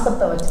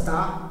கான்செப்டை வச்சு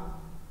தான்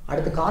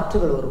அடுத்து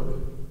காற்றுகள் வரும்.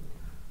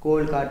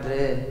 கோள்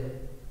காற்று,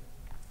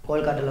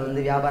 கோள் காற்றில்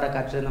வந்து வியாபார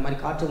காற்று, இந்த மாதிரி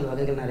காற்றுகள்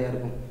வகைகள் நிறையா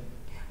இருக்கும்.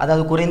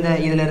 அதாவது குறைந்த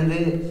இதிலேருந்து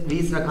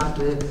வீசுகிற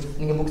காற்று.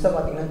 நீங்கள் புக்ஸை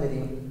பார்த்தீங்கன்னா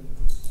தெரியும்.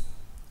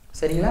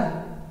 சரிங்களா?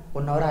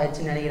 1 hour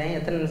ஆயிடுச்சுன்னு நினைக்கிறேன்,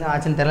 எத்தனை நிமிஷம்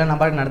ஆச்சுன்னு தெரியல,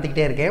 நான் பாட்டு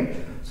நடத்திக்கிட்டே இருக்கேன்.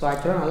 ஸோ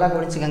ஆக்சுவலாக நல்லா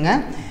கவனிச்சுக்கோங்க.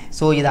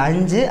 ஸோ இது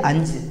 5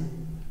 5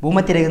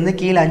 பூமத்திய ரேகை வந்து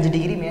கீழே 5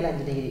 டிகிரி, மேலே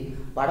 5 டிகிரி.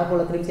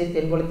 வடகோளத்திலையும் சரி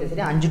தென்கோளத்திலையும்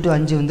சரி 5 to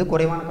 5 வந்து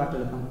குறைவான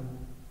காற்றழுத்தம்,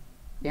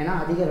 ஏன்னா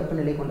அதிக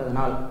வெப்பநிலை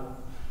கொண்டதனால்.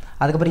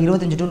 அதுக்கப்புறம்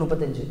 25 to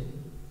 35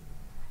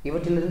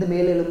 இவற்றிலிருந்து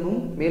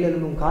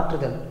மேலெழும்பும்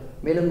காற்றுகள்,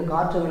 மேலெழும்பும்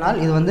காற்றுகளால்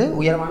இது வந்து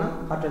உயர்வான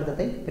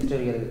காற்றழுத்தத்தை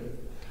பெற்றுகிறது.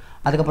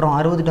 அதுக்கப்புறம்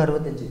 60 to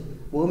 65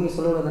 பூமி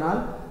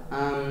சுழல்வதனால்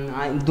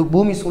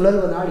பூமி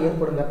சுழல்வதனால்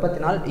ஏற்படும்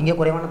வெப்பத்தினால் இங்கே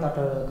குறைவான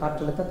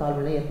காற்றழுத்த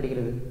தாழ்வுநிலை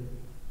ஏற்படுகிறது.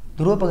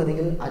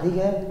 துருவப்பகுதிகள் அதிக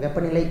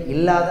வெப்பநிலை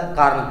இல்லாத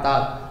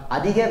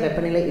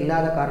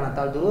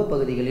காரணத்தால் துருவ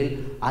பகுதிகளில்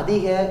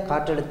அதிக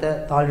காற்றழுத்த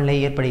தாழ்நிலை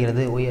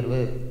ஏற்படுகிறது,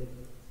 உயர்வு.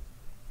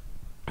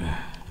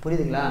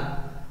 புரியுதுங்களா?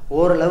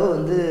 ஓரளவு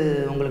வந்து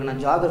உங்களுக்கு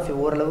நான் ஜியாகிரஃபி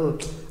ஓரளவு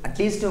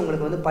அட்லீஸ்ட்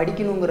உங்களுக்கு வந்து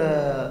படிக்கணுங்கிற,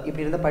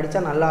 இப்படி இருந்தால் படித்தா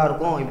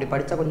நல்லாயிருக்கும், இப்படி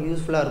படித்தா கொஞ்சம்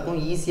யூஸ்ஃபுல்லாக இருக்கும்,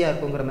 ஈஸியாக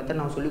இருக்குங்கிற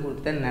மெத்தட் நான் சொல்லி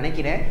கொடுத்துட்டேன்னு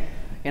நினைக்கிறேன்.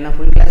 ஏன்னா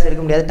ஃபுல் கிளாஸ்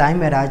எடுக்க முடியாது,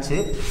 டைம் வேறு ஆச்சு.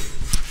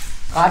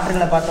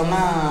 காற்றுகளை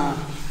பார்த்தோம்னா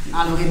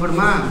 4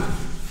 வகைப்படுமா?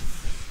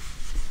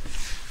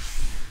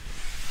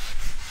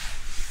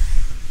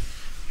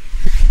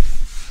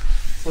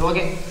 சரி,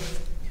 ஓகே.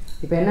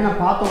 இப்போ என்னென்ன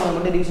பார்த்தோம் அதை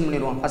மட்டும் டிவிஷன்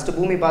பண்ணிடுவோம். ஃபஸ்ட்டு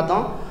பூமி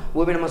பார்த்தோம்.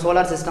 பூமி நம்ம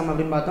சோலார் சிஸ்டம்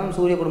அப்படின்னு பார்த்தோம்.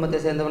 சூரிய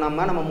குடும்பத்தை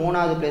சேர்ந்தவங்க நம்ம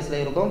 3வது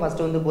பிளேஸில் இருக்கோம்.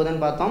 ஃபஸ்ட்டு வந்து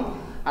புதன் பார்த்தோம்,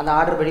 அந்த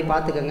ஆர்டர் படி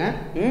பார்த்துக்கோங்க.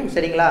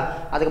 சரிங்களா?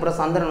 அதுக்கப்புறம்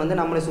சந்திரன்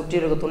வந்து நம்மளை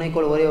சுற்றி இருக்க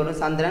துணைக்கோள் ஒரே வரும்.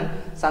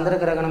 சந்திர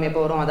கிரகணம்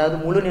எப்போ வரும், அதாவது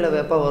முழு நிலவு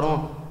எப்போ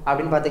வரும்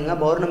அப்படின்னு பார்த்துங்க.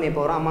 பௌர்ணமி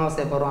எப்போ வரும்,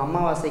 அமாவாசை எப்போ வரும்.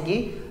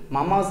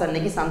 அமாவாசை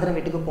அன்னைக்கு சந்திரன்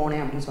வீட்டுக்கு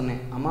போனேன் அப்படின்னு சொன்னேன்.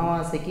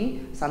 அமாவாசைக்கு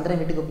சந்திரன்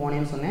வீட்டுக்கு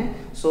போனேன்னு சொன்னேன்.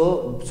 ஸோ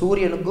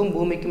சூரியனுக்கும்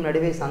பூமிக்கும்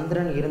நடுவே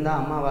சந்திரன்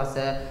இருந்தால்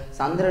அமாவாசை,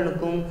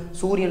 சந்திரனுக்கும்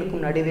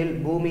சூரியனுக்கும் நடுவில்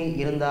பூமி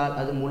இருந்தால்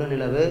அது முழு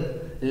நிலவு,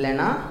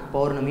 இல்லைன்னா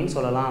பௌர்ணமின்னு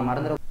சொல்லலாம்.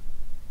 மறந்துட.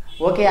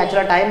 ஓகே,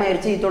 ஆக்சுவலாக டைம்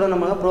ஆயிடுச்சு. இதோட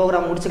நம்ம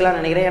ப்ரோக்ராம் முடிச்சுக்கலாம்னு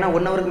நினைக்கிறேன். ஏன்னா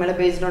 1 hourக்கு மேலே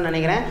பேசிட்டோம்னு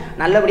நினைக்கிறேன்.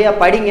 நல்லபடியாக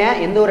படிங்க.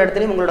 எந்த ஒரு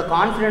இடத்துலையும் உங்களோட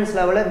கான்ஃபிடன்ஸ்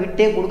லெவலை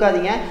விட்டே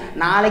கொடுக்காதீங்க.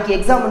 நாளைக்கு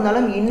எக்ஸாம்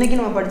இருந்தாலும் இன்றைக்கி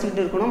நம்ம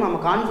படிச்சுக்கிட்டு இருக்கணும்.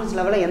 நம்ம கான்ஃபிடன்ஸ்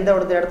லெவலை எந்த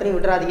இடத்துலையும்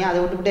விட்டுறாதீங்க. அதை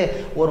விட்டுவிட்டு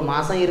ஒரு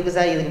மாதம் இருக்குது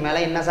சார், இதுக்கு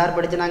மேலே என்ன சார்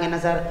படிச்சு நாங்கள் என்ன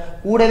சார்,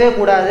 கூடவே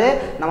கூடாது.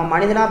 நம்ம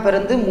மனிதனாக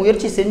பிறந்து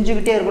முயற்சி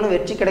செஞ்சுக்கிட்டே இருக்கணும்.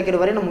 வெற்றி கிடைக்கிற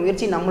வரை நம்ம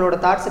முயற்சி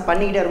நம்மளோட தாட்ஸ்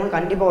பண்ணிக்கிட்டே இருக்கணும்.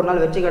 கண்டிப்பாக ஒரு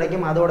நாள் வெற்றி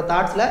கிடைக்கும். அதோட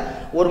தாட்ஸில்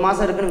ஒரு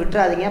மாதம் இருக்குன்னு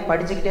விட்டுறாதீங்க.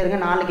 படிச்சுக்கிட்டே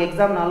இருங்க. நாளைக்கு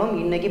எக்ஸாம்னாலும்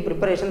இன்றைக்கி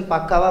ப்ரிப்பரேஷன்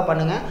பக்காவாக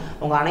பண்ணுங்கள்.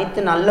 உங்கள் அனைத்து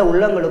நல்ல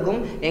உள்ளங்களுக்கும்,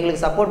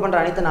 எங்களுக்கு சப்போர்ட் பண்ணுற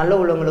அனைத்து நல்ல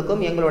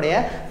உள்ளங்களுக்கும் எங்களுடைய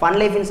ஃபன்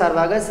லைஃபின்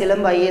சார்பாக,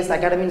 சிலம்பு ஐஏஎஸ்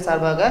அகாடமியின்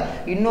சார்பாக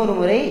இன்னொரு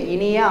முறை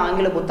இனிய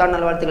ஆங்கில புத்தாண்டு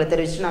நல்வாழ்த்துக்களை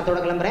தெரிவிச்சுட்டு நான்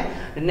அதோட கிளம்புறேன்.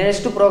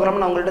 நெக்ஸ்ட்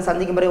ப்ரோக்ராம் நான் உங்கள்கிட்ட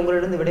சந்திக்கும் வரை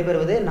உங்களிடம்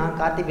விடைபெறுவது நான்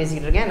கார்த்திக்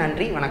பேசிக்கிட்டு இருக்கேன்.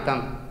 நன்றி,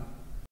 வணக்கம்.